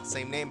 7-inch of the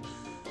same name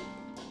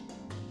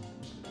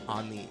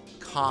on the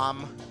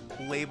Calm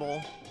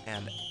label.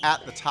 And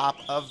at the top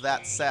of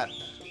that set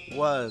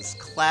was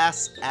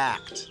Class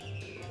Act.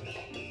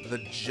 The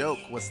Joke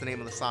was the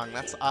name of the song.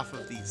 That's off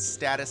of the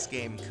Status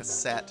Game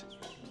cassette.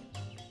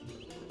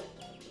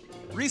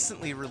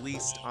 Recently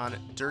released on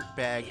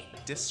Dirtbag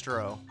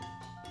Distro.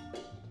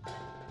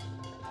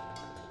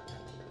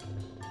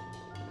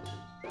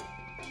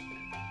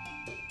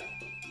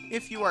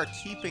 If you are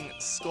keeping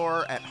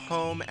score at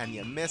home and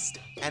you missed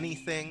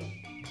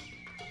anything,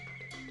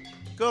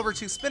 go over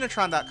to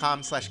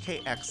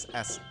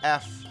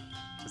spinatron.com/KXSF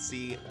to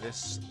see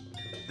this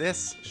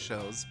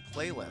show's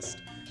playlist.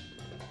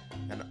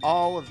 And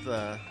all of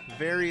the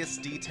various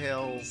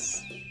details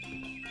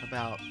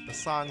about the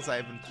songs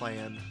I've been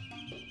playing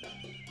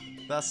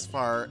thus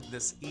far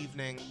this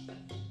evening.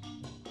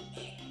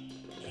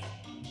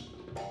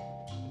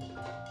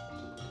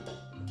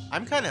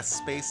 I'm kind of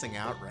spacing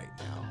out right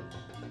now,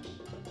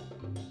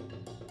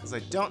 because I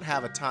don't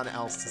have a ton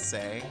else to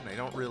say, and I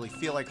don't really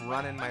feel like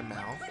running my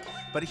mouth.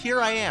 But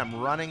here I am,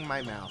 running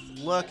my mouth.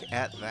 Look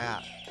at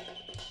that.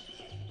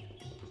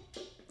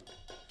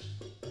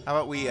 How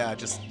about we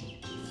just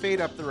fade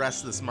up the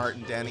rest of this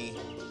Martin Denny,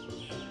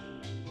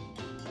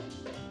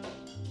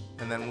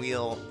 and then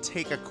we'll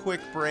take a quick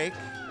break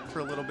for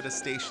a little bit of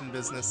station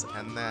business,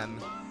 and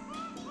then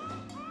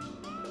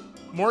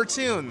more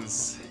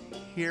tunes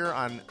here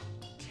on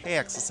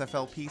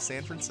KXSFLP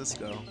San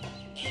Francisco.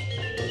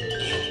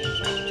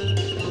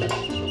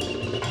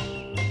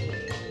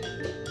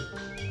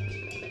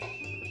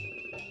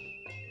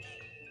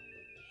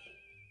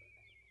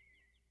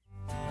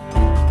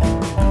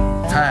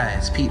 Hi,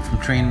 it's Pete from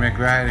Trainwreck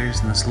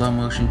Riders and the Slow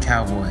Motion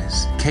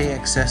Cowboys.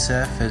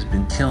 KXSF has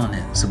been killing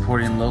it,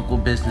 supporting local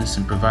business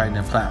and providing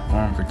a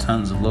platform for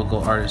tons of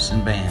local artists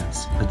and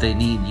bands. But they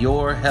need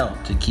your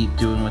help to keep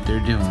doing what they're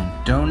doing.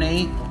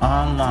 Donate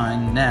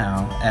online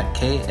now at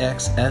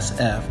kxsf.fm.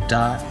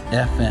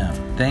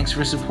 Thanks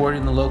for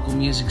supporting the local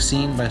music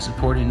scene by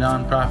supporting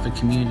nonprofit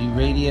community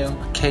radio,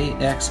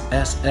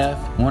 KXSF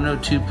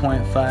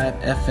 102.5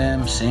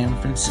 FM San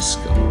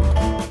Francisco.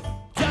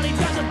 Johnny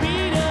drives a beater.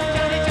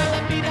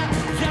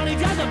 Johnny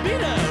drives a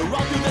beater.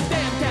 Roll through the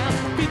damn town.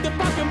 Beat the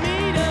bucket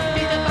meter.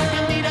 Beat the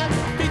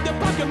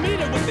bucket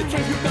meter with the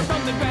chain hooked up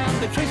from the ground.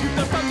 The chain hooked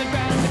up from the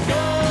ground. Go,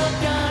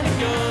 Johnny,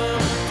 go.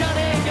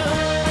 Johnny, go.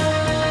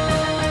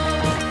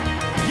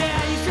 Yeah,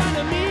 he's trying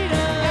to meet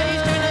her.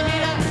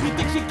 He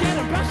thinks he can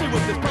impress her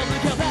with this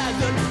public health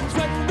hazard.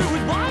 Sweating through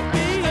his white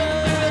beater.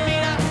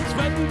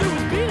 Sweating through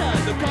his beater.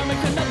 The car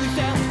makes an ugly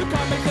sound. The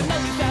car makes an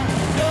ugly sound.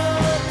 Go,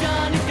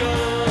 Johnny, go.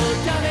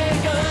 Johnny,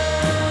 go.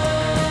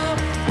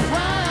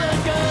 Wanna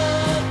go,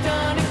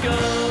 Johnny, go.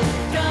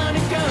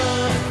 Johnny, go.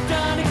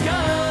 Johnny, go.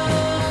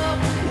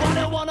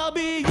 Wanna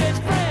be his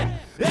friend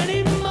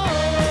anymore.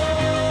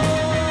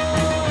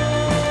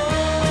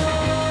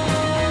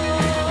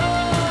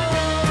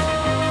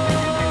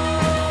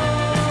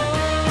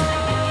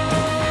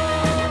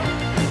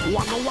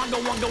 Wanga, wanga,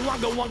 wanga,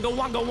 wanga,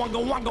 wanga,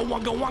 wanga, wanga,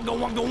 wanga, wanga, wanga,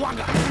 wanga,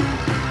 wanga.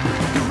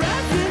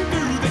 Crashing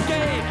through the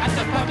gate at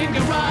the parking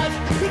garage.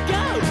 He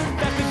goes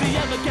fast as he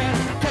ever can.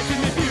 Catch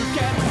him if you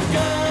can.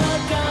 Go,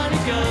 Johnny,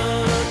 go.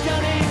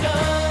 Johnny, go.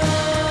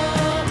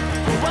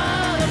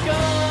 Wanna go,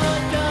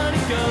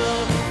 Johnny, go.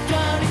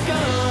 Johnny,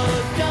 go.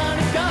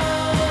 Johnny, go.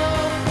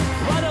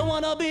 I don't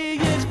wanna be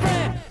his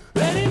friend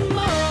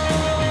anymore.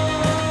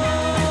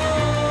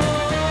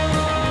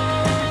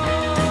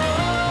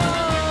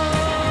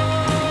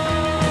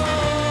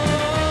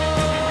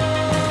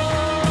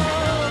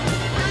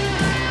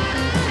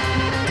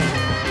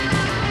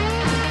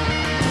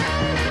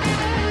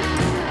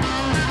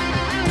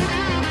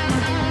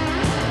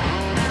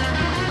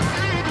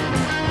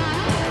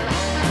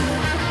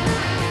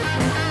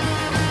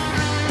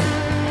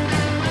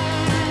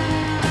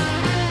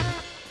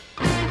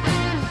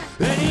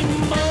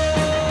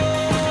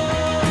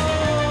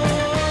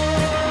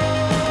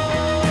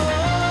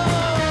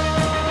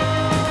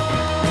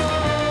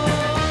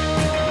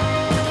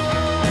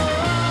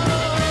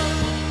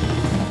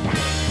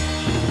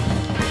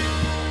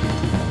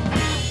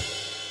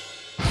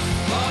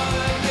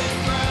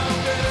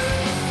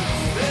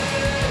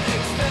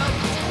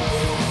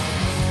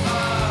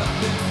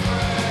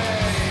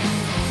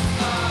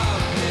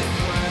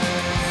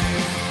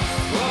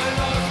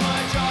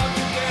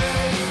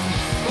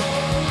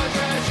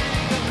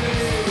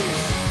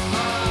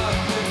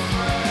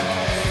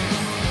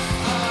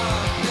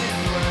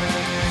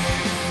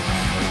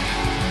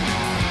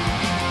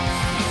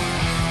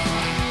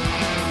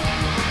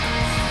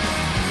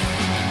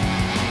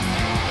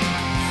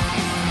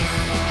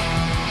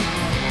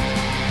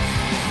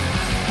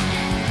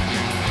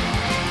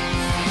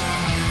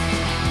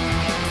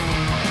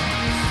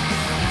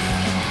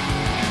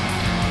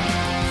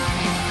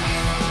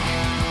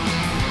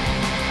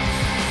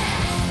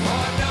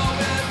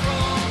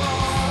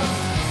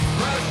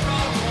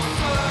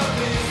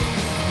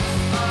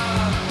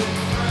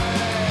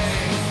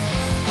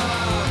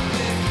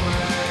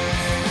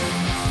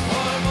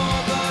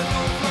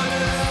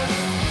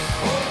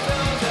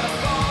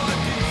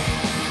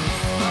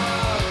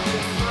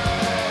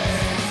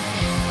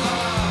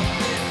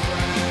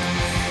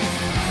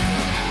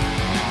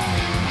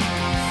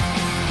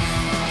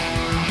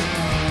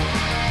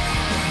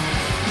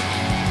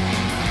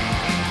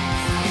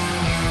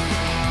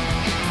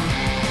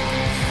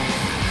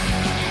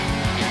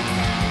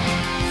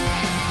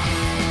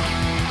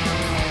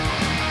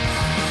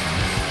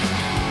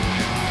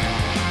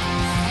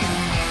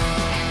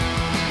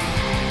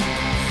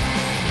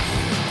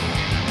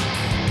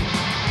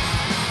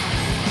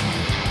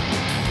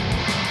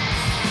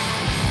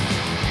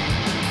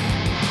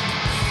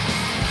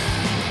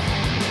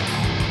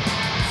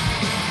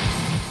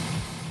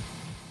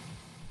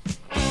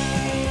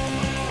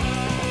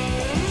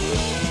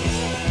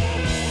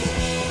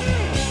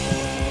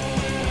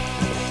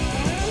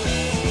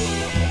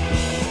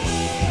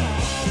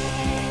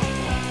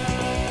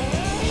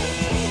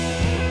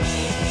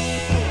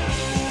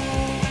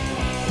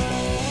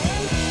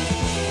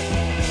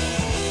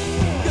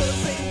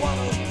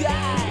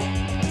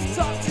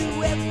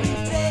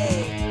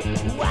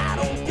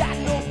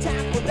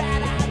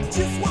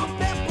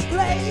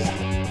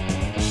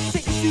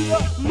 see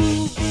the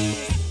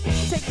movies,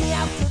 take me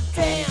out to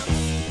dance.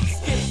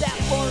 Skip that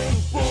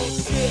boring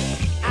bullshit.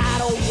 I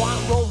don't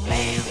want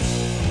romance.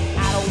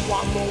 I don't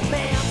want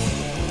romance.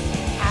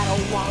 I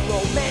don't want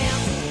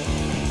romance.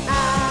 I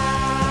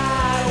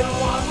don't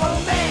want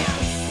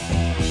romance.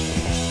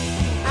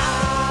 I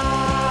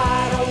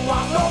don't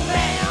want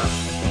romance.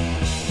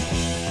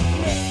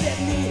 Next to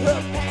me,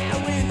 her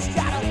parents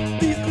got a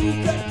big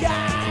good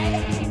guy.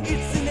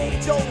 It's an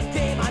age-old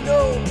game, I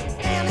know,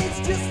 and it's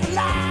just a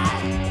lie.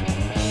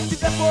 To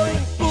that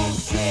boring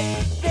bullshit,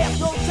 there's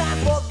no time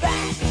for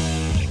that.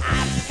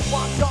 I just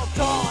want your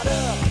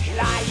daughter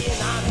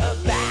lying on her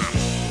back.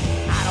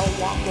 I don't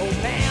want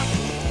romance.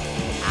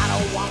 I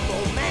don't want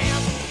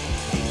romance.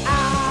 I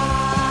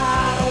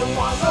don't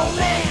want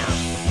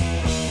romance.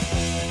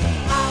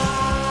 I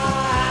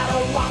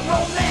don't want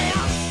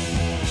romance.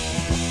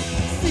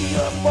 See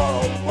her for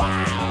a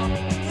while,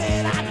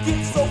 then I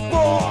get so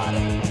bored.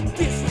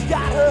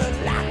 Disregard her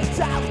like a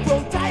child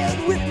grown tired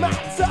with my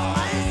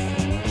toys.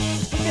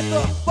 Get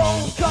the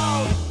phone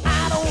call,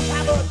 I don't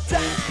have a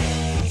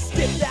dime.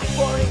 Skip that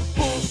boring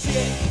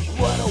bullshit,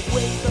 what a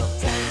waste of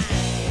time.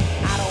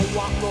 I don't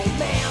want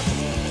romance.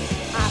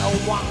 I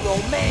don't want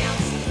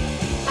romance.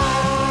 I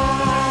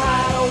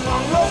don't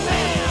want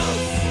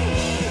romance.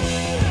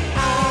 I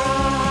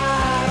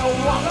don't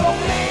want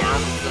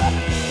romance.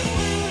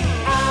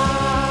 I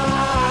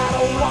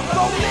don't want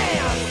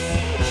romance.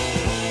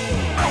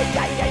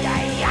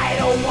 I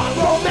don't want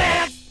romance.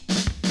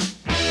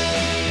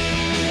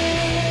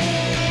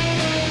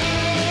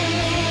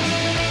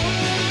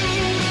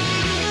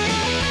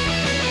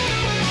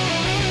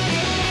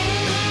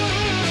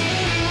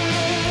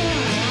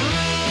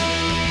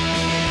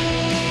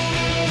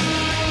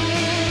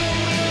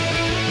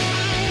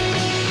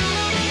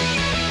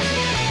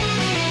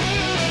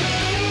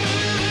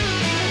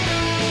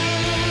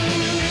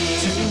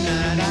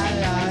 Tonight I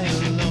lie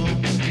alone,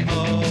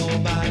 all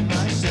by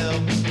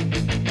myself.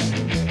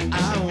 I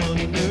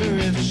wonder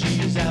if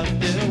she's out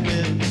there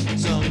with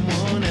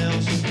someone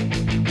else.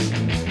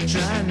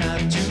 Try not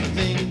to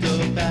think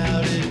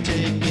about it,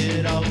 take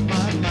it off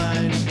my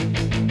mind.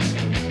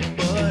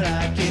 But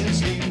I can't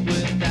sleep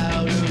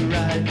without her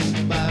right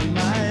by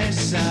my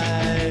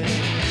side.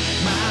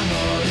 My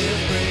heart is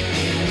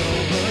breaking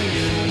over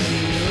you.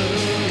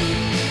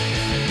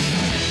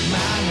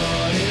 My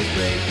heart is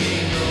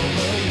breaking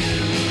over you.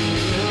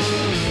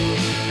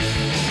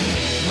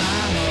 My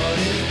heart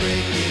is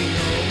breaking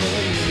over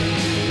you.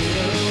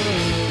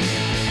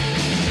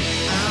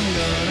 I'm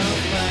gonna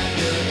find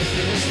her if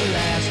it's the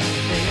last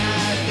thing I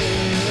do.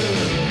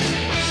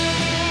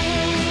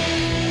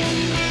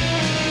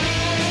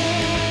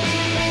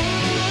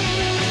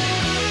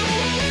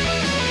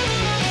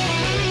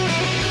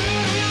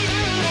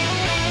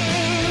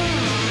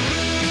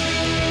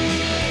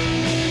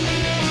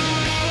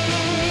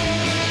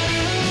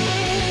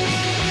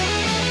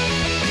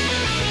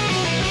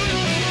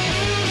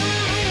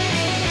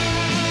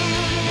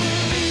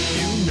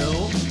 You know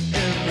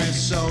every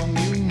song,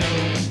 you know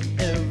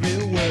every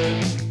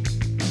word.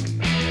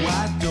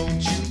 Why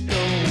don't you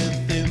go with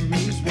him?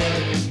 He's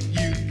what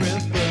you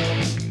prefer.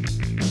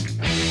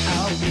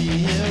 I'll be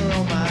here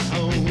on my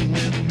own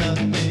with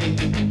nothing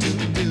to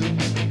do,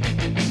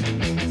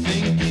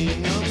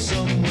 thinking of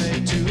some way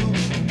to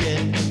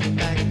get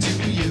back to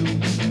you.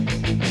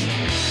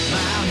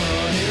 My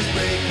heart is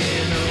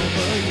breaking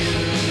over you.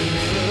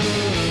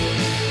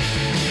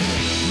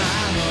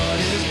 My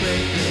heart is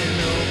breaking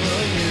over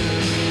you.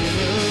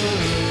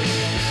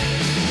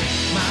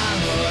 My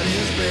heart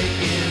is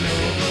breaking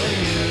over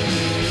you.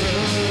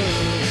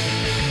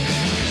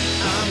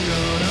 I'm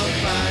gonna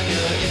find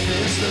you if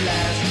it's the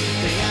last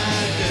thing I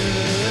do.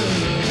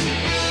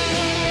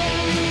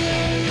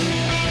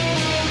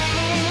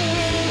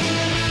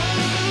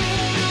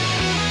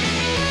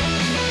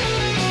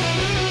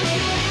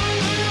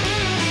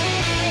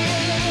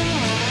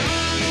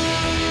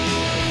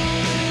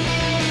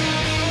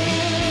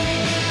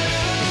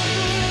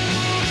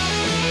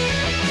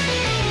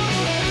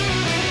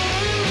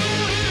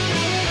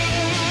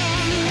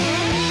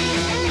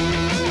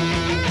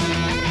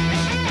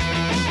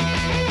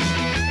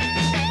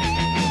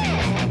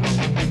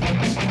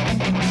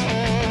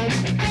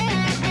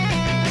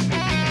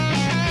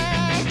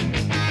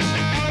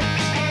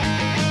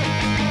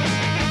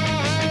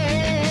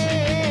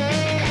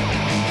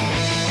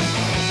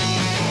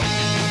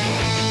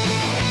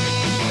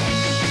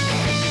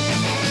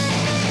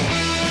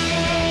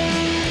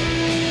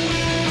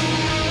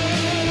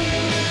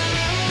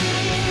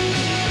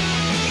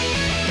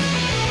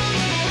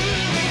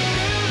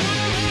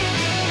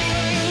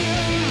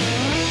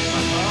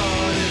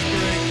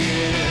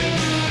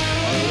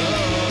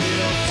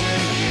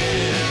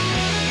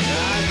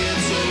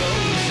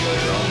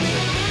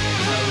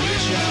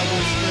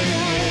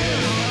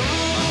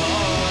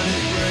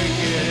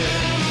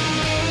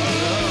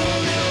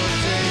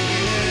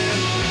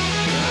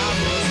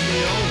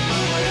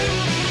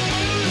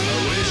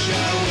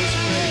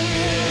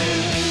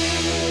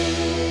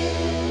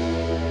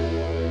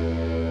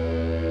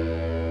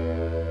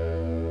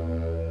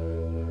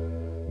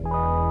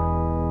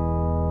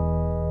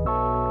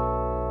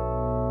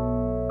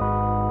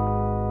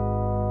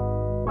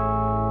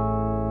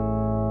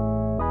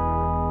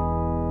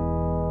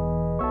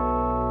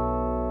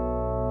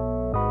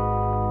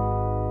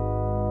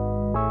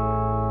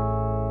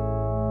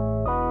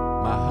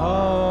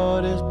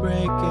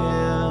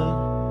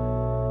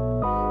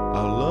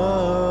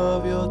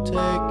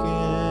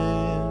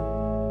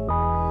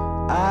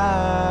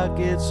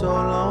 so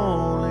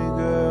lonely,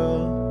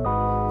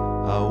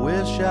 girl. I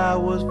wish I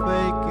was faking.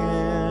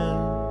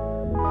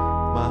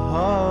 My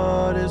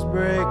heart is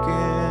breaking.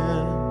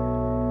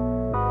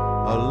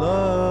 A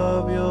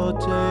love you're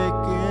taking.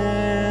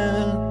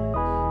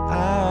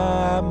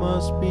 I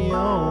must be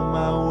on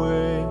my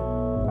way.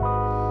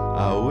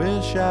 I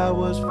wish I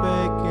was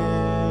faking.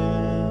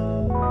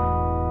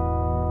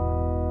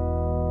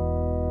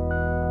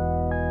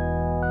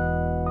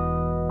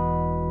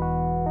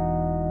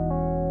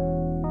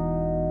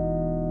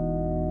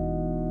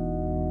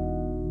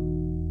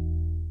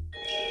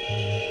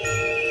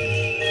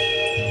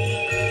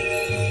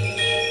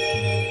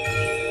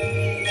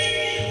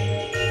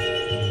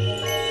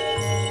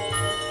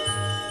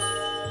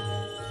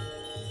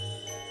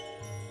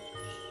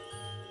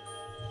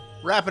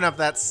 Wrapping up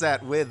that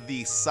set with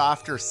the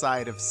softer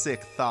side of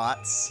Sick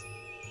Thoughts.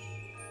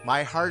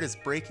 My Heart is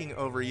Breaking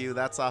Over You.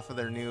 That's off of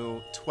their new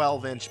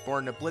 12-inch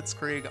Born to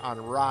Blitzkrieg on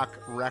Rock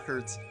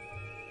Records.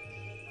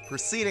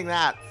 Preceding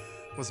that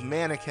was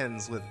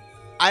Mannequins with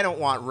I Don't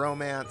Want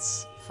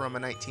Romance from a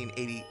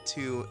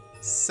 1982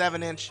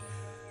 7-inch.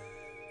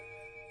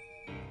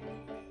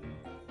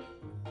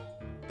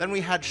 Then we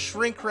had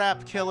Shrink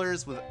Wrap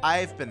Killers with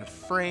I've Been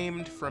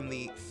Framed from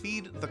the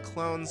Feed the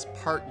Clones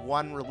Part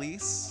 1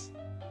 release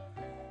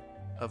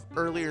of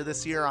earlier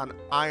this year on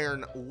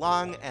Iron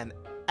Lung. And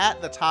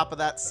at the top of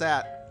that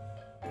set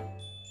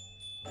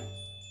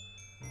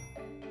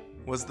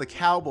was the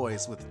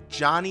Cowboys with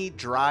Johnny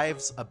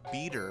Drives a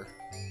Beater.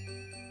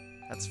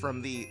 That's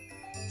from the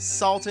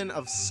Sultan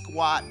of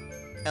Squat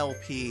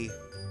LP,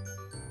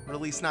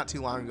 released not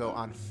too long ago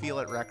on Feel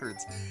It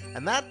Records.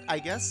 And that, I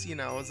guess,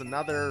 is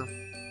another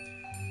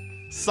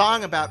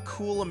song about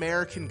cool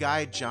American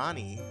guy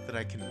Johnny that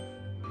I can,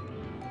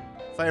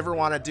 if I ever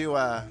want to do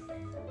a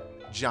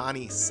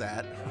Johnny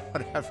set or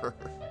whatever,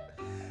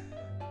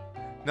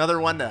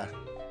 another one to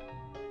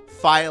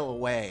file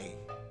away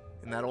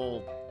in that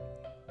old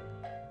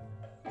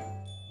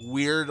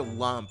weird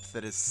lump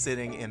that is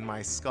sitting in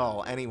my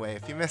skull. Anyway,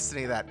 if you missed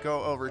any of that,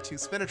 go over to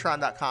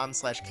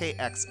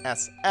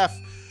spinatron.com/KXSF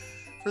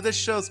for this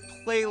show's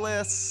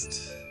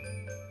playlist.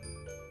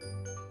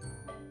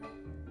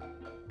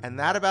 And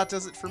that about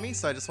does it for me,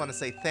 so I just want to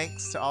say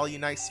thanks to all you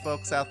nice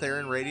folks out there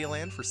in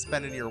Radioland for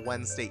spending your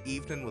Wednesday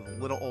evening with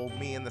little old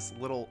me and this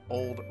little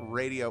old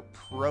radio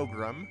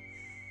program.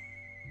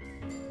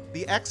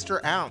 The Extra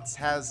Ounce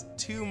has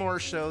 2 more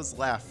shows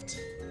left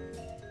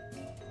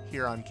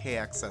here on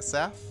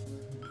KXSF.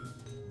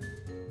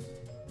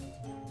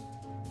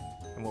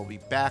 And we'll be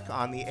back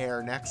on the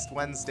air next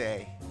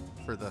Wednesday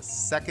for the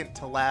second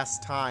to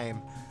last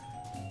time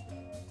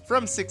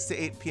from 6 to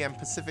 8 p.m.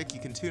 Pacific. You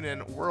can tune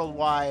in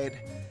worldwide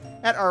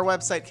at our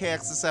website,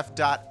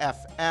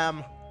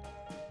 kxsf.fm.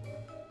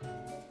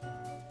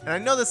 And I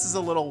know this is a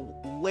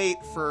little late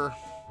for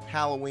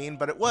Halloween,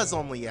 but it was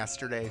only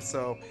yesterday,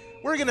 so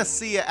we're going to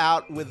see you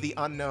out with the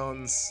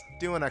Unknowns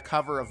doing a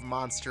cover of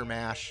Monster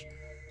Mash.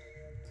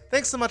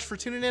 Thanks so much for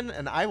tuning in,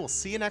 and I will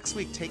see you next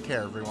week. Take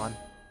care, everyone.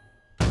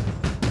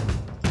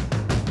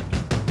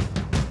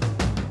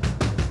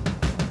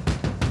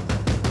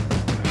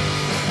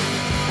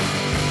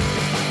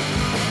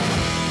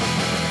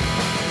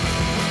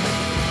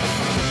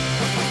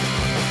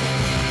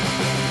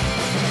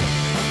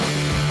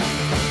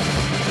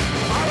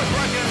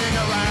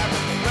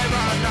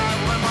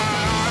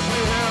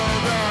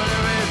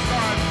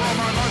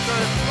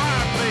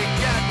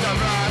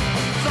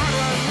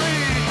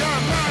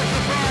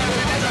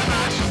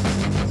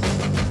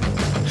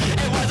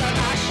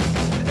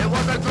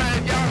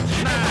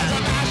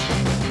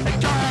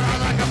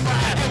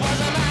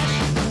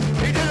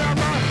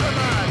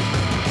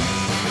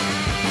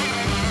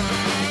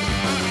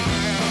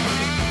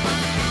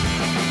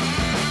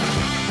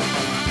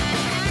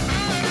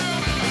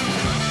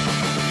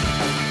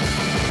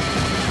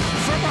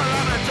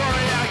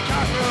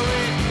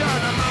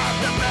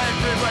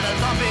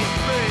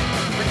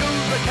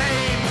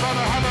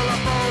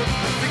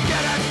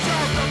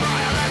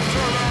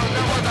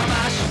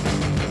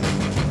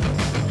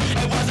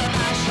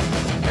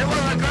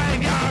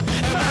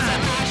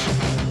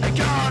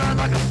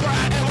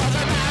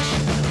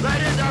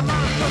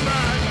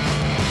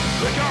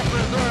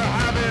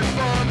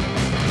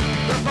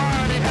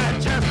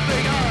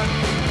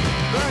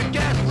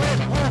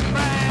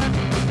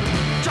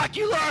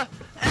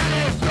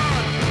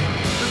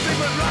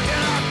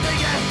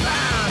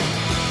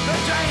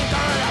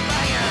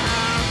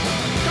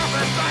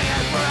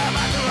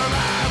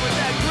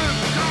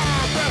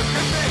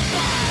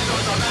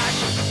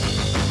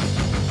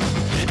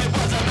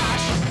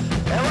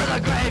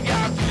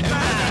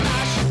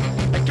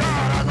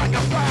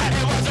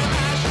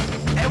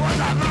 It was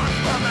a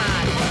monster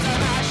man. It was a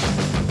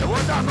mash.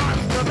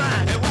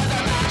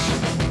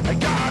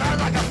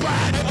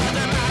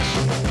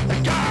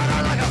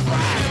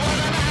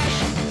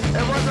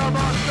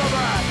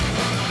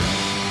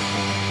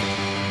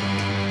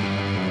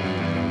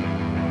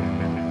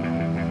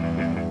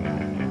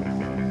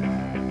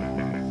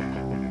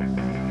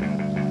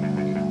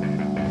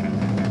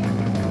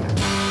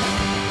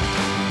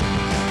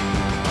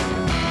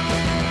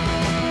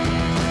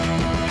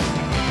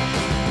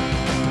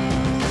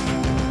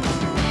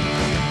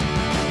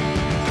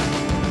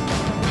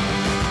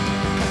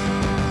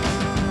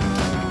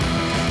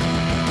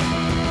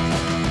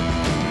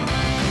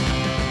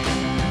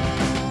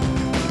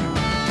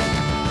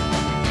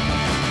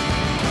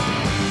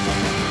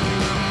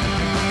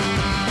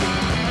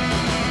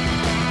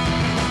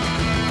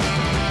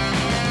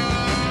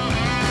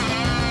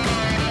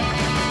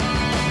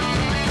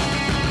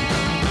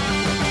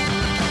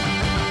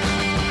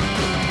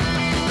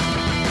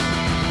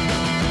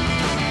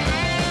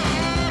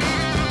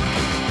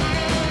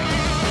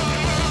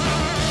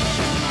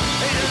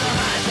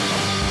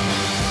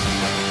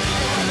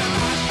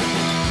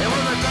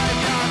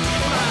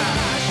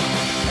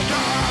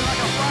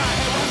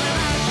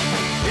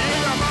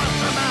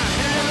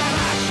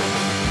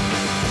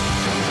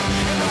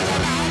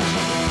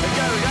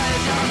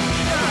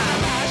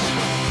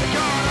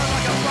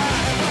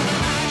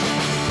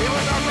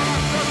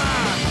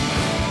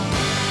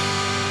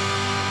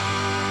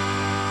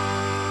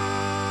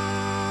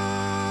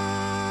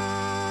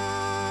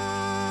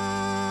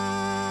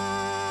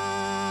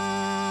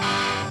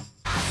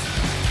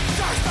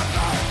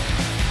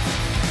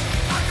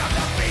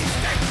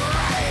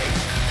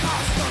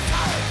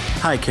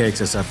 Hi,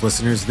 KXSF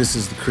listeners. This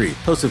is The Creep,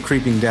 host of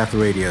Creeping Death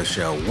Radio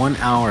Show. 1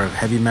 hour of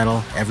heavy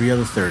metal every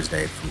other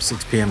Thursday from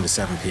 6 p.m. to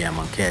 7 p.m.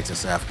 on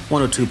KXSF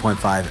 102.5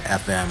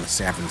 FM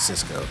San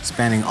Francisco,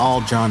 spanning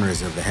all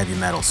genres of the heavy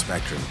metal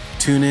spectrum.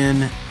 Tune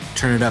in,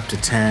 turn it up to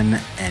 10,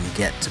 and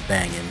get to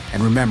banging.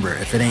 And remember,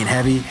 if it ain't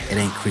heavy, it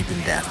ain't creeping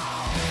death.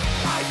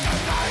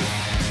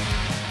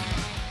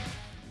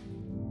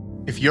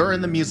 If you're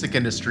in the music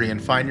industry and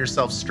find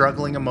yourself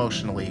struggling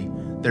emotionally,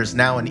 there's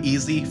now an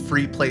easy,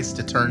 free place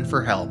to turn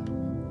for help.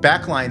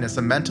 Backline is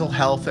a mental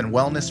health and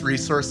wellness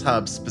resource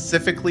hub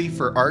specifically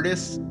for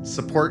artists,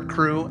 support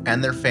crew,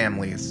 and their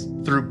families.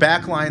 Through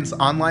Backline's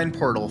online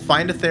portal,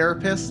 find a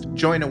therapist,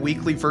 join a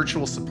weekly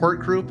virtual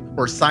support group,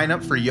 or sign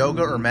up for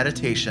yoga or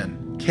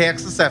meditation.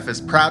 KXSF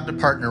is proud to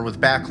partner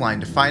with Backline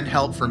to find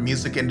help for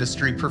music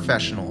industry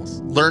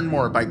professionals. Learn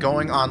more by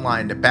going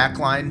online to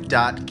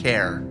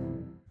backline.care.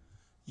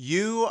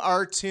 You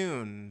are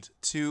tuned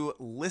to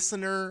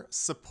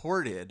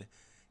listener-supported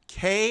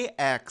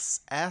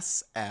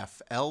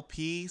KXSF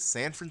LP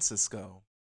San Francisco.